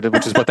another word,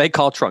 which is what they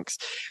call trunks.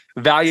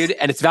 They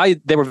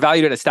were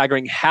valued at a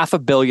staggering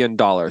 $500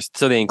 million.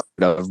 So they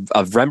include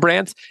of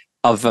Rembrandt,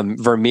 of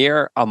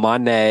Vermeer, a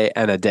Monet,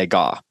 and a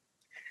Degas.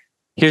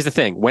 Here's the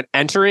thing. When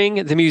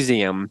entering the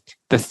museum,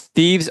 the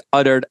thieves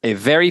uttered a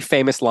very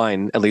famous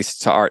line, at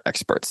least to art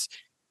experts.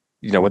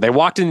 When they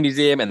walked in the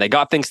museum and they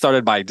got things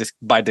started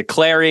by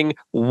declaring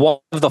one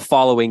of the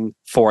following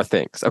 4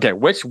 things. Okay,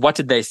 what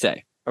did they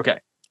say? Okay.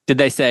 Did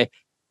they say,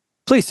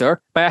 "Please,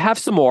 sir, may I have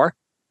some more?"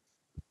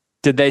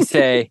 Did they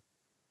say,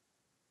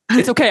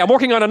 "It's okay, I'm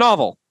working on a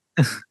novel"?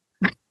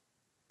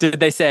 Did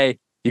they say,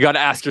 "You got to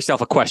ask yourself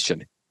a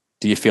question.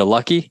 Do you feel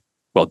lucky?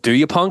 Well, do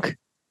you, punk?"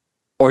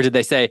 Or did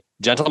they say,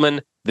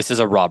 "Gentlemen, this is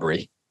a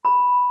robbery"?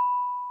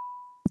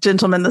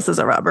 Gentlemen, this is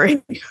a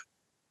robbery.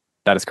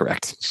 That is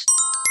correct.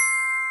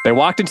 They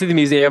walked into the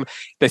museum.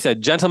 They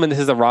said, "Gentlemen, this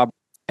is a robbery."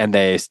 And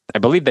I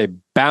believe they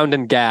bound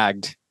and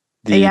gagged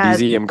the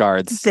museum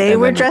guards. They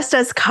were dressed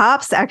as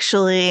cops,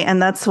 actually.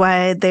 And that's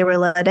why they were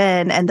let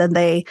in. And then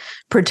they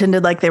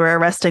pretended like they were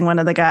arresting one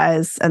of the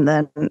guys. And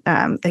then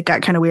it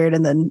got kind of weird.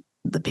 And then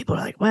the people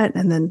were like, "What?"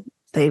 And then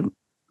they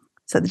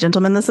said,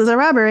 "Gentlemen, this is a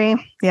robbery."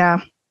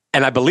 Yeah.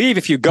 And I believe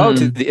if you go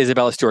to the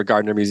Isabella Stewart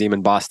Gardner Museum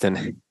in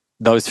Boston,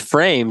 those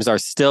frames are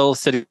still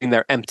sitting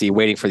there empty,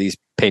 waiting for these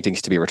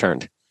paintings to be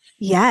returned.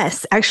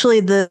 Yes.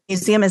 Actually, the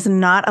museum is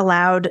not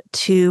allowed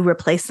to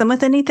replace them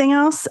with anything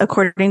else.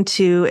 According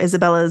to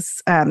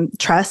Isabella's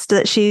trust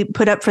that she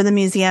put up for the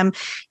museum,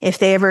 if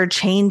they ever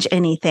change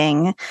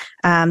anything,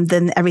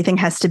 then everything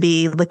has to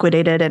be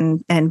liquidated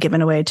and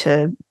given away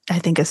to, I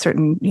think, a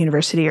certain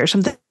university or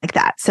something like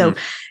that. So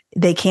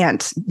they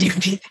can't do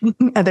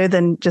anything other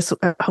than just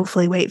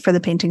hopefully wait for the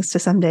paintings to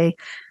someday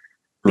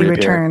be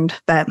returned.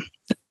 But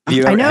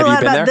I know a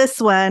lot about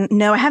this one.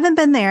 No, I haven't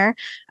been there,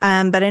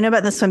 but I know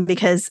about this one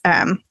because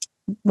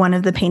one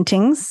of the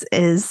paintings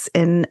is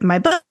in my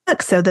book.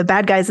 So the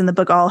bad guys in the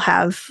book all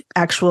have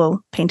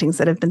actual paintings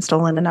that have been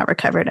stolen and not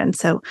recovered, and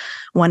so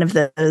one of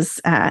those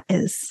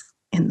is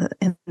in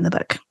the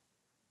book.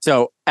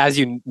 So, as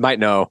you might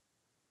know,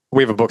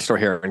 we have a bookstore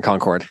here in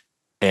Concord,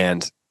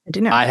 and I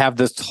do know. I have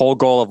this whole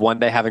goal of one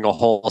day having a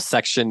whole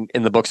section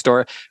in the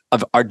bookstore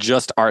of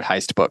just art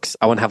heist books.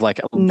 I want to have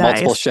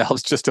multiple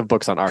shelves just of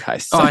books on art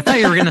heists. Oh, I thought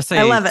you were going to say.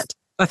 I love it.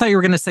 I thought you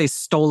were going to say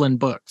stolen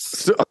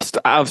books.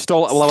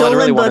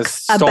 Stolen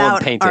books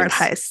about paintings. Art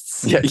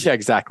heists. Yeah,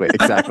 exactly.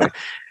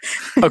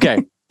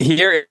 Okay,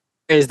 here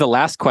is the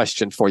last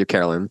question for you,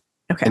 Carolyn.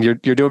 Okay, and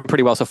you're doing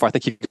pretty well so far. I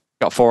think you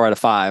got 4 out of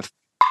 5.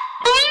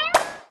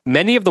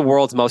 Many of the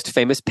world's most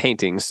famous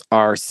paintings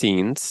are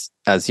scenes,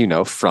 as you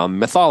know, from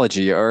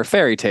mythology or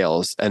fairy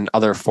tales and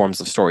other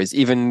forms of stories.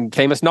 Even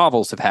famous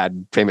novels have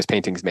had famous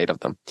paintings made of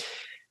them.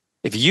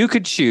 If you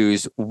could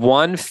choose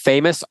one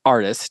famous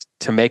artist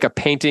to make a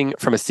painting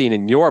from a scene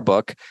in your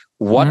book,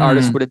 what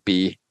artist would it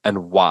be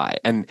and why?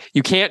 And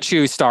you can't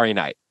choose Starry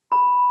Night,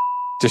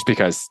 just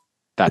because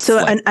that's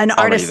so an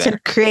artist to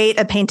create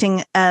a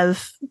painting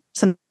of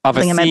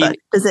something in my book.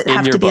 Does it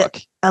have to be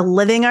a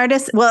living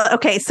artist? Well,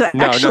 okay, so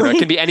no, it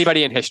can be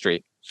anybody in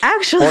history.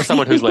 Actually, or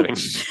someone who's living.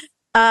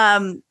 A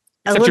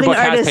living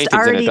artist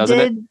already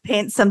did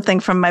paint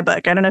something from my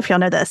book. I don't know if y'all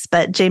know this,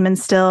 but Jamin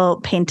Still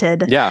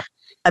painted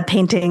a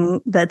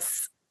painting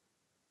that's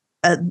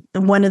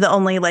one of the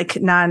only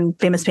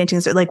non-famous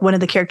paintings, or one of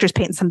the characters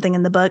paints something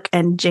in the book,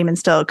 and Jamin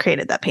Still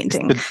created that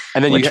painting.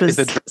 And then is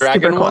the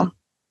dragon one? Cool.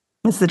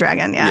 It's the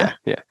dragon, yeah.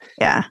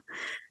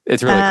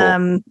 It's really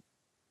cool.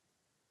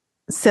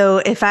 So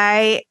if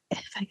I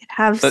could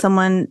have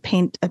someone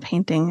paint a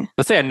painting,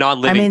 let's say a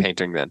non-living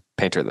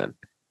painter then.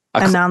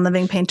 A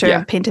non-living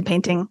painter paint a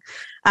painting.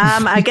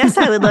 I guess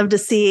I would love to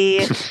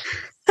see.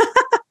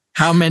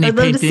 How many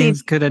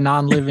paintings could a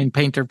non-living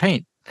painter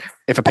paint?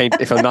 If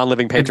a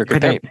non-living painter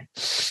could paint.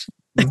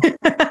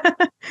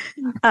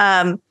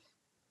 I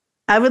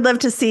would love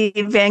to see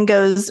Van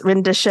Gogh's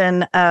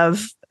rendition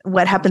of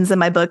what happens in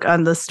my book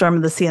on the Storm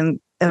of the Sea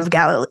of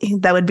Galilee.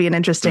 That would be an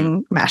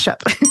interesting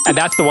mashup. And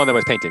that's the one that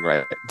was painting,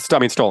 right?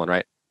 Stolen,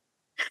 right?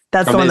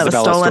 That's From the one that was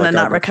Isabella stolen Stewart and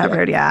not Gardner.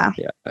 recovered.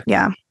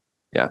 Yeah.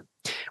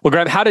 Well,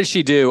 Graham, how did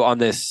she do on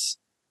this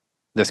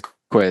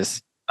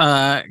quiz?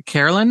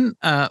 Carolyn,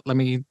 let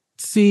me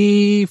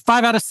see.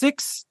 5 out of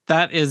 6.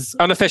 That is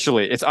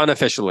Unofficially. It's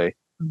unofficially.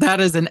 that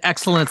is an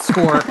excellent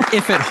score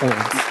if it holds.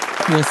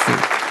 We'll see.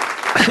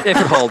 If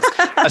it holds,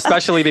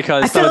 especially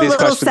because I some of feel these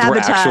a little questions were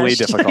actually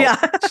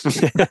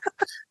sabotaged. difficult.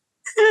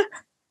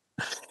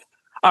 Yeah.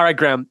 All right,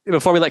 Graham,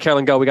 before we let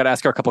Carolyn go, we got to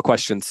ask her a couple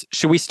questions.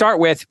 Should we start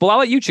with, well, I'll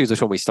let you choose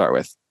which one we start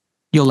with.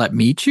 You'll let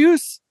me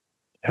choose?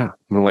 Yeah, I'm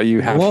going to let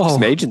you have Whoa.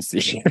 some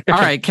agency. All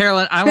right,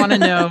 Carolyn, I want to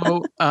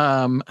know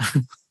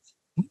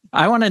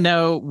I want to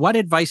know what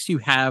advice you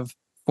have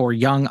for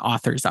young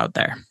authors out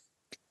there.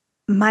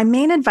 My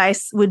main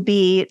advice would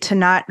be to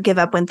not give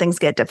up when things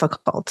get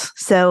difficult.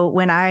 So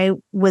when I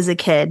was a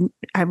kid,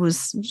 I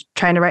was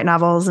trying to write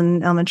novels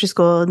in elementary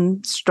school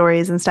and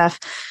stories and stuff.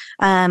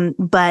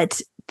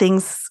 But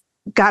things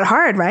got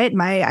hard, right?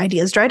 My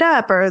ideas dried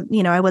up, or,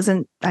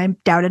 I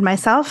doubted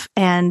myself,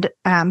 and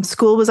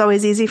school was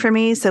always easy for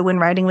me. So when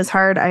writing was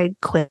hard, I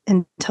quit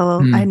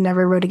until I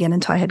never wrote again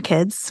until I had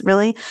kids,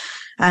 really.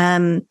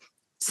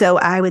 So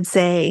I would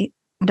say,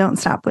 don't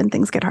stop when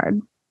things get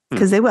hard,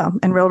 because they will.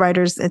 And real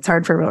writers, it's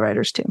hard for real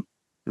writers too.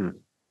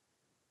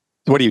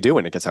 What do you do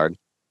when it gets hard?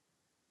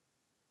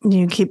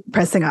 You keep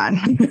pressing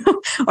on,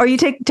 or you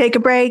take a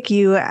break.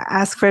 You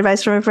ask for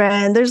advice from a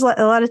friend. There's a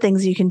lot of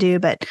things you can do,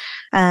 but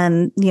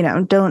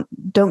don't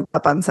give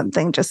up on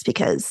something just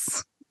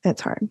because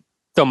it's hard.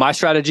 So my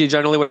strategy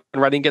generally when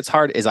writing gets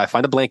hard is I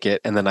find a blanket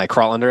and then I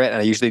crawl under it, and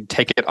I usually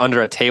take it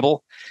under a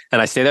table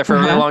and I stay there for a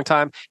really long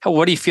time.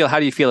 How do you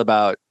feel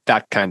about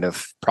that kind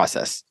of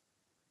process?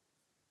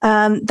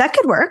 That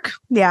could work.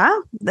 Yeah.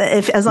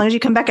 As long as you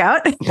come back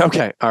out.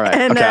 Okay. All right.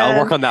 And, okay.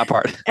 I'll work on that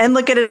part. And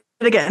look at it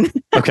again.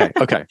 Okay.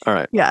 All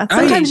right. Yeah.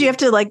 Sometimes you have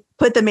to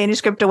put the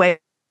manuscript away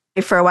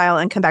for a while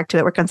and come back to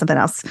it, work on something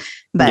else.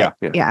 But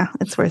yeah,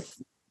 it's worth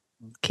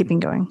keeping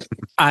going.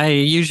 I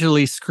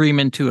usually scream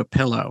into a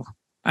pillow.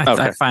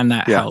 I find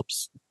that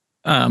helps.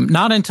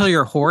 Not until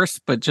you're hoarse,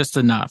 but just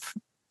enough.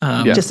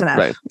 Just enough.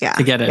 Right. Yeah.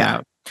 To get it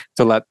out.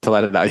 To let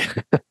it out.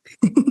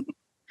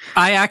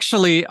 I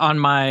actually, on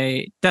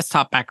my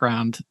desktop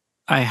background,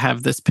 I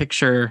have this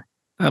picture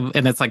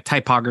and it's like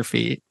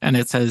typography, and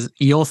it says,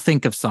 "You'll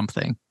think of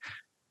something."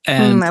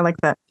 And I like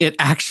that. It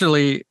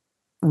actually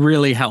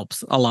really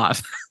helps a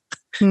lot.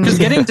 Because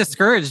getting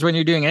discouraged when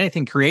you're doing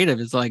anything creative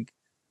is like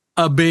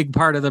a big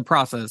part of the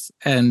process.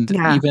 And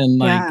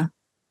even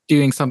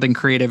doing something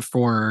creative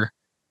for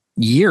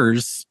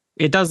years,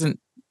 it doesn't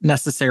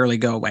necessarily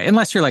go away.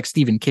 Unless you're like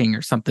Stephen King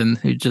or something,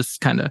 who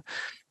just kind of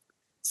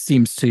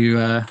seems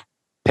to...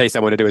 pay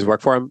someone to do his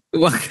work for him?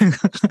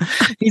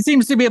 He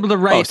seems to be able to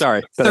write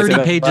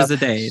 30 pages a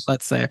day,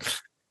 let's say.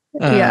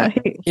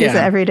 He's an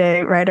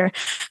everyday writer.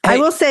 I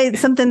will say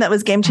something that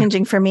was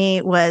game-changing for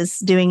me was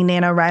doing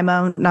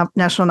NaNoWriMo,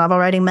 National Novel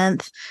Writing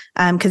Month,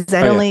 because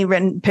I'd only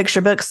written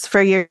picture books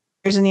for years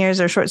and years,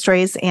 or short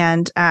stories,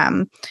 and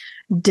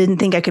didn't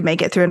think I could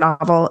make it through a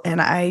novel,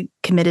 and I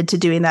committed to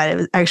doing that. It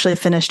was actually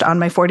finished on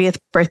my 40th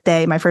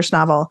birthday, my first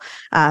novel.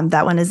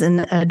 That one is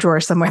in a drawer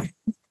somewhere.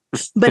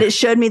 But it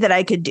showed me that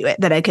I could do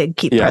it, that I could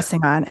keep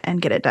pressing on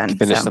and get it done.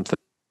 Finish something.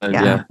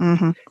 Yeah.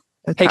 Mm-hmm.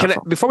 Hey,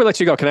 before we let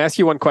you go, can I ask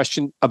you one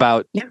question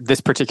about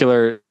this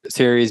particular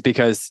series?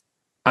 Because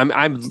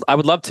I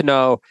would love to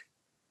know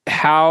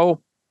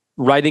how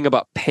writing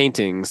about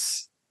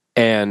paintings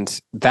and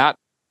the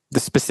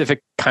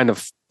specific kind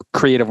of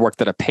creative work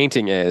that a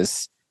painting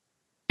is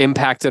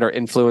impacted or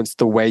influenced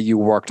the way you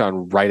worked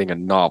on writing a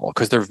novel.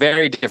 Because they're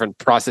very different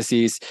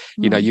processes.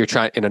 You're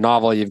trying in a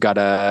novel, you've got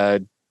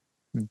to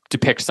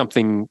depict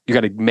something, you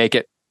got to make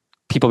it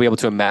people be able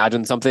to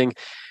imagine something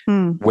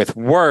with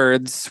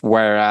words,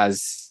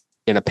 whereas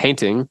in a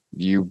painting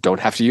you don't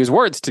have to use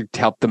words to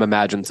help them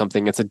imagine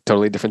something. It's a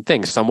totally different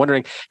thing. So I'm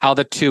wondering how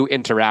the two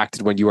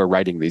interacted when you were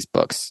writing these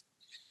books.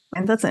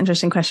 And that's an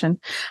interesting question.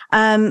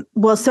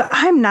 Well, so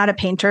I'm not a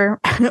painter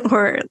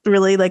or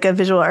really like a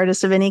visual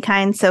artist of any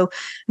kind, so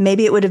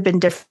maybe it would have been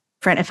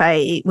different if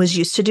I was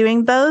used to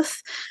doing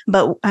both,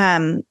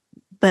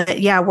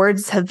 but yeah,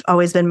 words have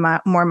always been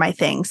more my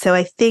thing. So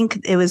I think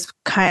it was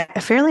kind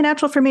of fairly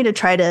natural for me to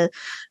try to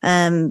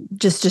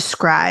just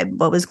describe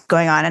what was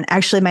going on. And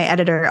actually, my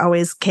editor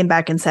always came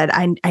back and said,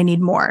 I need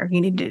more.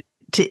 You need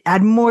to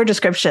add more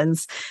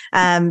descriptions.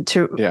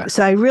 So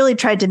I really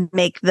tried to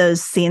make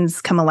those scenes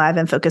come alive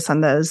and focus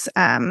on those,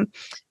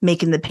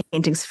 making the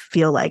paintings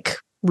feel like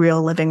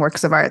real living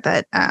works of art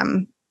that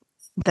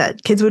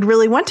that kids would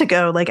really want to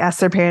go like ask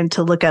their parent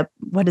to look up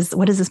what does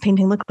this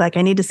painting look like?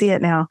 I need to see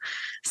it now.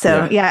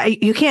 So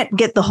you can't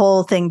get the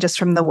whole thing just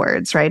from the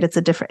words, right?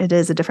 It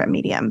is a different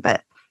medium,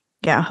 but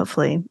yeah,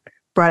 hopefully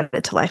brought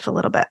it to life a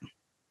little bit.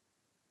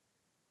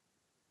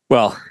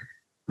 Well,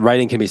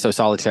 writing can be so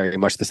solitary,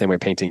 much the same way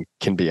painting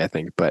can be, I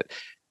think. But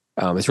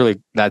it's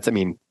really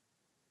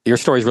your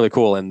story is really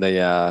cool, and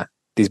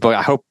these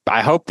books.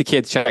 I hope the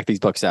kids check these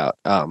books out.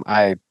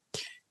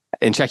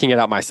 In checking it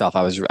out myself,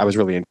 I was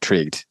really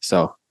intrigued.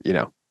 So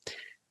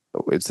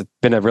it's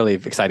been a really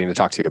exciting to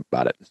talk to you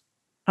about it.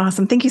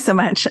 Awesome. Thank you so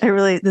much.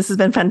 This has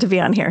been fun to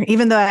be on here,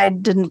 even though I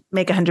didn't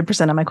make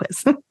 100% on my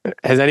quiz.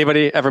 Has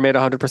anybody ever made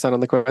 100% on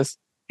the quiz?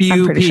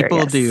 Few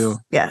people do.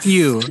 Yes.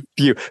 Few,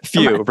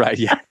 right.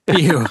 Yeah.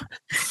 Few.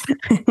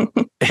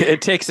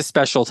 It takes a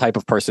special type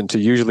of person to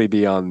usually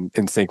be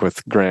in sync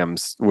with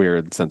Graham's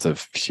weird sense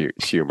of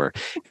humor.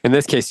 In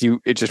this case,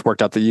 it just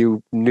worked out that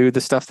you knew the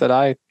stuff that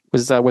I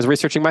was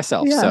researching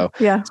myself. So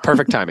it's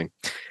perfect timing.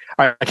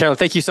 All right, Carolyn,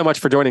 thank you so much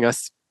for joining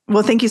us.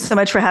 Well, thank you so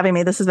much for having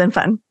me. This has been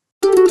fun.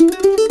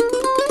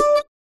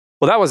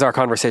 Well, that was our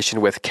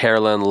conversation with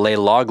Carolyn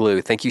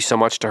Leiloglou. Thank you so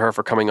much to her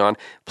for coming on.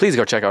 Please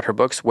go check out her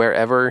books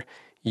wherever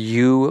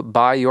you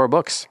buy your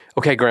books.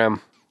 Okay,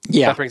 Graham.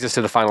 Yeah. That brings us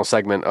to the final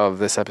segment of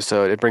this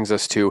episode. It brings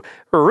us to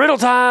Riddle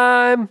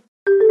Time.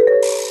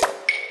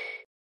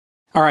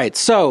 All right.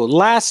 So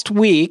last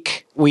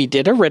week we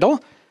did a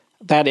riddle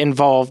that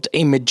involved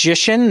a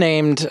magician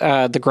named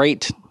the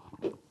Great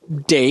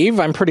Dave.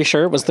 I'm pretty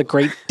sure it was the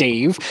Great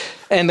Dave.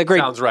 And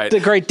Sounds right. The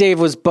Great Dave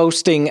was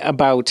boasting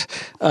about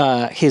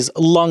his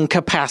lung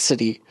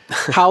capacity.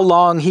 How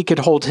long he could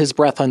hold his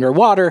breath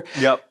underwater.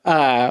 Yep.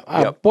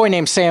 A boy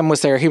named Sam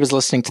was there. He was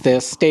listening to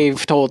this.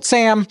 Dave told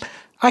Sam,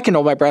 I can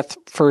hold my breath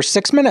for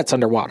 6 minutes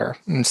underwater.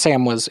 And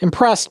Sam was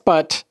impressed,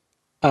 but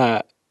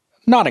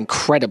not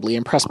incredibly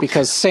impressed,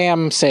 because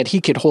Sam said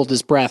he could hold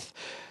his breath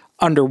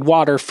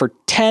underwater for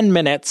 10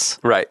 minutes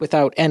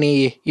without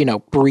any,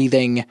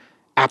 breathing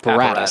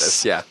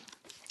apparatus. Yeah.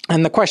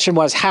 And the question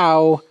was,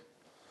 how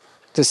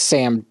does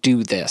Sam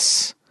do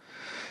this?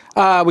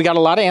 We got a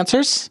lot of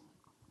answers.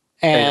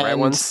 And right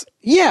ones?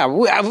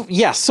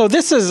 Yeah. So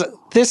this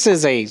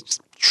is a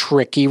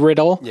tricky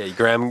riddle. Yeah,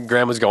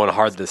 Graham was going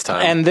hard this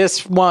time. And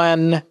this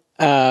one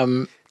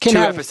can 2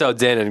 have,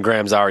 episodes in, and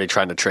Graham's already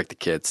trying to trick the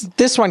kids.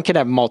 This one can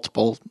have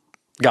multiple.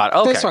 Got it.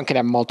 Okay. This one can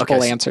have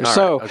multiple answers. Right,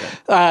 so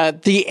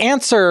the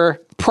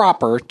answer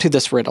proper to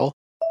this riddle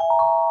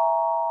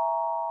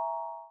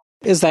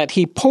is that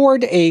he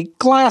poured a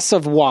glass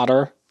of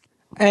water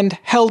and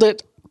held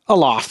it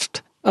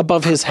aloft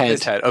above his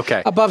head.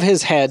 Okay. Above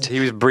his head.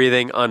 He was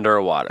breathing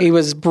underwater. He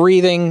was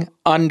breathing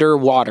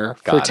underwater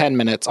for 10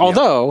 minutes.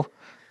 Although,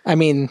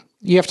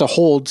 you have to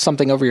hold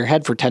something over your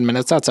head for 10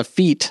 minutes. That's a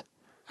feat.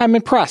 I'm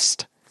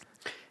impressed.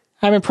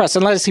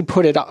 Unless he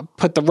put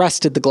the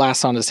rest of the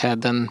glass on his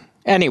head, then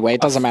anyway,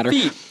 it doesn't matter.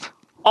 Feat.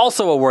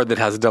 Also a word that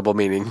has a double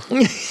meaning.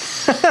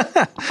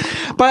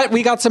 But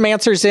we got some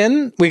answers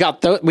in. We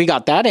got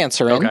that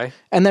answer in. Okay.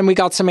 And then we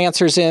got some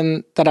answers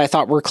in that I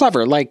thought were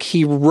clever. Like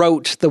he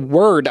wrote the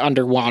word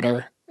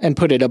underwater and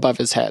put it above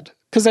his head.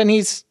 Because then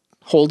he's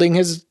holding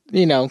his,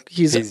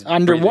 he's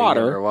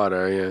underwater.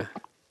 Underwater, yeah.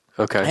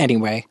 Okay.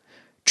 Anyway,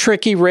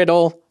 tricky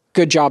riddle.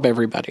 Good job,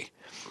 everybody.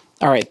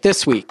 All right,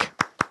 this week.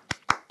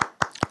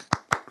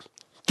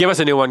 Give us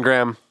a new one,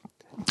 Graham.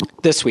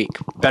 This week.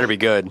 Better be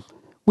good.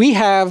 We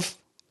have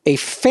a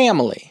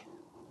family.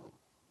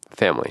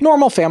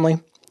 Normal family.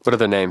 What are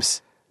their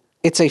names?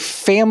 It's a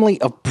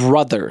family of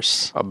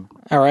brothers. All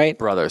right?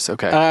 Brothers,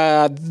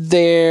 okay.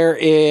 There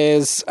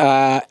is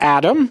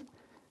Adam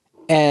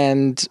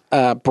and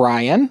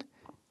Brian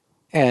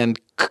and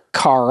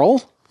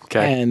Carl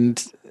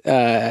and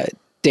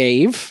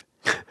Dave.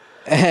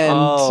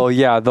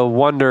 And the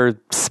Wonder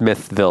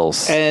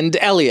Smithvilles. And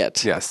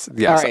Elliot. Yes. All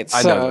right,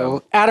 I know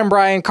them. Adam,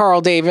 Brian,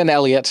 Carl, Dave, and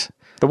Elliot.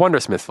 The Wonder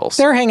Smithvilles.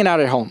 They're hanging out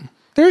at home.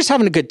 They're just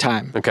having a good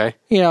time. Okay.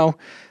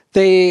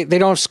 They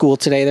don't have school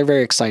today. They're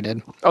very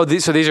excited. Oh,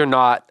 so these are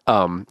not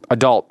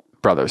adult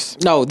brothers?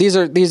 No, these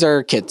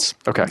are kids.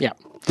 Okay. Yeah.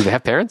 Do they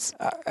have parents?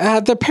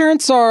 The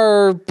parents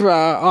are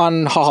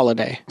on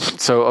holiday.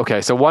 So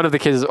one of the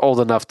kids is old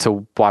enough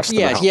to watch them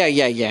at home.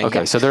 Yeah.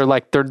 Okay, so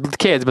they're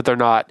kids, but they're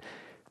not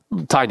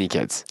tiny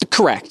kids.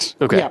 Correct.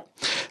 Okay. Yeah.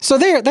 So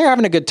they're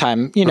having a good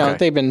time.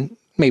 They've been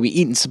maybe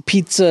eating some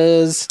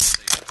pizzas.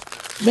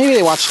 Maybe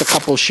they watched a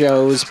couple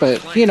shows, but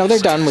they're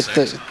done with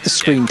the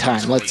screen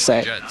time, let's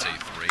say.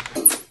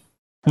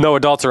 No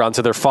adults around,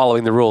 so they're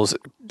following the rules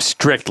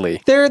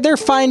strictly. They're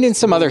finding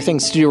some other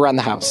things to do around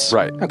the house.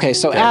 Right. Okay,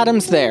 so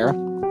Adam's there.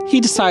 He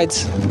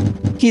decides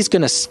he's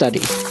going to study.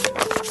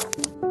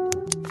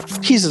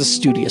 He's the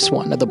studious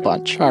one of the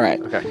bunch. All right.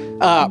 Okay.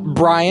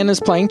 Brian is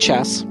playing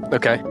chess.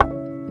 Okay.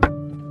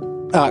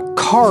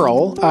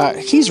 Carl,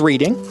 he's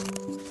reading.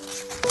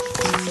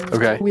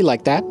 Okay. We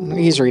like that.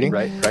 He's reading.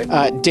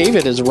 Right.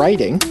 David is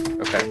writing.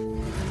 Okay.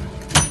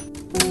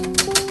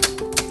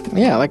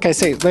 Yeah, like I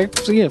say, they're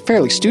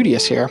fairly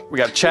studious here. We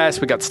got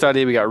chess, we got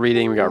study, we got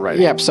reading, we got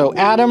writing. Yep, so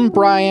Adam,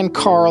 Brian,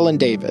 Carl, and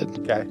David.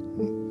 Okay.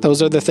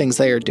 Those are the things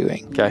they are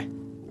doing. Okay.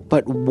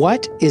 But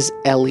what is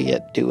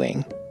Elliot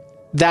doing?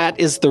 That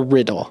is the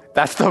riddle.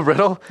 That's the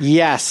riddle?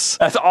 Yes.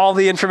 That's all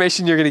the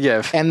information you're going to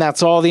give. And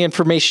that's all the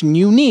information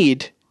you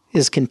need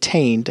is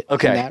contained in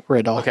that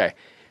riddle. Okay.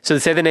 So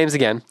say the names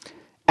again.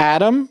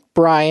 Adam,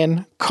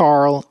 Brian,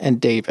 Carl, and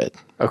David.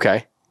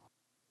 Okay.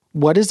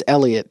 What is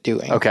Elliot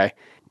doing? Okay.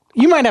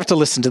 You might have to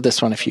listen to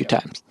this one a few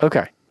times.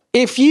 Okay.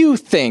 If you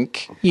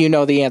think you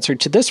know the answer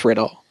to this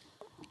riddle,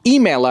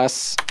 email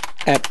us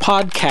at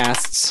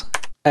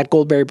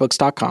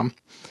podcasts@goldberrybooks.com.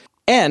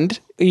 And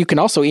you can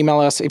also email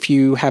us if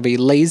you have a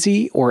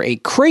lazy or a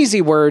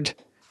crazy word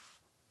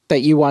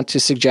that you want to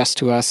suggest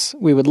to us.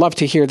 We would love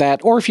to hear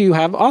that. Or if you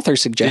have author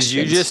suggestions.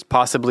 Did you just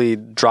possibly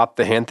drop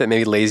the hint that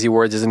maybe lazy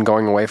words isn't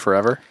going away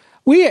forever?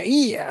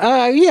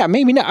 Yeah,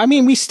 maybe not. I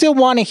mean, we still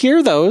want to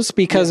hear those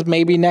because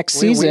maybe next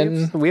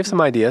season. We have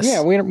some ideas.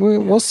 Yeah,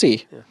 we'll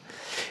see. Yeah.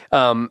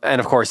 And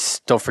of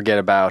course, don't forget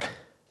about,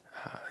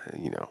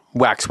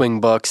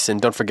 Waxwing books,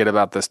 and don't forget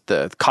about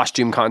the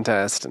costume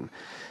contest, and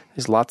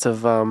there's lots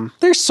of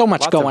there's so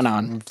much going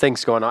on.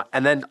 Things going on.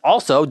 And then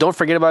also don't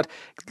forget about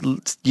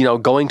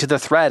going to the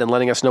thread and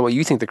letting us know what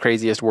you think the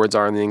craziest words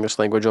are in the English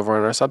language over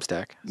on our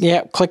Substack.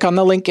 Yeah, click on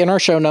the link in our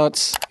show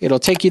notes. It'll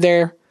take you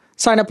there.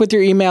 Sign up with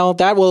your email.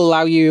 That will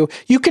allow you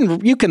can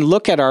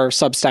look at our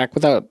Substack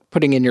without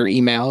putting in your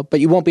email,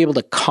 but you won't be able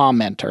to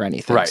comment or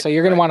anything. Right, so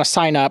you're going to want to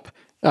sign up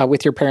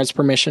with your parents'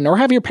 permission, or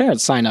have your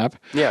parents sign up.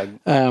 Yeah.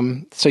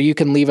 So you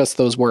can leave us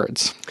those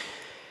words.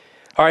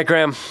 All right,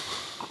 Graham.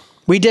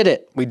 We did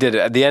it. We did it.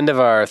 At the end of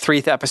our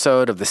 3rd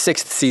episode of the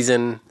 6th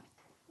season,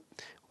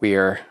 we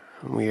are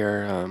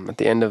at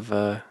the end of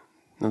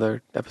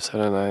another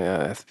episode, and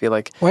I feel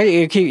like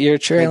you're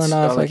trailing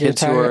off like you're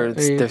tired.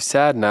 They're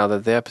sad now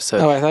that the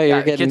episode. Oh, I thought you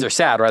were getting. Kids are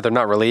sad, right? They're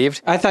not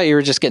relieved. I thought you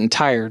were just getting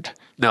tired.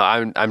 No,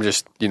 I'm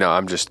just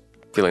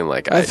feeling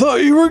like I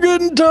thought you were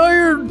getting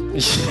tired.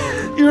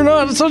 You're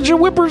not such a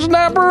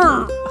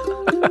whippersnapper.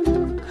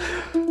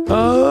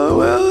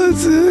 Well,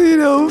 it's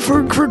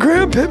for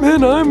Graham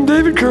Pittman, I'm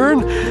David Kern.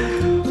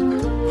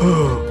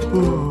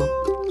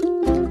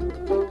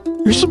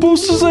 You're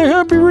supposed to say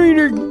happy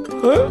reading.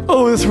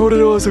 That's what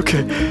it was.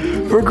 Okay.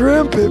 For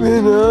Graham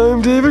Pittman,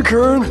 I'm David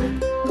Kern.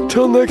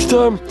 Till next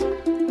time,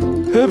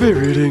 happy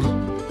reading.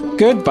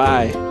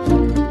 Goodbye.